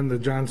comes in, the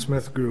John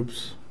Smith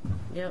groups,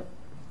 Yep.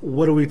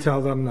 what do we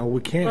tell them? No, we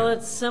can't. Well,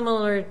 it's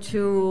similar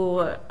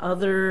to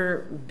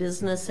other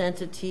business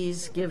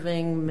entities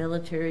giving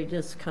military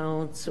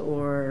discounts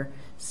or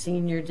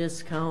senior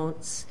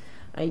discounts.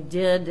 I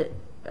did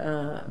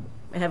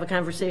have a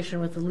conversation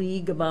with the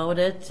league about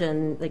it,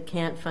 and they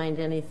can't find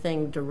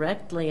anything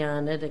directly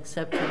on it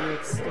except to the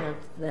extent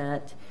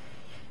that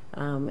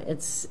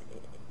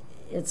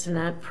it's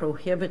not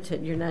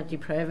prohibited. You're not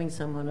depriving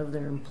someone of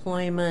their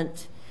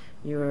employment.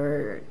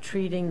 You're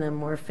treating them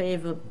more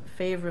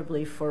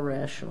favorably for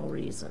rational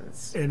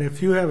reasons. And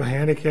if you have a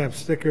handicap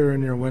sticker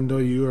in your window,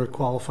 you are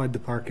qualified to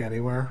park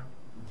anywhere?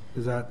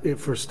 Is that it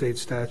for state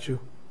statute?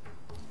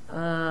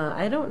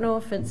 I don't know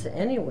if it's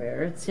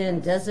anywhere. It's in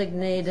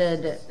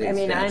designated, I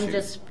mean, I'm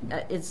just,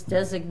 it's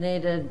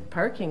designated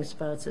parking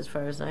spots as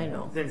far as I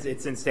know.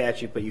 It's in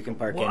statute, but you can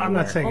park Well, anywhere. I'm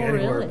not saying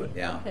anywhere, really? but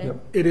Yeah. Okay.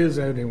 it is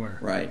anywhere.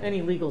 Right.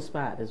 Any legal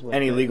spot is what.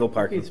 Any legal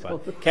parking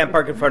spot. Can't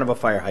park in front of a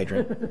fire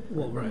hydrant.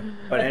 Well, right.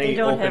 But But any they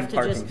don't open have to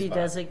parking just be spot.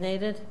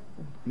 designated?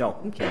 No.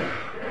 Okay.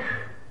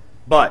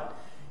 But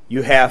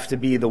you have to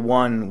be the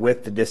one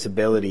with the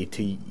disability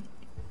to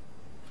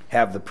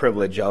have the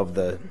privilege of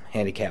the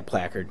handicap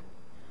placard.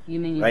 You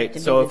mean you have Right? to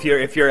So be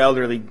if your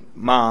elderly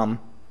mom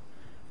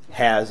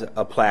has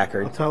a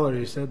placard, I'll tell her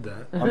you said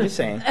that. I'm just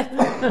saying,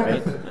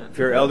 right? If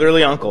your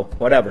elderly uncle,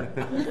 whatever,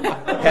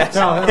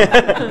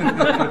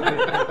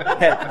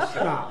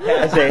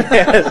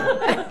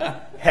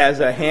 has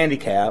a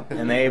handicap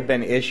and they've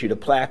been issued a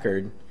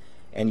placard,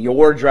 and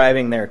you're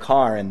driving their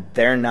car and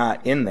they're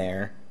not in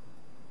there,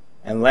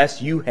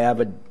 unless you have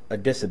a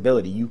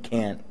disability, you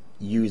can't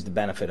use the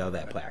benefit of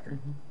that placard.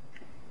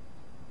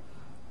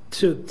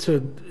 To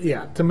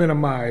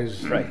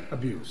minimize Right.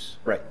 abuse.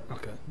 Right.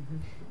 Okay.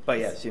 But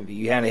yes, if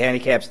you have a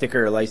handicap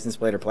sticker or license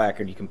plate or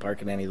placard, you can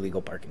park in any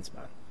legal parking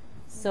spot.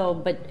 So,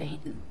 but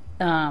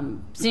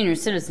senior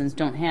citizens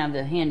don't have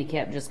the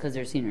handicap just because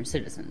they're senior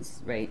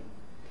citizens, right?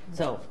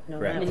 So,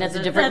 I mean, that's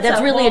a different,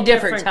 that's really a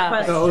different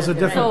topic. That was a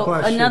different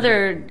question.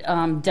 Another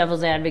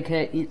devil's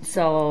advocate,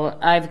 so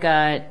I've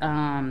got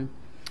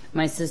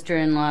my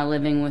sister-in-law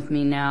living with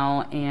me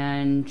now,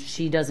 and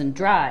she doesn't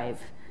drive.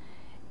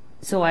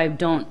 So I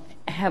don't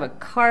have a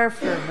car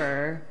for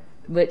her,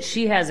 but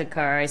she has a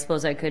car. I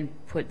suppose I could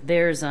put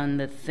theirs on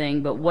the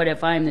thing, but what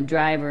if I'm the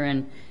driver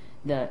and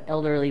the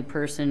elderly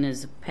person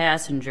is a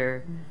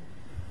passenger?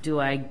 Do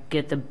I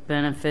get the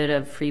benefit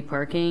of free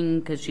parking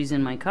because she's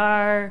in my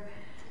car?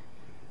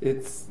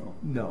 It's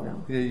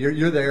no.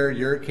 You're there.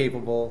 You're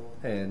capable,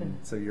 and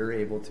so you're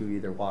able to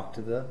either walk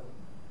to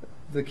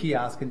the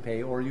kiosk and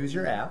pay, or use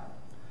your app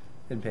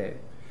and pay.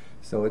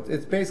 So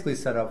it's basically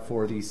set up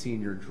for the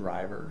senior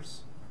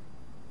drivers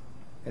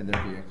and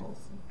their vehicles.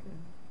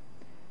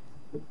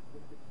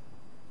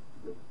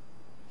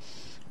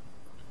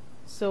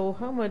 So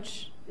how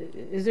much,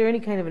 is there any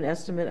kind of an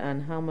estimate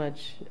on how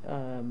much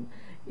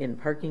in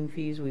parking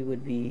fees we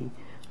would be?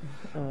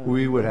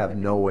 We would have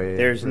no way.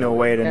 There's no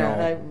way to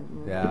Yeah,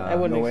 know. I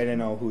wouldn't no way to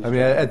know who's. I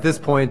mean, at this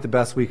point, the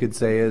best we could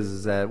say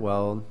is that,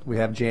 well, we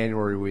have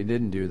January we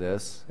didn't do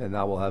this, and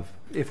now we'll have,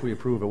 if we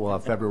approve it, we'll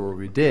have February where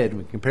we did.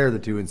 We compare the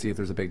two and see if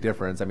there's a big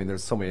difference. I mean,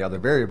 there's so many other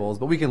variables,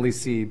 but we can at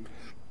least see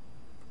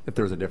if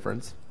there's a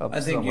difference of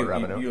I think somewhat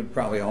revenue. you'd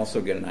probably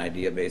also get an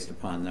idea based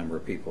upon the number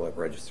of people that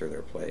register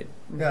their plate.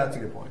 Yeah, that's a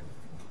good point.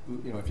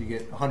 You know, if you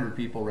get 100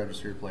 people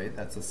register your plate,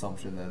 that's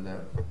assumption then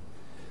that,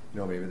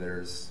 maybe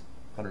there's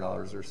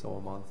 $100 or so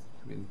a month.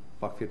 I mean,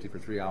 $1.50 for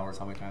 3 hours.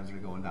 How many times are you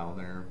going down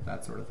there?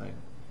 That sort of thing.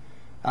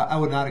 I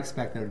would not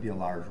expect there to be a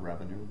large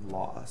revenue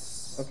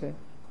loss. Okay.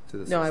 To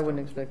the No, I system.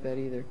 wouldn't expect that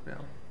either. Yeah.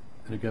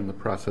 And again, the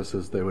process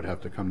is they would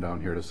have to come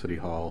down here to City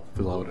Hall,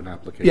 fill out an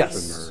application.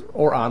 Yes,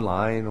 or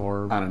online,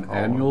 or on an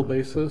annual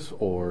basis,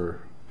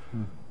 or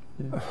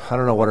I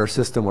don't know what our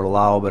system would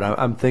allow, but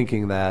I'm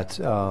thinking that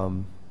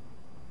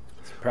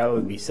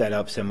Probably be set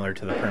up similar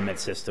to the permit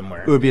system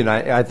where it would be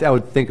I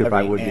would think it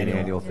probably would be an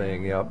annual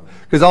thing. Yep.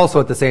 Because also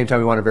at the same time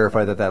we want to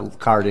verify that that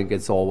car didn't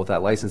get sold with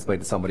that license plate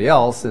to somebody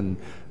else, and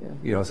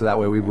so that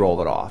way we roll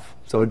it off.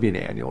 So it'd be an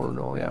annual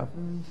renewal. Yeah.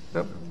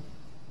 Yep.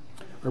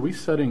 are we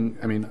setting?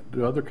 I mean,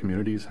 do other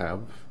communities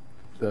have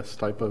this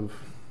type of?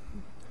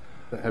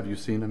 Have you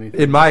seen anything?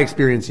 In my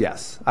experience,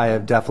 yes. I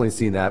have definitely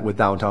seen that with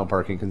downtown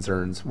parking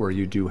concerns where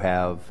you do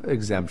have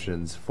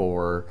exemptions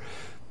for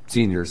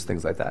seniors,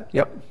 things like that.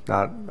 Yep,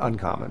 not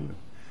uncommon.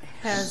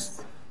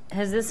 Has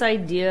this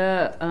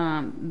idea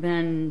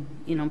been,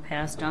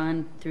 passed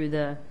on through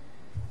the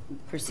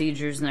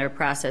procedures and their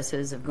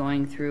processes of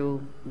going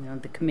through,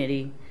 the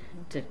committee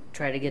to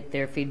try to get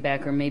their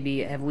feedback, or maybe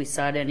have we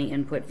sought any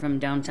input from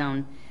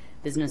downtown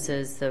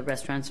businesses, the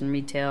restaurants and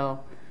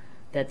retail,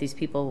 that these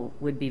people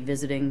would be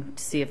visiting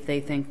to see if they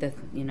think that,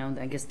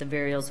 I guess the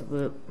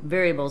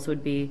variables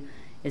would be,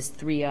 is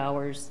 3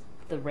 hours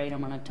the right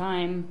amount of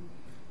time,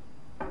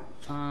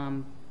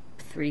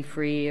 3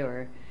 free,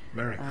 or...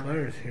 Mary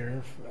Claire's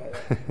here.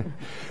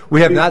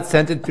 We have not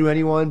sent it to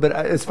anyone, but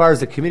as far as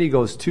the committee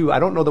goes too, I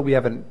don't know that we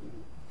have an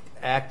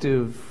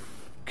active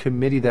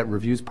committee that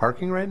reviews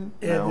parking right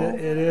now.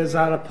 It is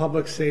out of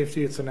public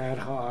safety. It's an ad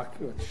hoc,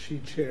 which she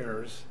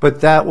chairs.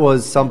 But that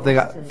was something,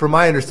 from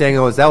my understanding,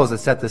 that was to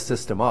set the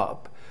system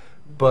up.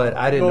 But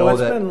I didn't know it's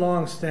that. It's been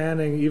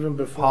long-standing, even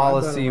before.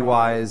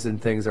 Policy-wise and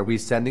things, are we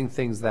sending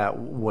things that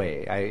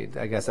way?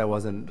 I guess I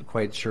wasn't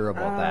quite sure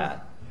about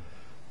that.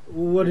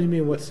 What do you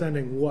mean? What's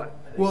sending what?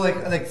 Well,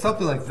 like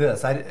something like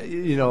this.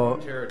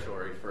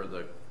 Territory for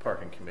the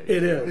parking committee.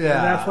 It is. Yeah.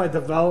 And that's why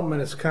development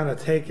has kind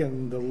of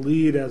taken the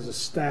lead as a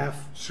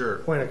staff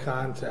point of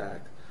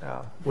contact.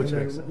 Yeah. Which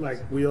makes sense. Like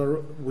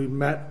we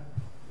met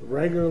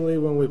regularly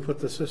when we put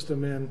the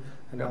system in,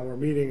 and now we're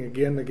meeting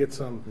again to get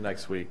some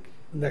next week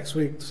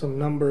some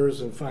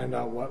numbers and find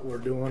out what we're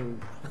doing.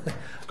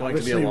 It's going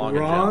to be a long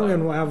wrong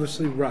agenda. And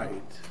obviously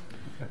right.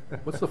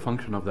 What's the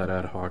function of that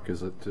ad hoc?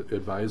 Is it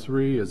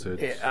advisory? Is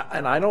it?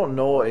 And I don't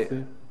know.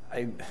 It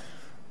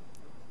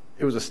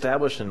was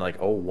established in like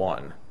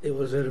 2001. It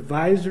was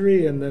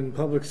advisory, and then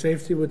public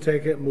safety would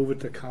take it and move it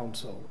to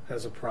council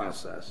as a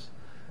process.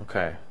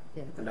 Okay.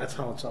 Yeah. And that's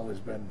how it's always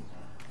been,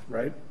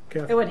 right,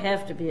 Kathy? It would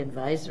have to be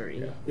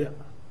advisory. Yeah.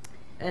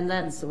 And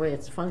that's the way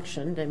it's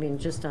functioned. I mean,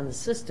 just on the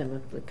system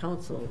of the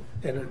council.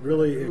 And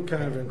it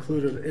kind of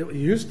included, it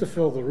used to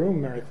fill the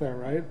room, Mary Claire,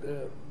 right,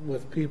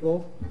 with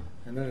people,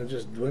 and then it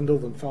just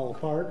dwindled and fell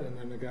apart, and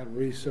then it got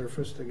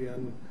resurfaced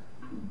again.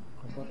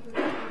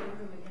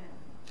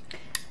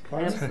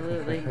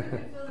 Absolutely.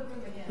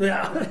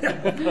 Yeah.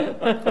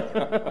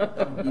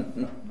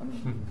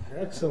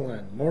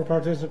 Excellent. More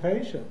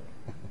participation.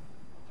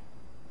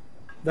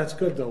 That's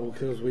good, though,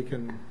 because we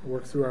can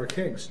work through our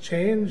kinks.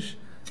 Change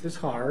is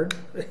hard.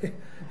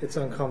 It's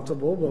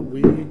uncomfortable, but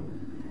we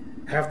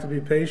have to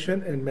be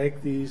patient and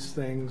make these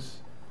things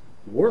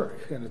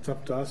work, and it's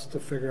up to us to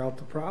figure out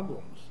the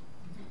problems.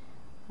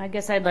 I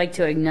guess I'd like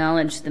to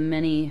acknowledge the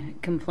many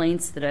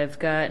complaints that I've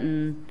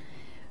gotten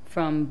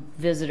from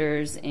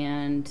visitors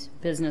and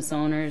business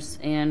owners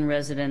and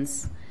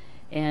residents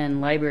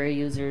and library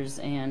users,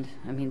 and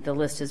I mean the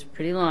list is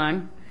pretty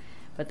long,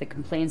 but the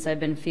complaints I've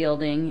been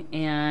fielding,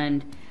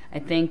 and I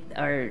think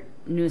our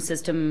new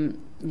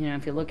system,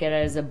 if you look at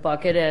it as a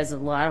bucket, it has a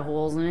lot of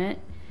holes in it,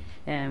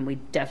 and we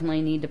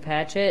definitely need to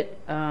patch it.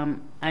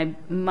 My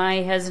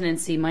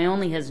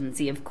only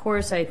hesitancy, of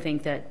course, I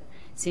think that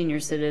senior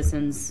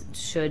citizens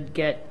should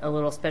get a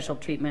little special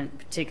treatment,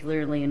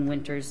 particularly in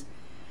winters.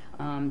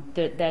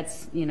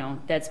 That's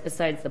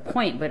besides the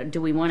point, but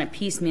do we want to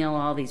piecemeal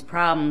all these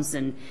problems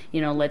and,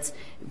 let's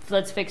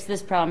fix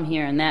this problem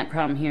here and that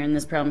problem here and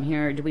this problem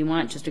here, or do we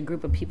want just a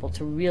group of people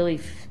to really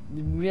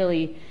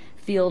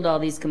field all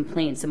these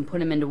complaints and put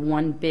them into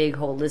one big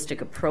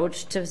holistic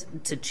approach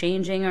to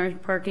changing our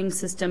parking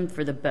system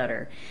for the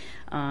better?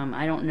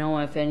 I don't know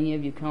if any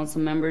of you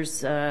council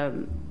members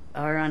are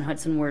on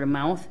Hudson word of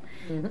mouth,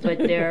 but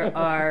there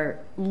are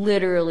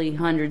literally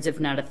hundreds, if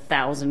not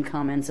 1,000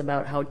 comments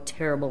about how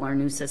terrible our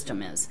new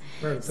system is.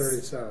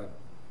 137.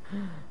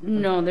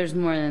 No, there's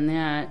more than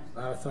that.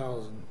 Not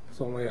 1,000. It's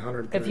only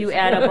 100. If you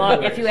add up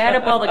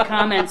all the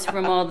comments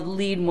from all the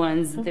lead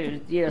ones,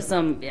 there's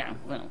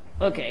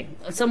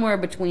somewhere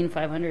between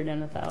 500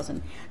 and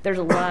 1,000. There's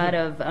a lot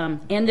of,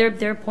 and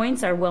their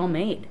points are well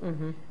made.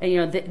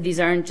 And, these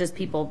aren't just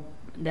people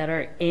that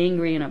are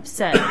angry and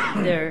upset.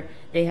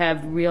 They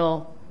have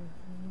real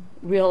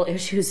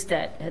issues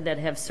that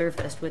have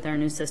surfaced with our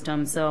new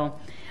system. So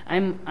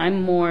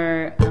I'm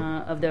more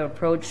of the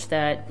approach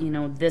that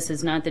this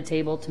is not the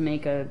table to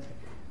make a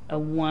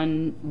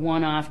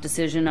one-off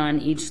decision on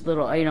each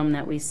little item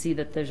that we see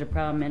that there's a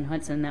problem in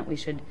Hudson, that we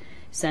should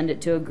send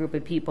it to a group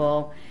of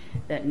people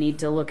that need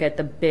to look at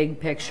the big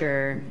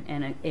picture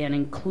and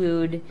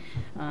include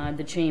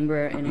the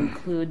chamber and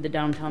include the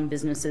downtown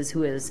businesses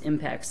who it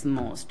impacts the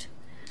most.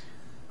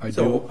 I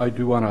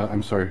do want to,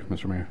 I'm sorry,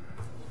 Mr. Mayor.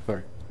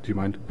 Sorry, do you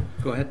mind?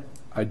 Go ahead.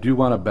 I do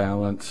want to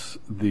balance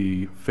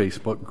the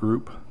Facebook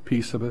group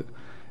piece of it.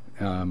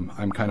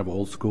 I'm kind of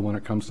old school when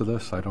it comes to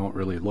this. I don't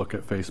really look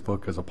at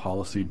Facebook as a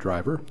policy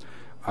driver.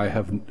 I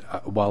have,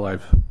 while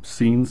I've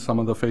seen some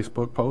of the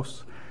Facebook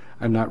posts,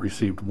 I've not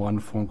received one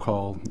phone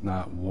call,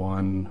 not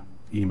one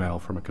email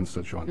from a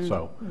constituent.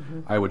 So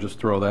I would just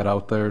throw that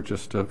out there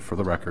just for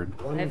the record.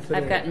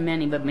 I've gotten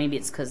many, but maybe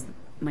it's because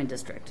my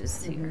district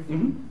is here.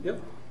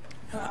 Yep.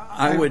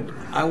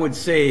 I would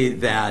say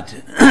that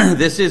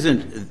this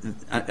isn't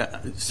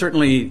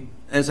certainly,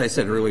 as I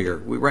said earlier,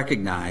 we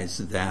recognize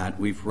that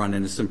we've run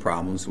into some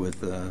problems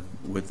with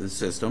the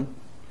system,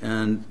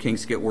 and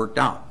kinks get worked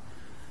out,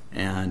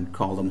 and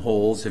call them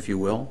holes, if you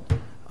will.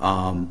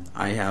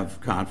 I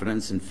have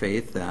confidence and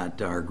faith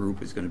that our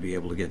group is going to be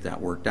able to get that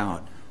worked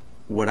out.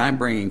 What I'm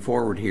bringing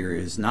forward here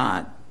is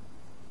not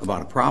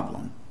about a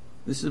problem.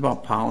 This is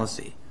about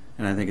policy,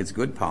 and I think it's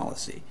good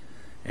policy.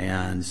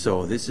 And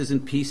so this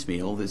isn't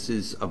piecemeal. This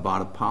is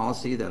about a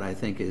policy that I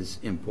think is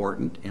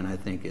important and I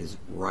think is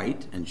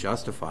right and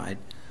justified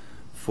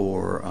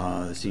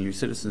for senior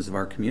citizens of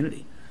our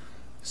community.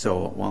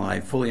 So while I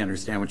fully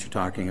understand what you're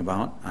talking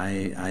about,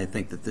 I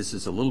think that this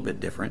is a little bit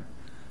different.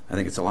 I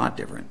think it's a lot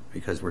different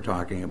because we're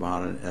talking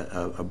about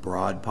a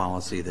broad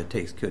policy that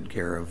takes good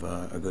care of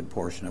a good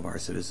portion of our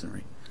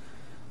citizenry.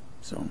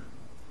 So,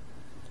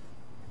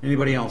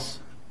 anybody else?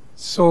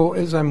 So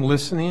as I'm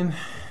listening,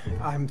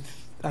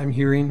 I'm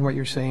hearing what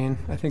you're saying.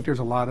 I think there's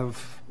a lot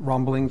of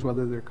rumblings,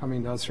 whether they're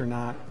coming to us or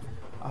not.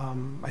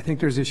 I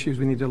think there's issues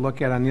we need to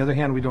look at. On the other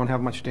hand, we don't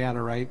have much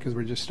data, right? Because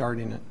we're just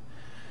starting it.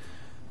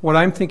 What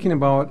I'm thinking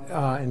about,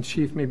 and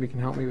Chief maybe can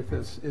help me with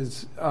this,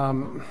 is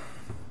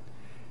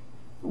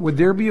would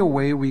there be a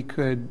way we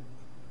could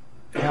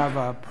have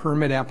a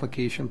permit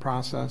application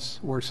process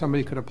where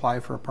somebody could apply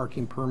for a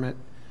parking permit?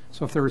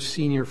 So if they're a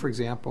senior, for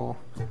example,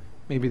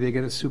 maybe they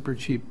get a super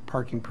cheap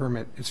parking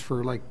permit. It's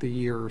for like the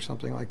year or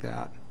something like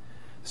that.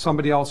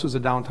 Somebody else who's a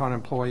downtown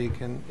employee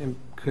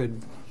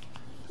could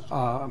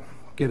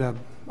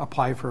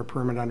apply for a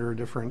permit under a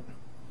different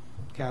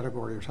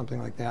category or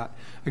something like that.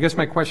 I guess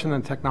my question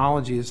on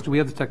technology is, do we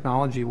have the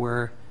technology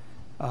where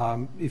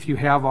if you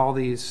have all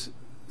these,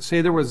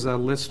 say there was a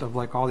list of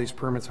like all these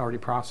permits already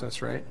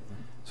processed, right?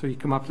 So you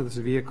come up to this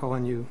vehicle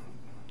and you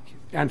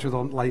enter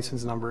the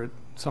license number, it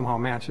somehow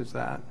matches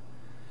that.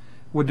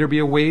 Would there be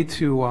a way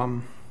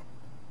to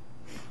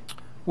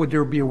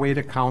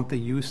count the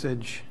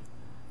usage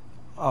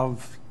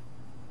of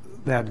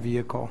that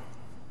vehicle?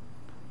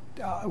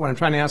 What I'm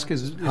trying to ask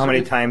is how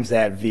many times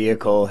that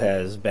vehicle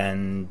has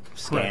been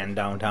scanned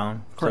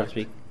downtown, Correct. so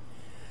to speak.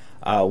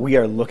 We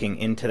are looking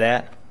into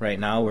that right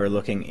now. We're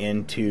looking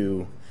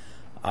into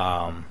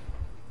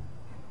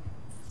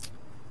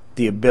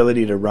the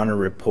ability to run a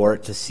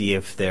report to see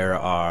if there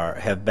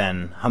have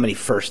been how many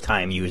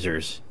first-time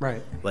users,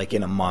 right, like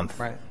in a month,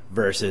 right,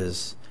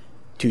 versus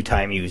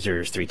 2-time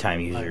users,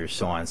 3-time users, right,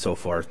 so on and so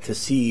forth, to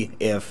see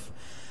if,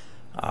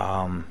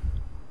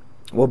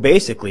 well,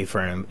 basically for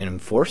an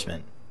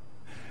enforcement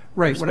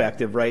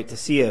perspective, right, to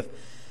see if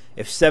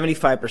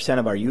 75%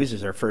 of our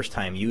users are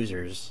first-time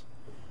users,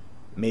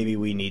 maybe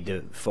we need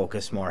to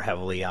focus more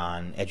heavily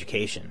on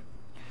education,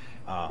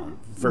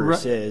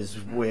 versus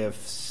with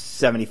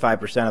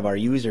 75% of our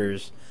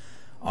users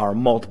are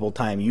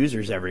multiple-time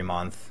users every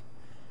month,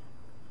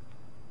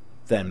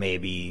 then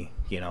maybe,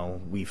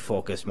 we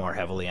focus more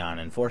heavily on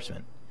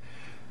enforcement.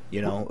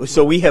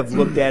 So we have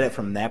looked at it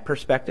from that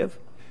perspective.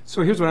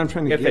 So here's what I'm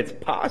trying to get. If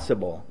it's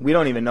possible, we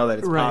don't even know that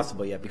it's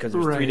possible yet because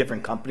there's 3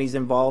 different companies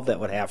involved that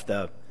would have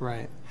to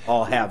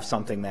all have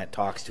something that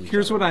talks to each other.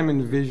 Here's what I'm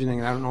envisioning,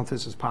 and I don't know if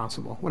this is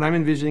possible. What I'm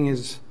envisioning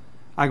is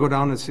I go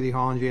down to City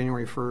Hall on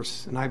January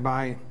 1st and I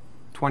buy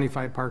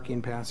 25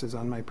 parking passes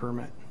on my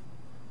permit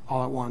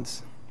all at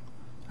once.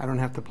 I don't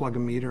have to plug a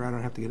meter. I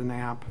don't have to get an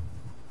app.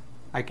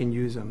 I can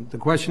use them. The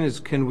question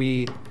is,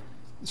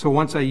 so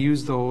once I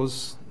use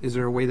those, is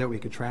there a way that we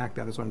could track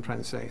that is what I'm trying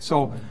to say.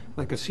 So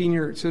like a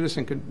senior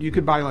citizen, you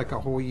could buy like a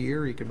whole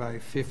year, you could buy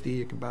 50,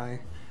 you could buy,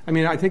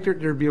 I think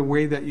there'd be a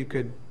way that you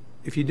could,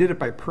 if you did it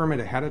by permit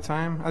ahead of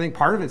time, I think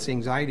part of it's the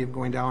anxiety of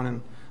going down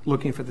and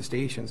looking for the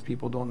stations.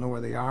 People don't know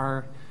where they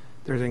are.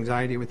 There's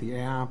anxiety with the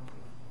app.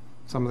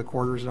 Some of the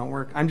quarters don't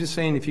work. I'm just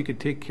saying if you could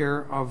take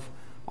care of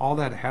all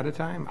that ahead of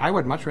time, I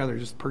would much rather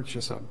just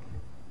purchase a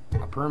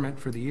permit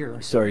for the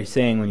year. So are you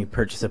saying when you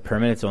purchase a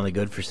permit, it's only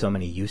good for so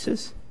many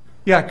uses?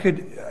 Yeah,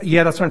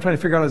 that's what I'm trying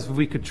to figure out is if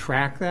we could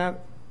track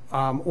that,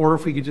 or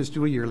if we could just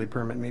do a yearly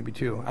permit maybe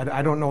too.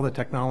 I don't know the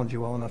technology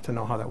well enough to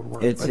know how that would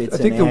work. I think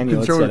the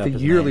concern with the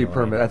yearly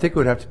permit, I think it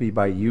would have to be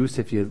by use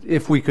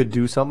if we could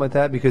do something like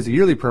that, because the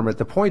yearly permit,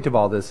 the point of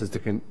all this is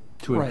to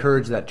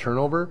encourage that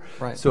turnover.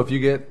 Right. So if you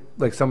get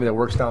like somebody that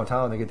works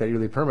downtown, they get that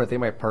yearly permit, they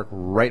might park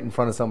right in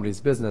front of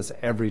somebody's business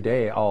every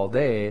day, all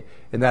day,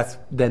 and that's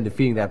then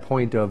defeating that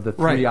point of the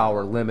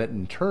 3-hour limit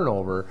and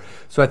turnover.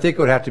 So I think it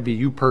would have to be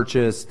you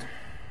purchased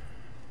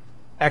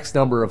X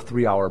number of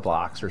 3-hour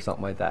blocks or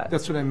something like that.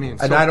 That's what I mean.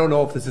 And I don't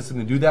know if the system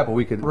can do that, but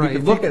we could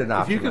look at an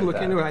option. If you could look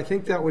into it, I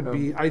think that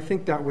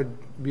would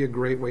be a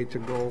great way to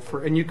go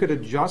for, and you could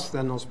adjust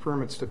then those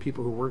permits to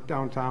people who work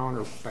downtown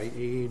or by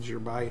age or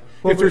by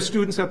if there's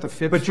students at the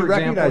FIPS. But you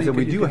recognize that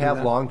we do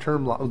have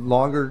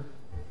longer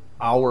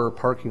hour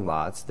parking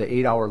lots, the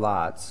 8-hour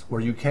lots,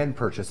 where you can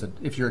purchase it.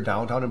 If you're a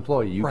downtown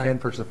employee, you can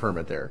purchase a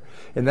permit there.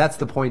 And that's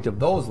the point of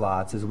those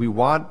lots, is we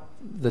want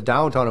the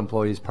downtown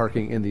employees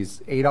parking in these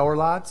 8-hour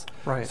lots,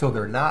 so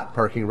they're not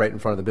parking right in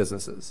front of the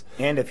businesses.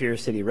 And if you're a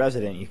city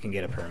resident, you can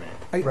get a permit.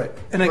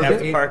 And you have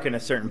to park in a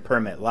certain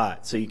permit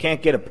lot. So you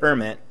can't get a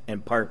permit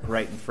and park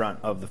right in front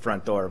of the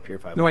front door of Pier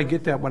 5. No, I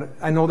get that. But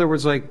I know there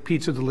was like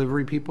pizza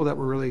delivery people that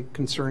were really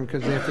concerned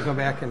because they have to come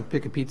back and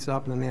pick a pizza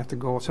up and then they have to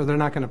go. So they're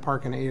not going to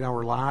park in an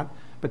 8-hour lot,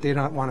 but they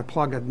don't want to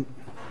plug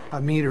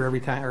a meter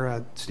every time or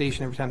a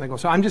station every time they go.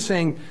 So I'm just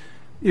saying,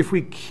 if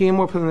we came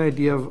up with an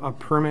idea of a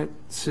permit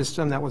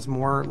system that was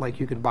more like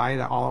you could buy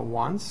it all at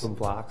once. Some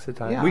blocks at a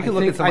time. Yeah, We can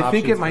look at some I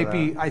think it options might for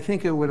be, that. I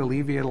think it would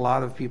alleviate a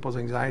lot of people's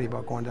anxiety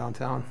about going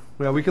downtown.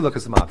 Well, we could look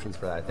at some options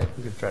for that, I think.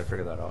 We can try to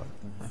figure that out.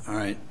 All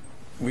right.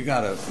 We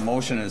got a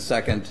motion and a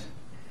second.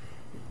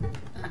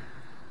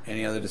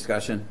 Any other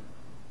discussion?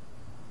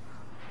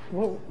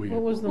 What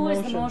was the Who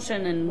motion? was the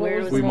motion and What where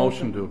was was We the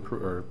motioned to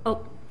approve, or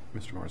Oh,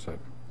 Mr. Morris had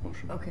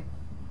motion. okay.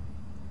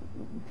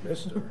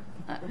 Mister.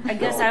 I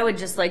guess I would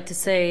just like to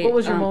say. What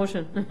was your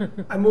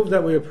motion? I move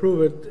that we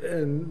approve it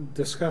and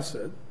discuss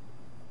it.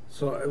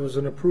 So it was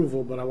an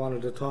approval, but I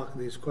wanted to talk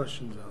these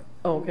questions out.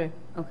 Oh, okay.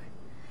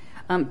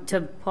 Okay.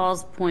 To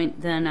Paul's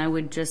point, then, I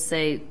would just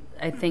say,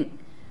 I think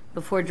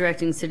before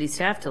directing city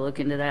staff to look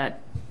into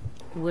that,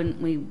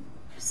 wouldn't we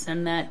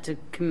send that to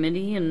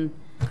committee and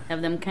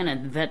have them kind of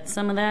vet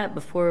some of that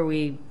before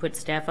we put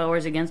staff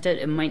hours against it?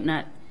 It might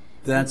not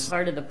be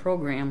part of the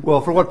program.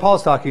 Well, for what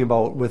Paul's talking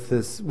about with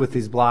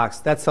these blocks,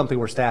 that's something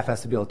where staff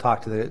has to be able to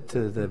talk to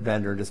the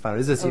vendor and just find out,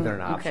 is this even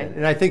an option? okay.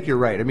 And I think you're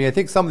right. I mean, I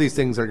think some of these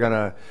things are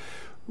gonna,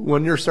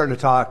 when you're starting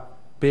to talk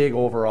big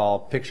overall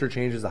picture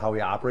changes of how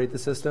we operate the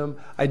system,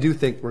 I do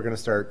think we're gonna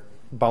start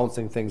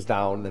bouncing things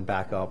down and then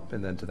back up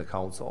and then to the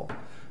council.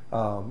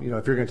 You know,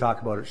 if you're gonna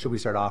talk about it, should we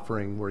start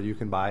offering where you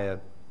can buy a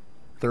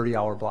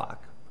 30-hour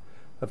block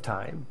of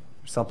time,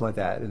 something like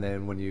that, and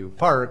then when you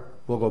park,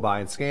 we'll go by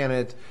and scan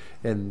it,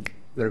 and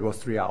there goes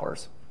 3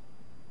 hours.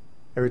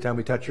 Every time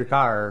we touch your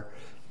car,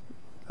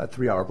 a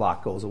 3-hour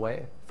block goes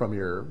away from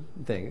your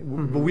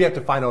thing. But we have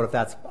to find out if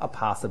that's a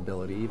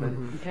possibility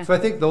even. Okay. So I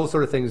think those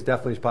sort of things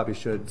definitely probably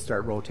should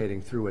start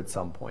rotating through at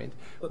some point,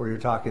 where you're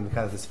talking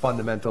kind of this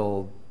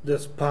fundamental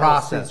This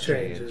policy process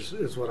change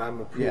is what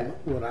I'm Yeah.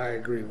 what I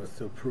agree with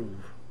to approve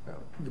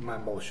my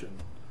motion.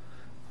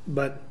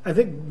 But I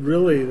think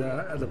really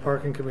the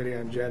parking committee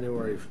on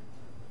January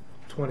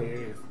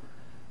 28th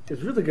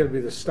is really going to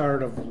be the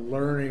start of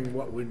learning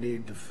what we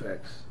need to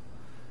fix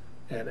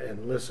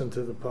and listen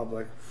to the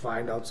public,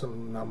 find out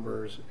some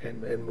numbers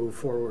and move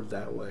forward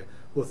that way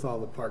with all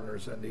the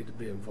partners that need to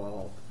be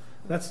involved.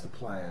 That's the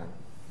plan.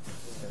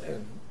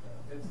 And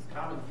It's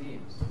common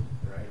themes,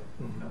 right?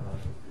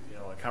 You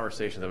know, a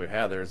conversation that we've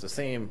had, there's the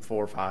same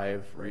 4 or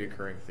 5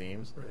 reoccurring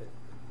themes. Right.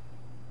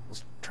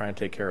 Let's try and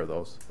take care of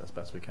those as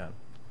best we can.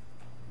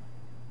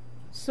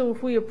 So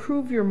if we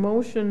approve your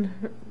motion,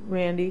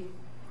 Randy,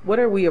 what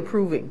are we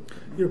approving?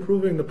 You're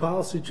approving the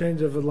policy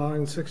change of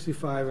allowing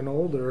 65 and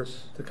older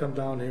to come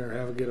down here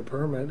and get a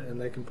permit,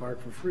 and they can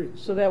park for free.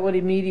 So that would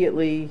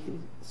immediately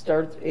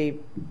start the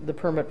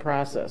permit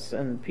process,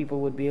 and people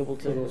would be able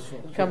to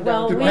come down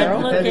Well, we tomorrow?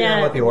 look Depending on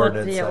at what the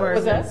ordinance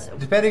What's says. that?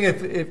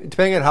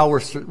 Depending on how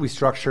we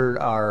structured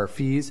our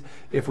fees,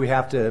 if we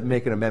have to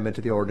make an amendment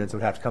to the ordinance, it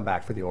would have to come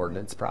back for the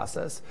ordinance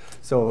process.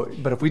 So,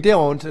 but if we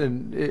don't,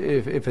 and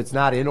if it's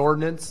not in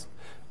ordinance,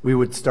 we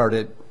would start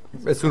it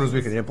as soon as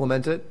we can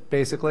implement it,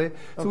 basically.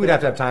 So we'd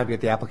have to have time to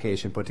get the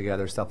application put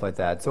together, stuff like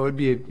that. So it'd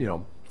be, a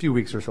few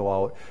weeks or so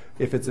out.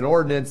 If it's an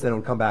ordinance, then it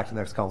would come back to the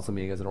next council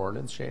meeting as an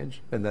ordinance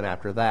change. And then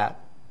after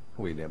that,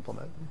 we'd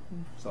implement.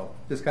 So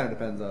this kind of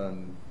depends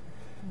on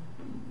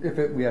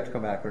if we have to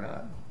come back or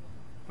not.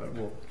 But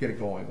we'll get it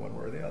going one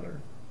way or the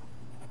other.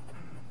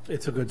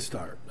 It's a good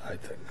start, I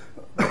think.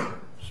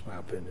 Just my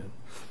opinion.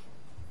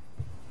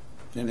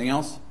 Anything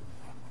else?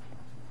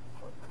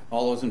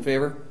 All those in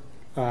favor?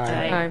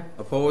 Aye.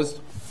 Opposed?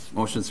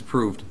 Motion's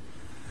approved.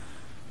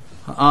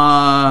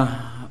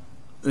 The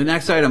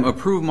next item,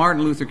 approve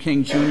Martin Luther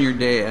King Jr.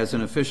 Day as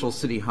an official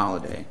city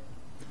holiday.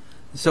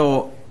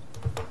 So,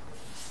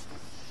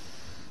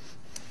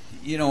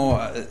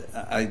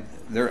 I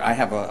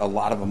have a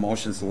lot of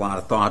emotions, a lot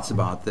of thoughts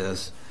about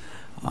this.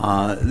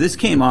 This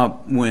came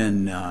up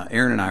when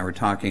Aaron and I were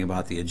talking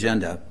about the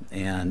agenda,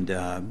 and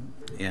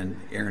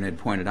Aaron had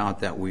pointed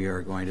out that we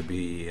are going to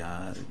be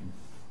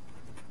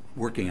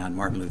working on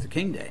Martin Luther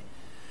King Day,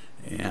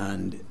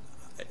 and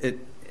it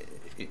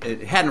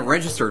hadn't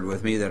registered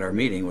with me that our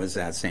meeting was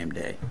that same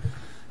day.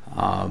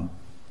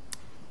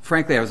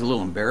 Frankly, I was a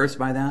little embarrassed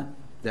by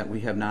that we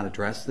have not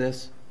addressed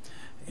this.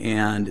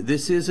 And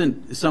this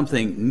isn't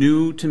something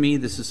new to me.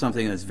 This is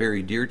something that's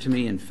very dear to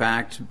me. In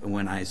fact,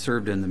 when I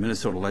served in the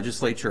Minnesota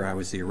legislature, I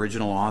was the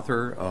original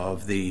author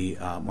of the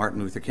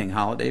Martin Luther King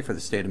holiday for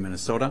the state of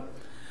Minnesota.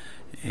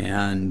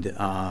 And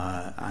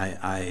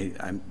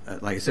I'm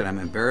like I said, I'm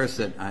embarrassed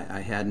that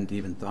I hadn't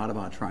even thought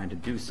about trying to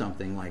do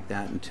something like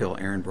that until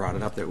Aaron brought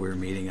it up that we were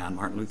meeting on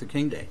Martin Luther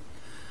King Day.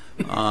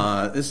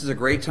 This is a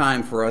great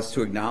time for us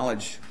to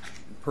acknowledge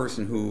a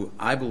person who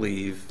I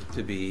believe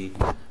to be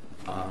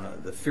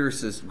the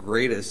fiercest,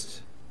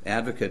 greatest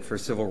advocate for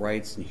civil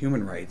rights and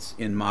human rights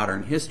in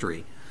modern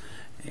history.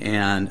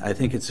 And I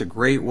think it's a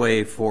great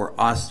way for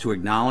us to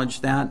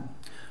acknowledge that.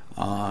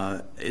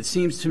 It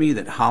seems to me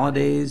that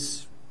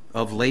holidays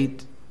of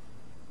late,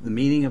 the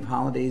meaning of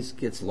holidays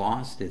gets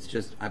lost. It's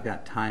just, I've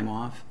got time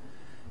off.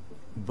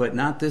 But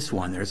not this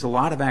one. There's a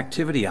lot of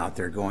activity out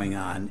there going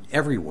on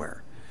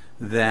everywhere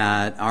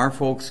that our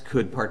folks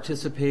could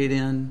participate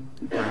in.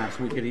 Perhaps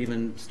we could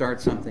even start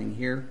something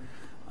here.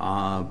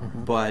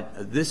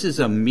 But this is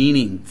a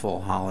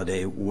meaningful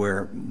holiday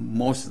where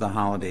most of the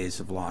holidays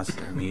have lost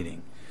their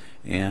meaning.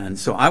 And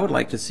so I would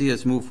like to see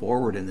us move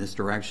forward in this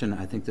direction.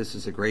 I think this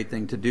is a great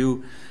thing to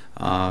do.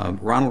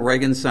 Ronald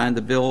Reagan signed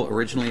the bill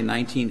originally in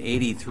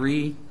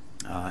 1983,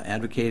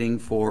 advocating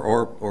for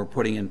or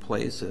putting in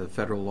place a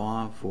federal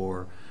law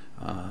for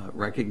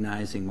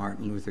recognizing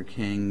Martin Luther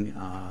King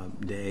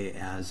Day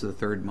as the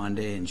third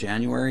Monday in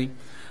January.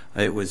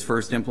 It was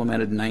first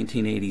implemented in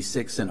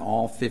 1986, and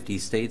all 50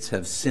 states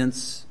have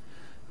since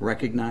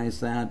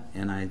recognized that.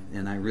 And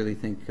I really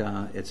think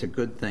it's a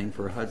good thing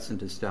for Hudson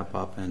to step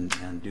up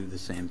and do the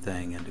same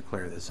thing and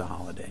declare this a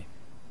holiday.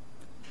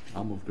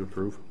 I'll move to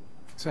approve.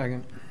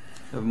 Second.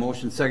 I have a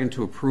motion second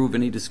to approve.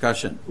 Any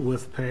discussion?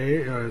 With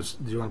pay, do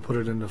you want to put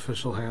it in the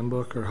official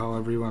handbook or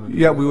however you want to do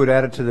it? Yeah, we would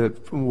add it to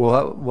the,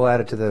 we'll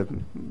add it to the,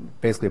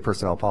 basically a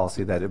personnel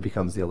policy that it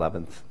becomes the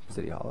 11th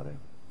city holiday.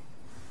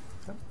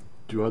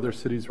 Do other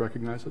cities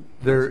recognize it?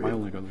 There, That's my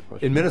only other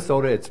question. in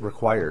Minnesota, it's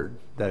required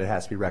that it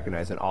has to be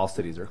recognized, and all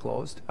cities are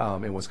closed.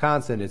 In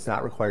Wisconsin, it's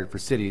not required for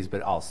cities,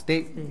 but all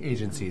state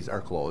agencies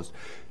are closed.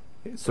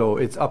 So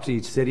it's up to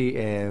each city,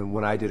 and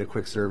when I did a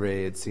quick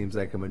survey, it seems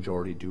like a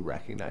majority do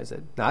recognize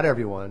it. Not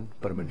everyone,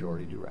 but a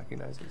majority do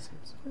recognize it.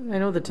 I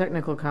know the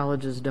technical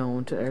colleges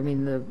don't. I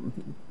mean, the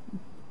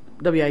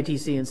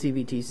WITC and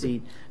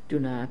CVTC do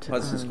not.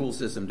 Hudson school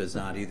system does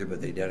not either,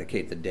 but they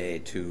dedicate the day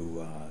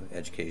to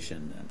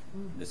education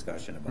and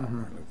discussion about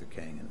Martin Luther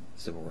King and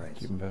civil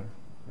rights. Even better.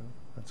 Yeah,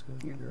 that's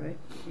good. You're right.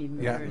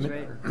 Even Yeah. better is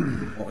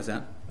right. What was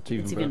that?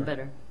 It's even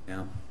better.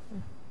 Yeah.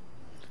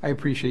 I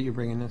appreciate you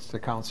bringing this to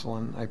council,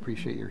 and I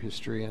appreciate your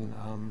history, and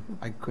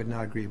I could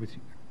not agree with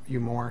you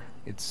more.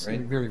 It's Right.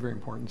 very, very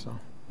important, so.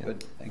 Yeah.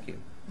 Good, thank you.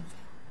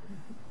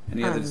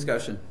 Any other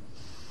discussion?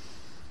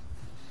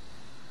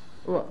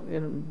 Well,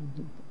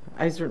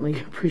 I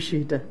certainly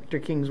appreciate Dr.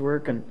 King's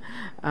work and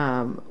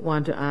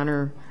want to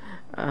honor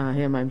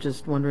him. I'm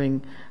just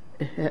wondering,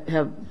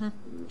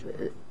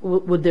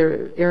 would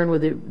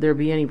there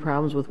be any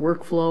problems with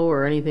workflow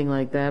or anything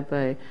like that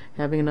by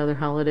having another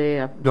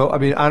holiday? No, I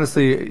mean,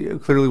 honestly,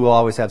 clearly we'll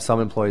always have some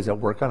employees that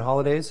work on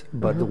holidays,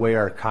 but the way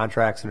our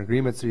contracts and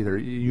agreements, either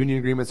union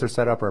agreements are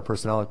set up or our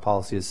personnel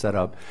policy is set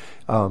up,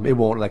 it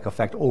won't like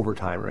affect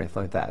overtime or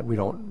anything like that. We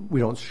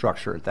don't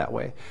structure it that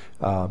way.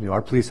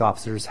 Our police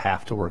officers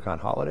have to work on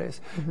holidays.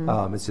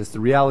 It's just the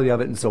reality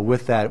of it. And so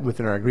with that,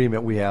 within our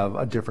agreement, we have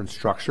a different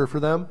structure for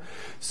them.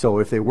 So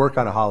if they work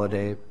on a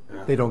holiday,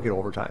 they don't get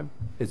overtime.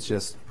 It's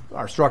just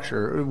our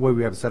structure, the way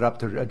we have it set up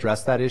to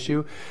address that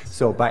issue.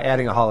 So by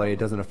adding a holiday, it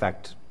doesn't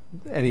affect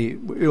any,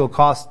 it won't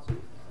cost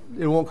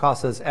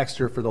us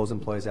extra for those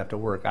employees that have to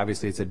work.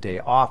 Obviously, it's a day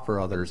off for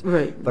others,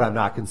 right. But I'm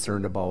not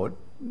concerned about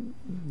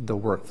the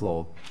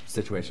workflow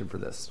situation for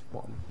this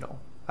one. No,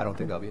 I don't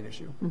think that'll be an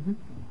issue.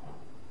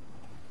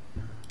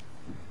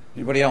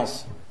 Anybody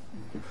else?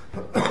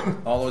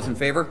 All those in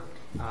favor?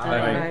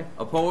 Aye.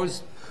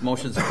 Opposed?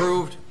 Motion's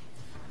approved.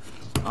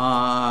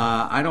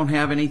 I don't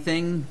have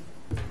anything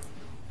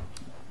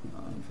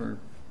for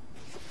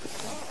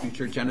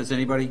future agendas.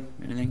 Anybody?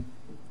 Anything?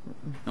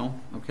 No?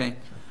 Okay.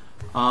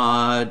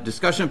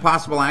 Discussion of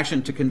possible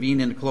action to convene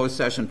in a closed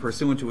session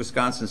pursuant to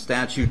Wisconsin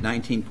Statute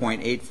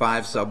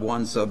 19.85 sub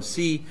 1 sub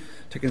C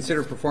to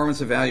consider performance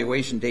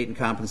evaluation, date, and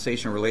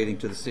compensation relating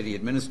to the city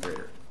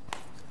administrator.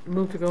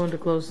 Move to go into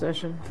closed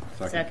session.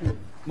 Second.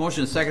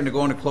 Motion is second to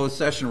go into closed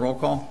session. Roll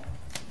call.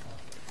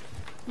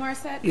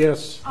 Morissette?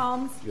 Yes.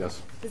 Alms?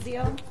 Yes.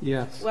 Bazile?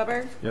 Yes.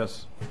 Weber?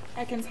 Yes.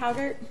 Atkins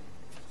Haugert?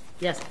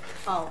 Yes.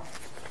 Hall?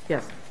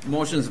 Yes.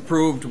 Motion's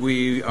approved.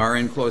 We are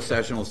in closed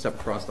session. We'll step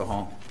across the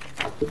hall.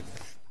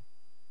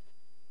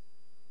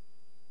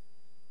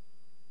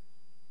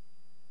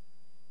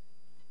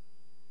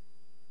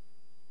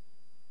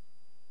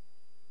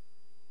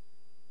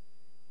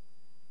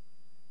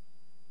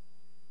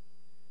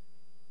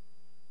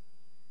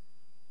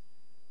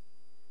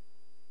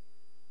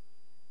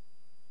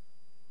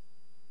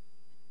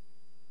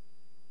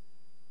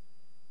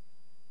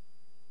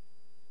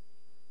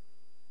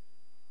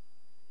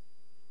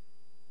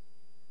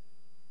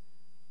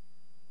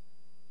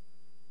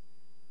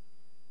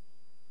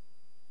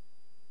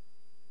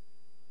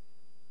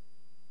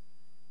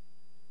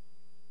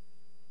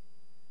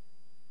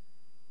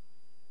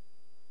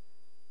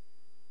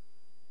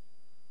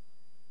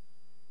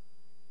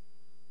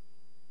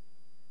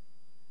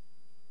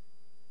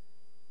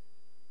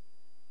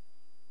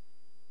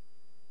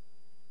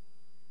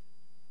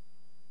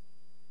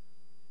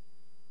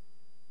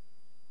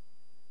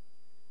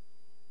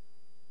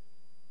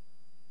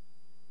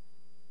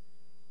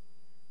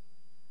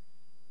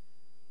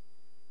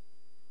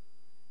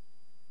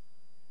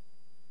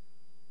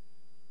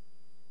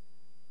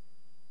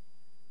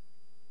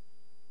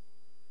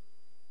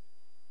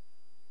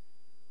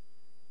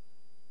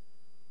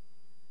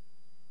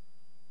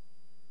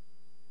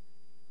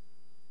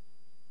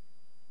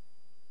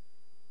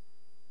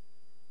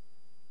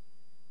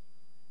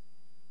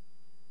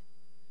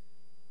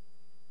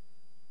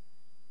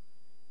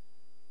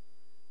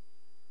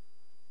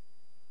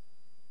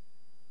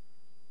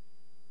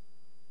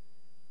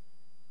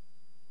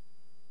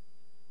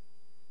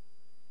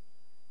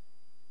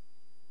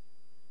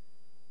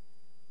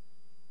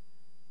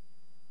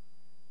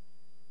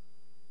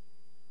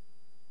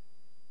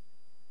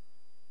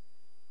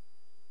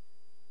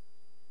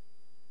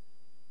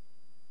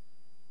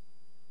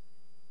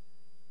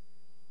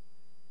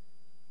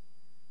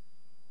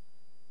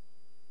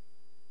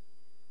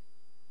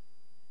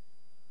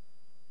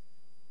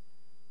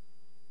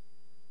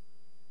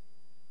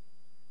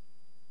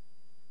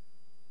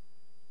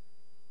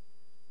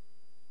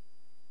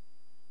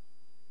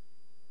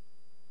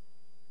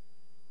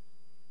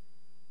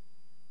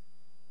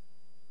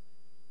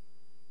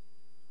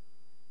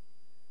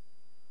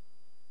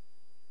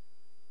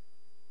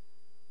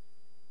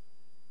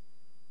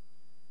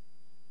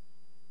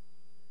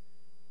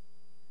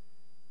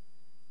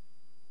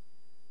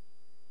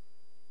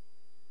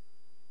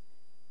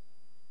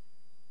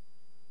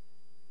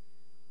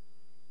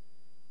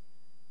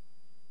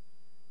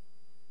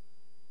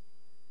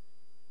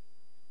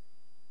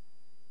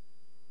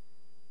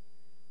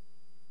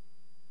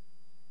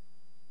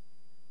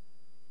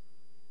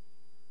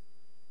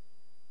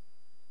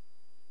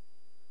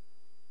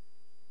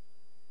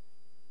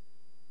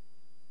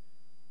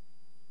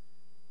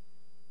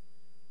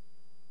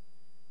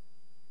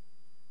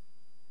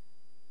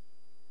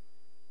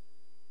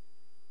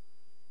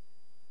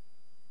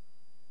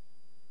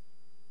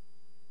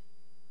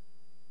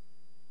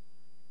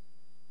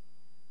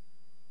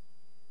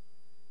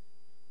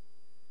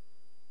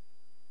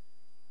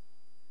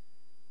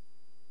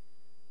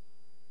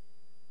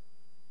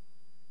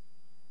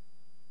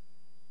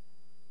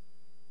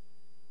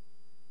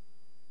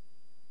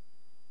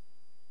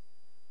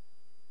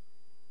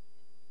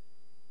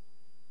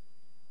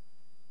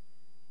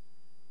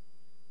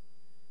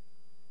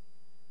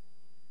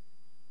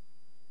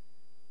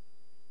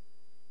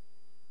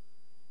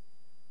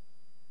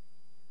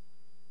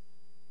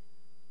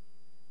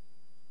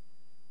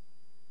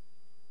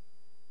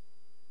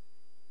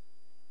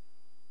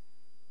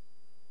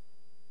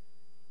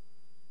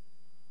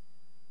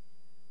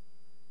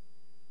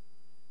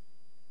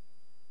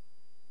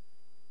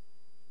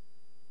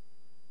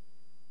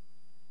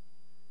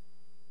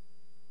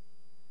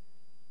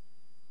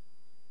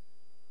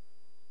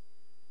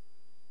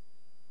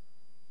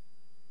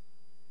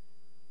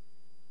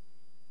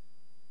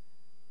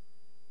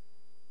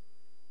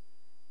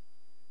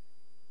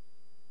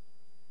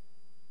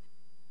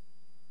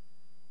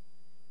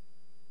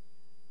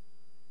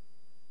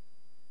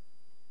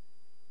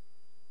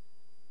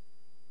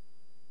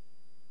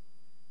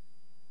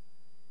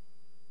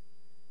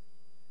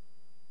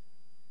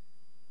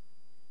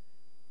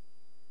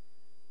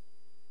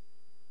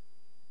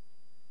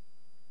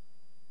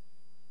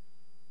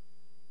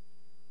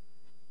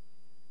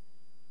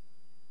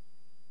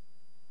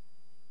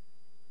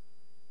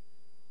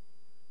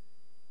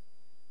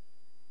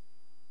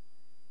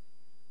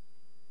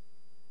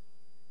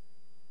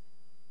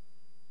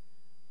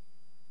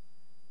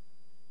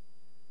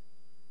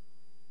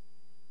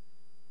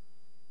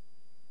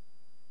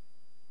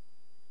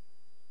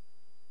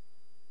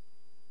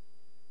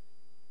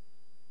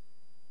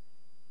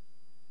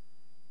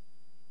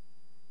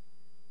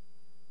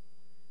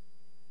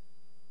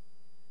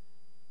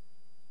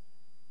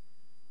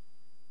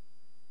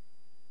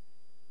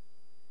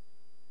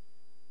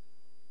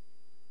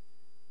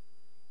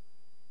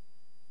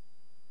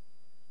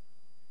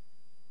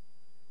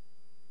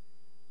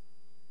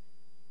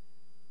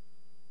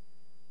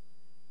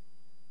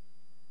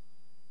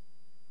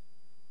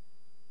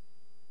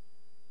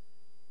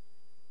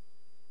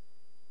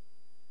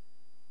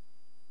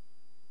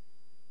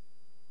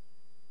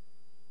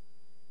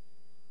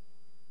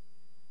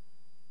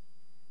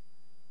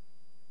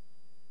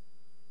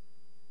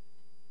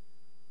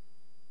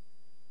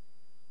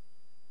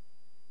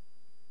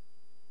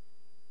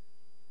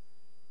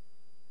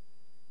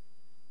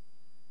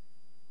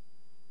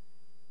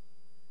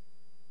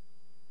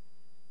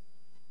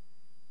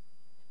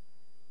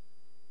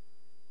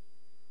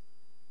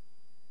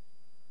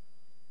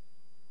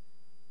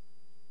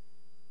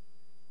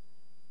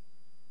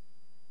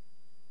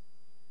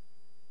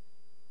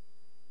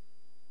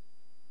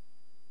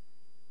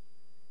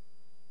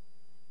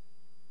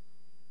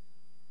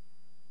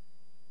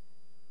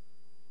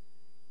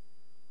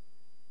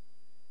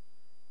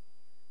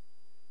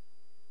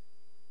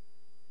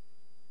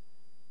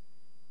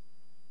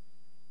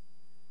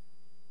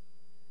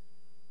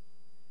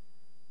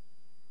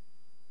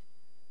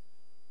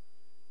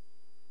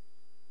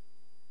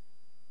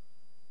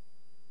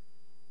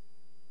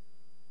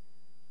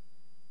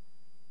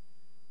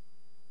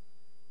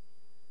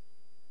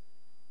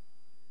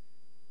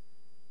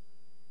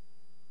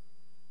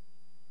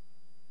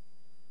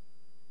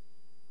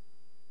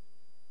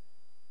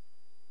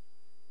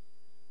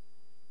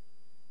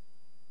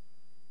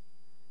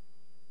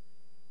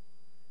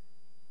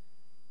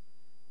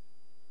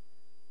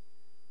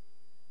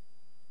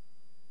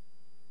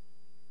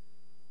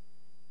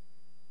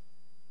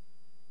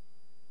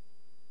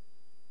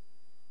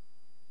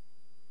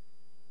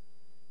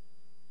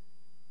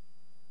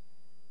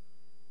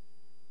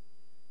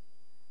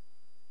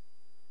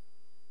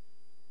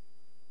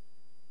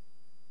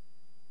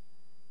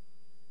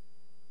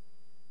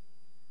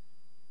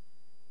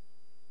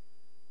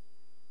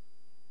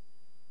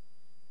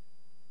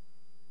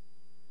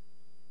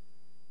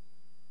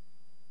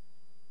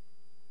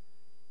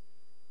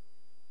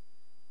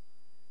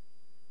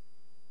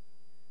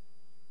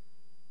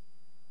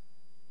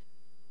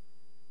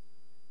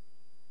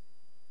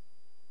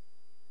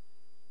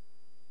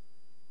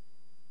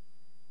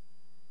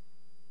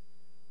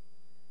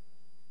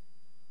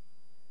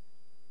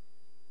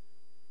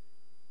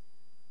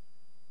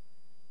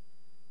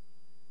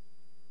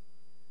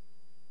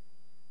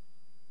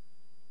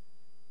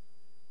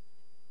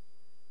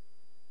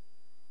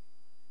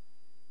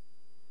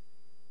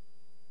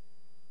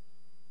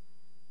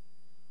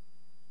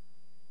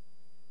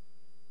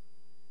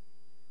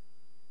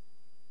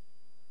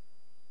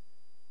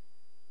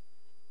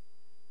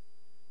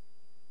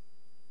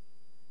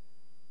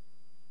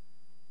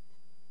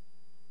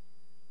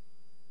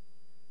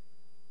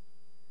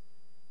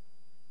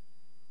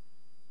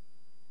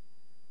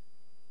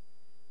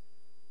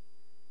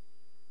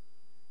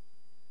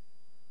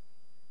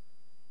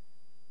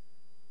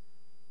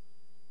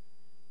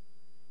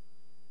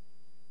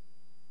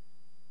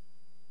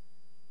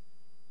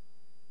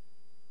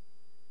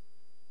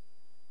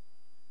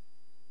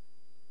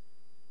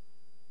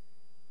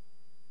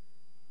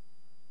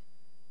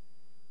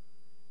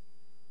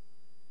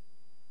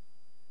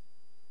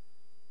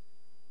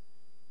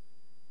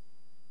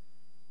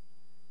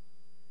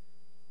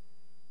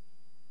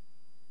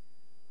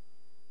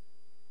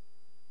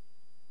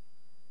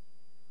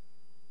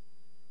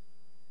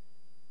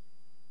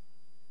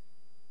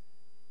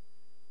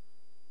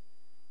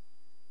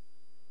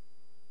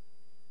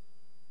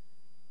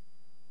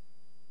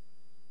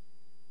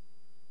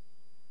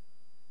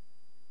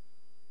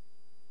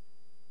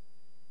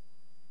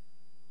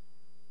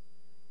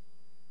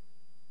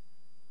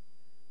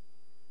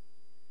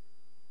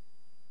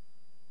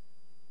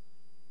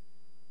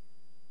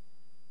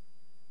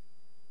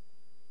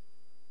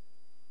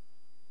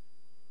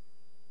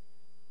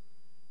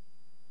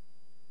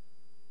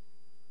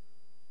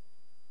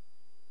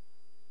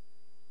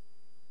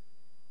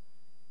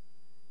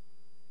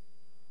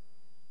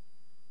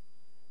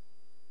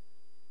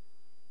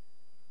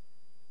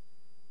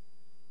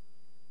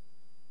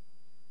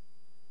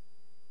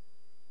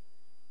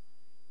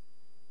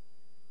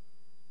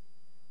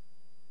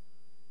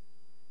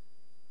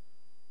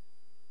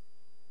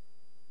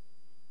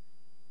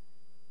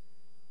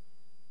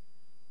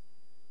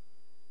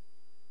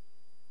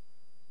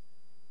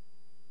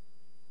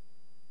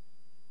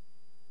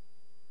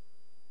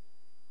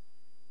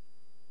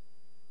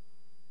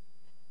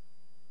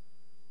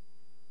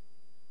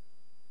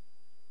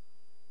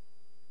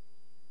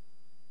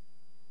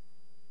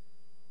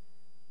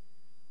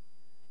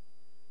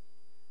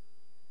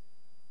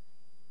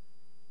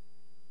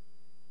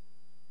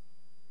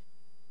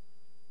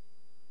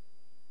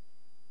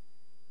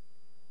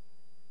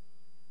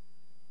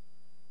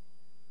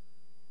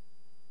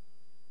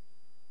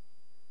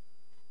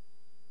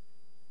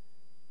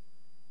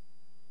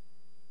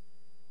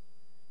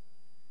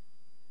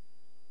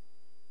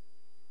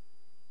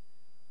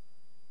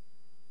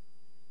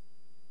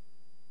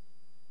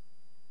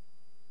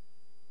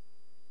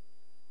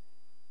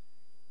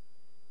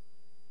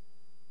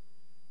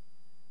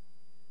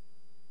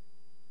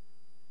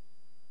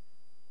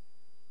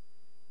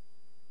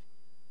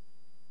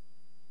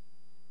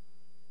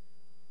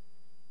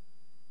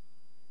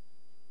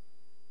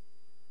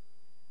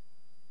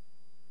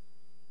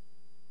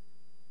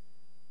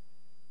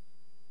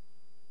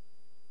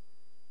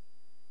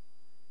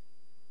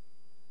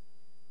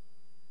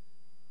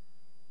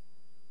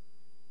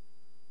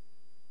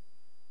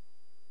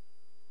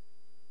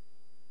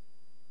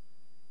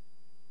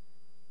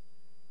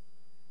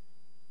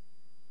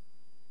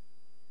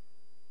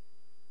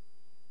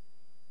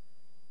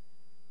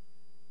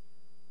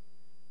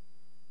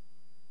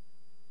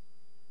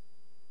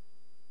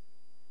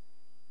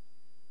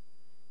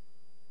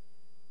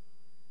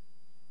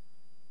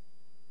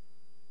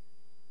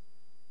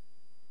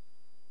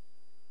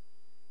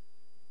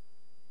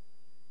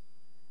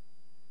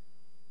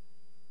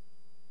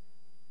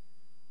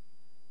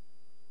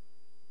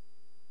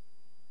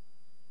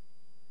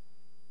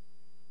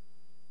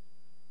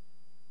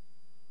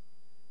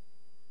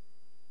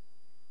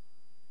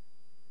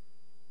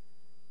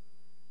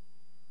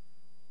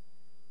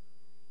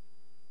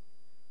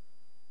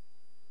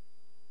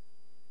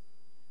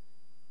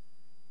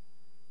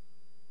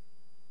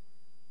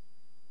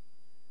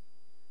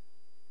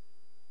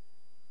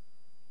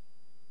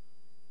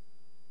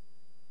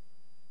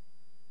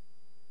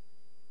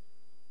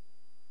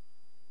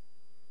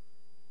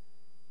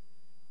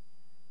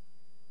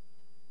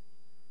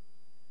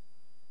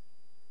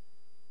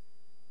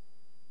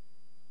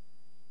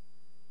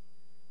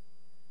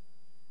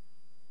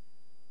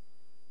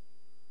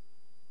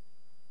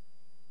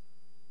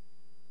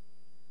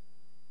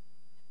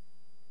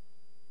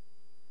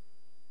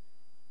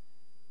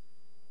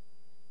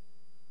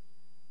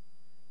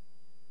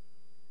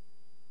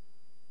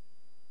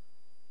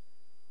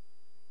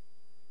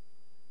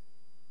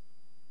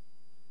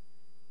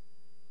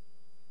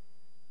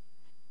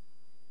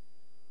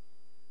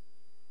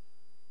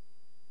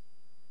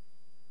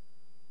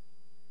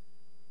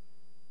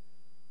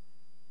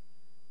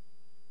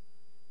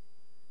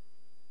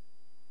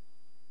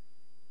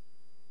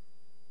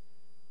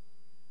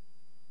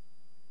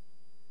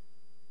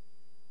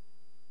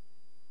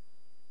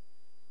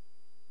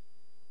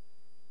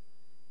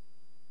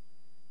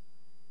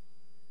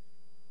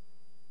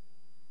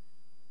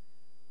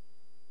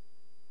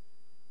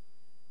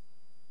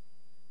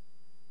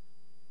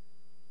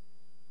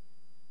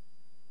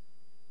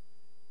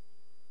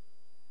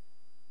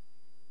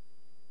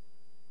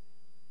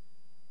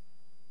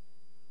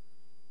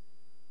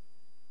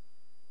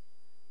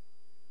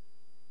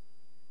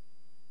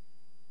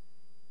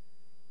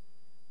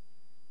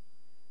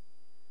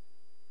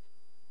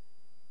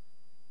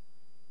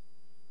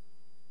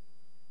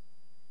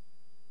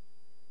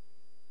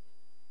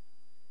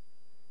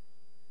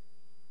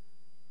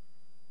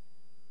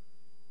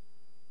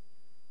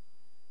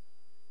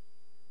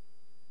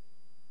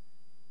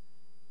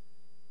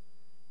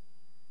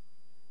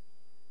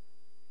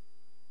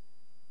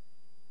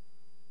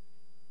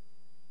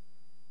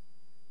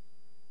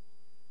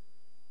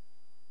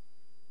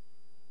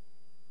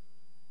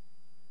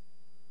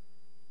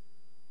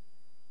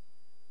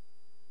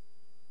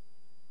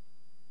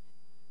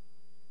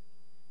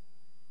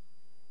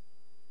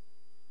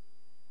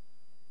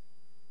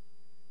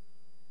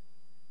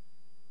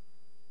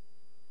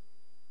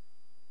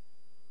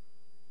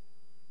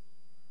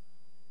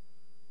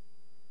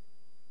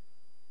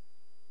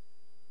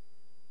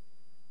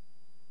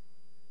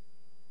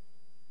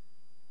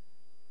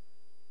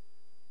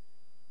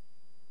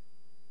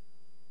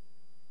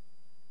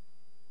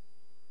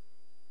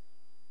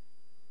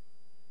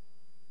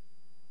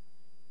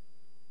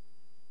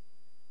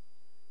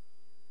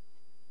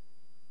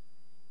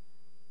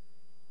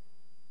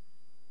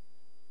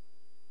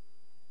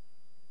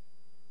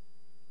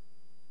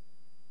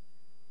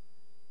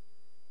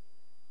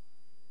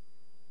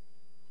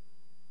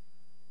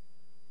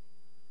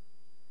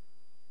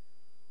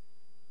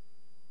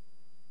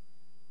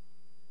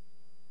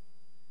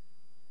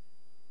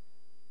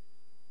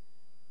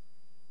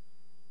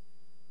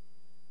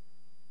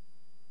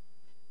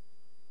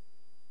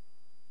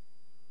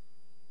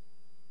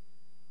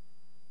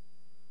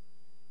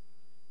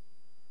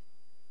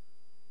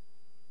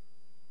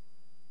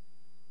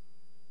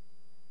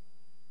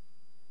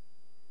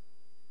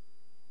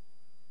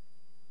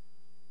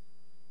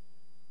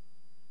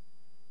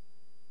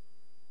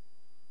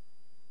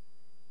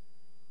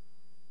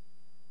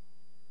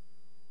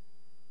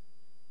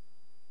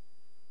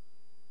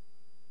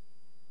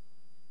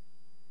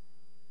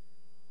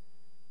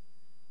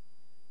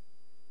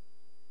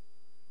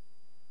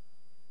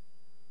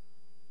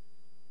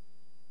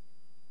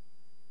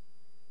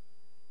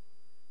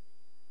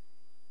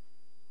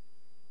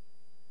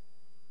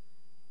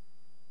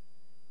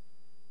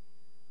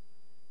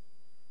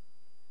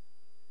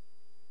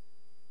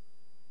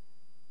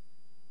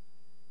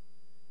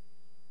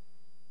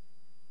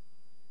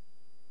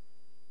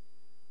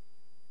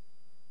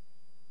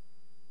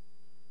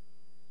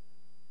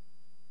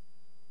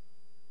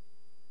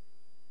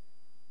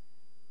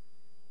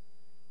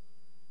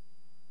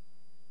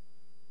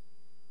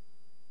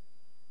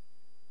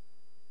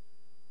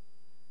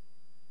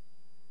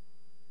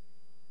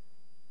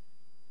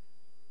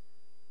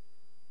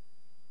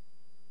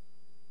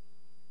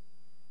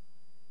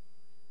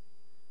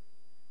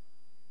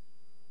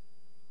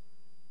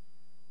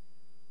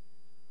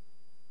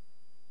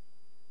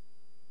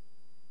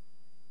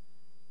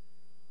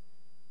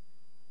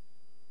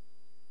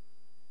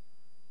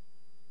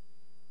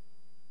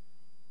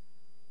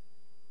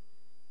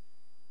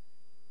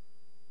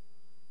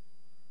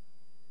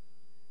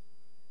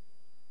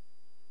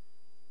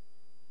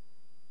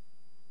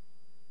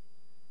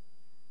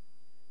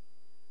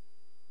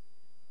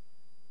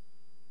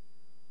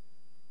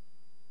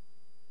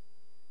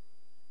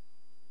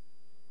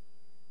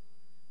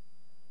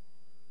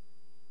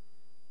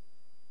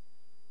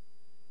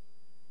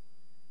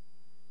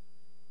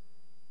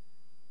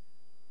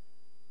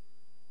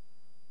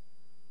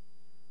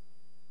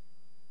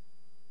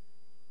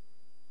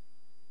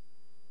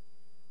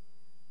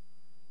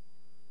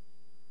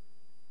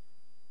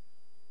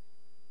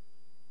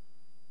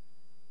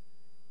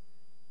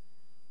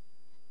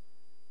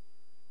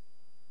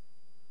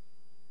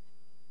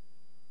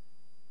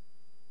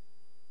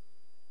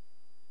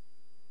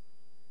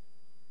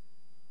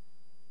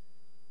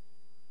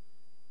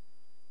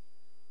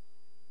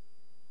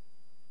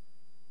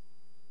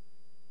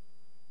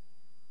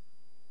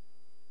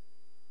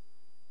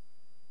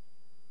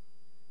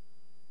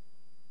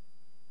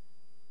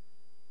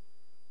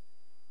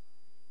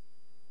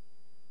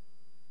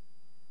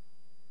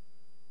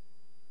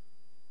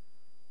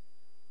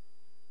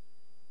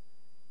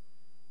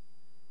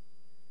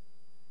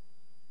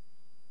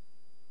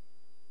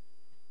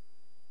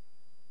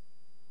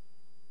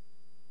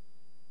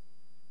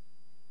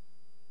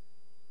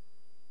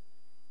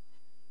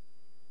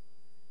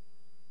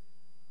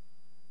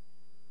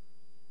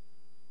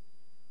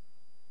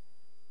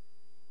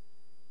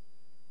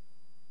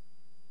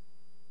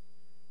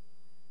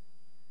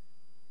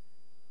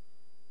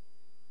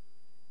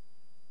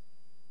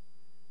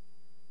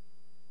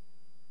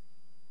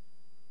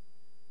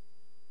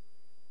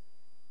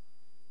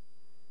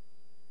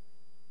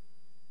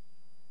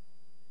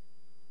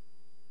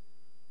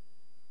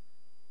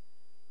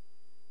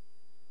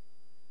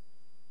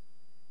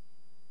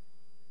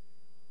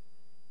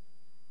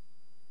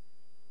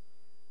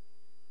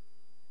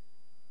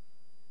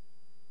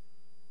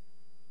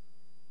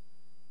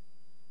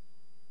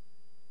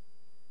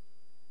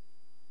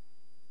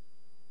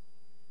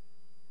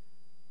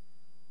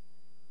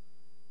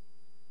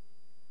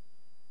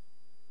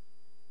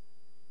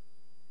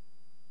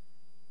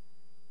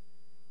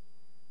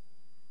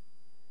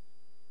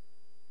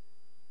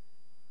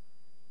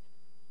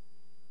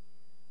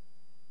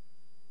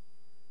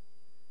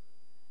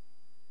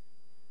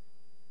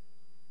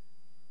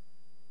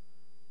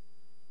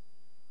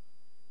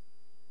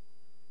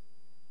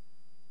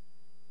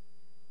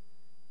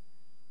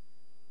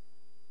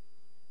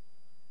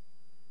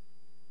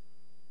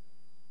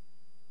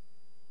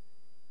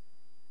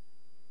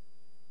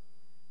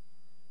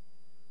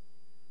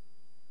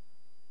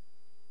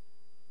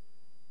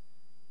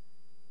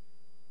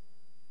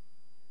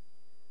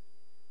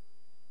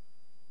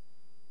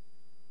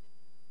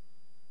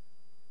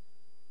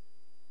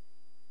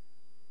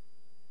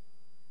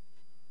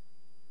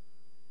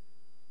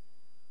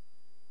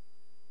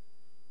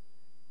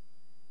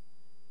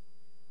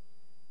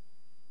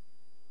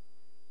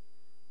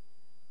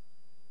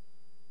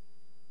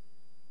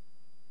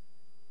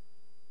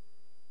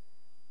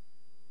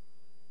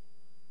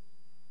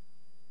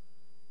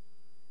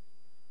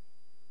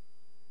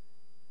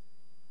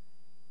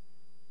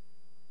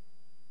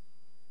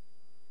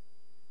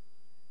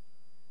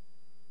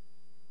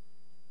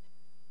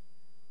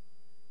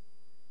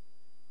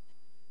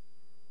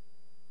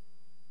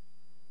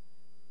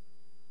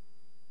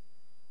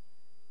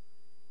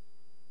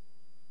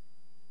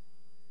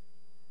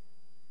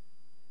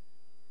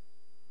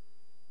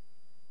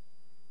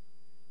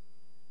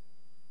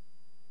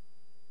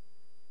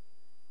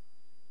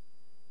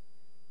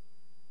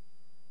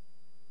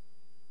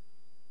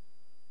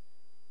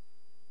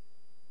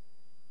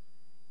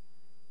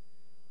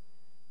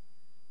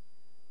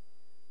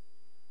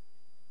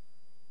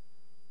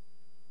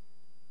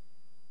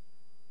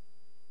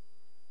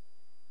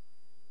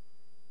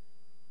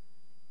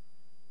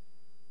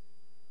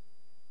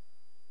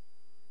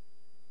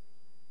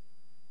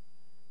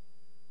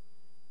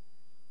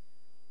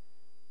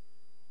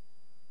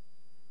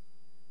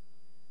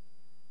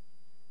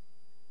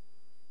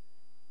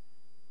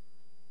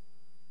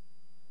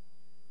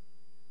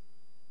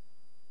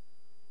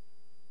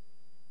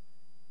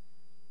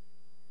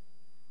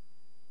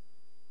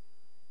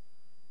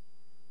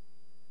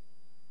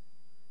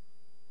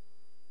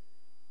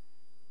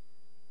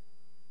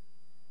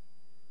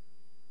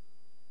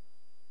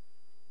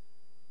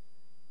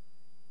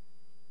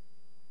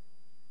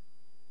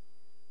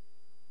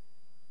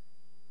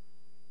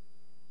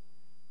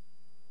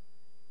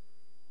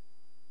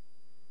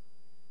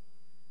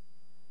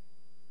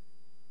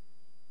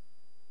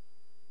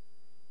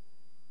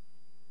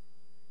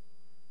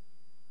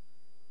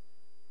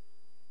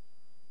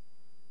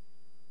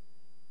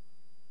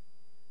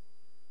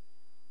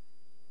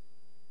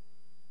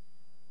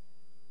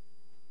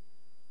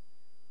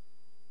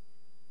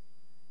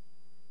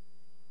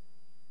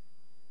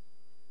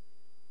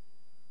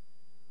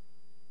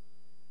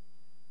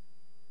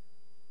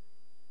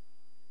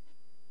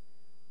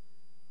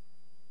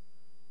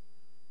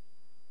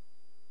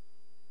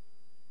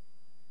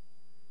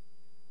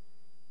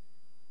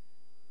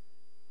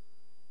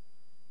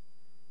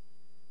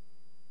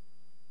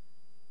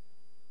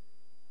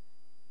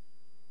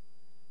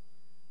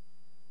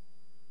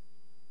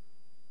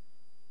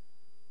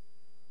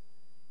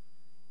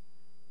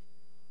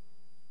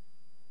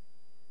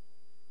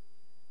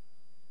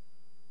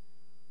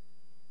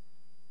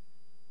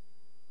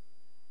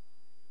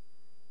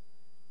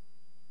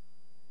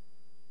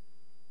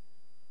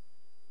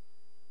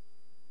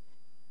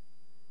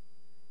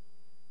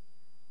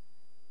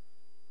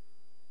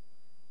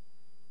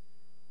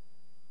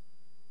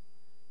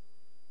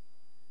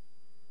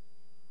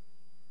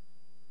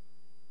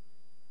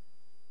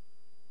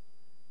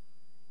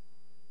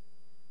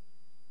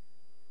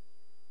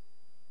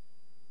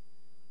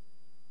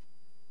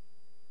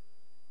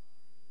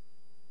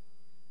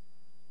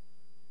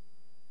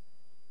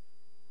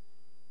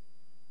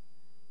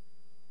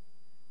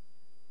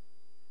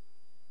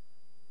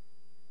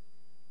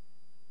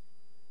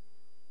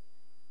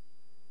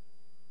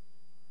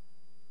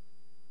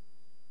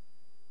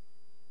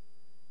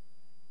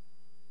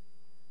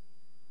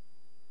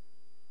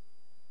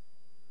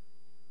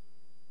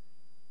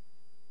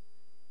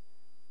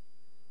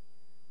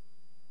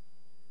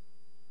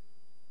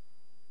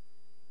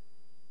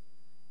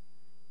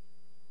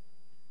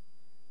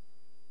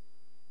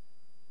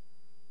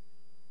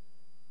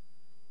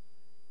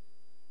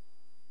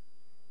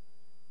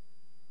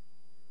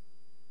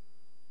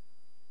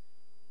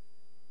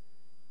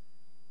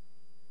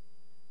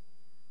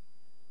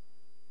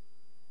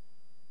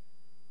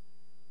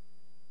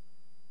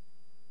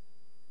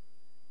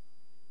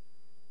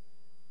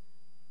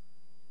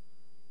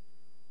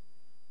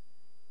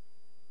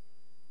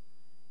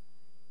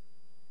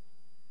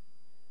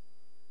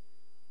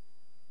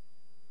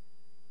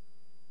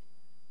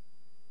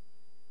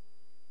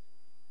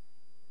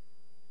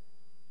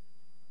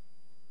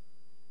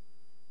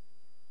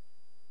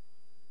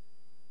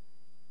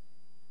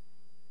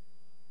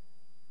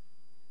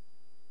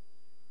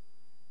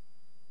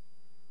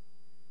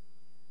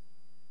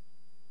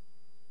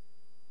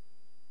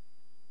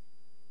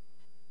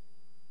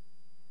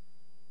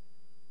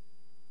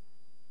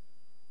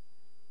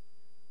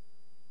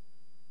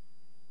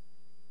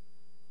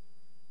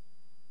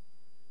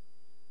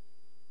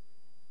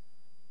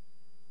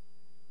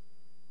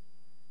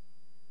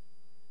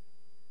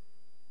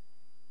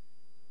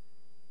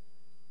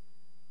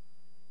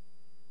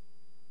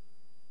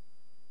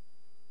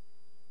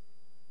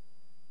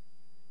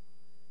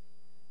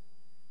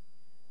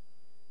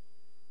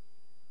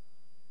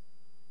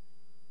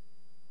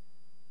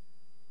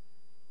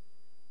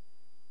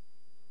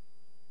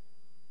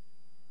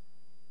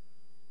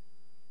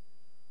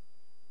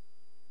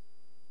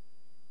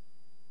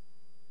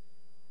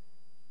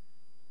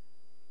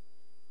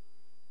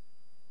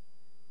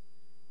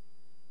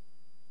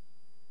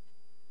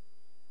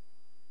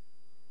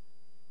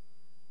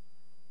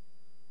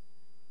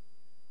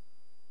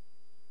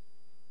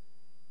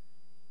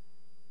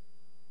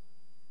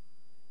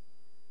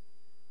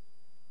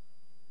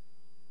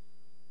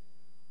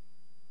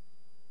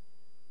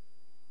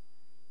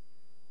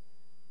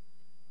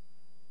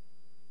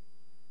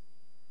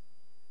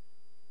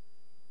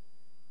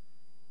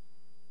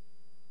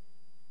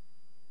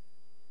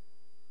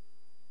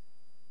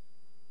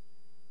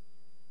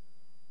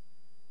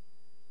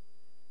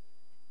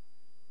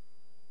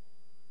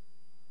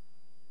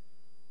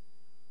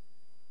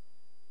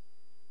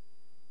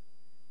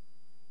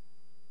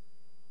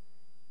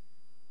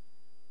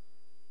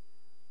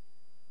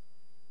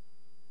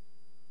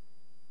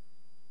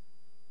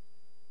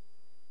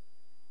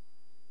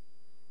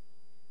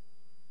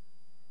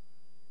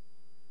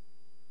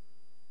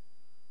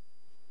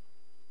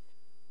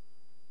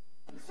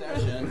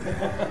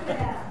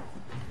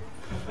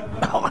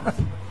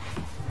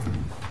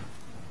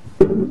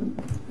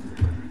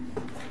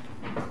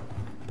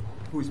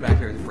 Who's back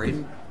there?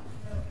 Braden?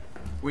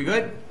 We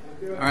good?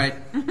 All right.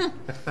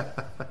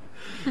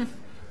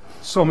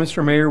 So,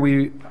 Mr. Mayor,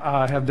 we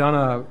have done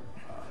a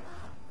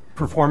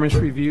performance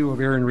review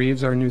of Aaron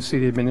Reeves, our new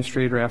city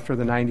administrator, after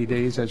the 90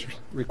 days as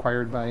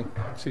required by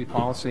city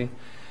policy.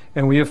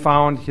 And we have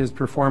found his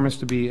performance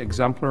to be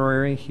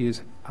exemplary.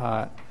 He's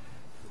passed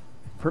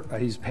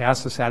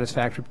the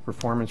satisfactory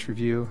performance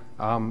review.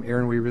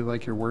 Aaron, we really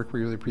like your work.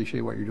 We really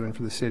appreciate what you're doing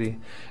for the city.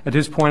 At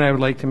this point, I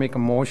would like to make a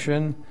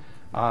motion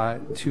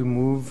to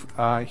move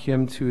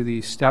him to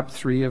the step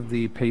 3 of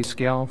the pay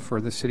scale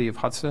for the city of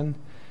Hudson,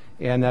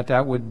 and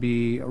that would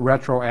be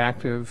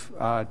retroactive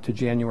to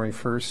January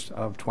 1st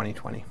of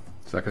 2020.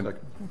 Second.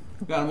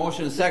 Got a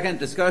motion and a second.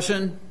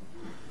 Discussion?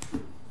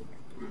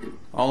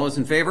 All those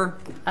in favor?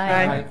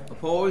 Aye.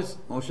 Opposed?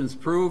 Motion's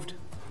approved.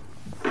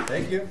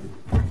 Thank you.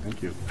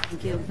 Thank you.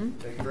 Thank you.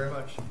 Thank you very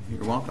much.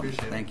 You're welcome.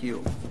 Thank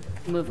you.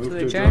 Move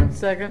to adjourn.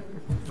 Second.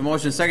 The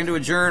motion and second to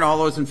adjourn. All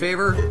those in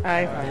favor?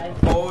 Aye.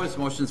 Opposed?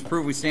 Motion's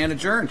approved. We stand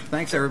adjourned.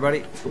 Thanks,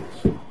 everybody.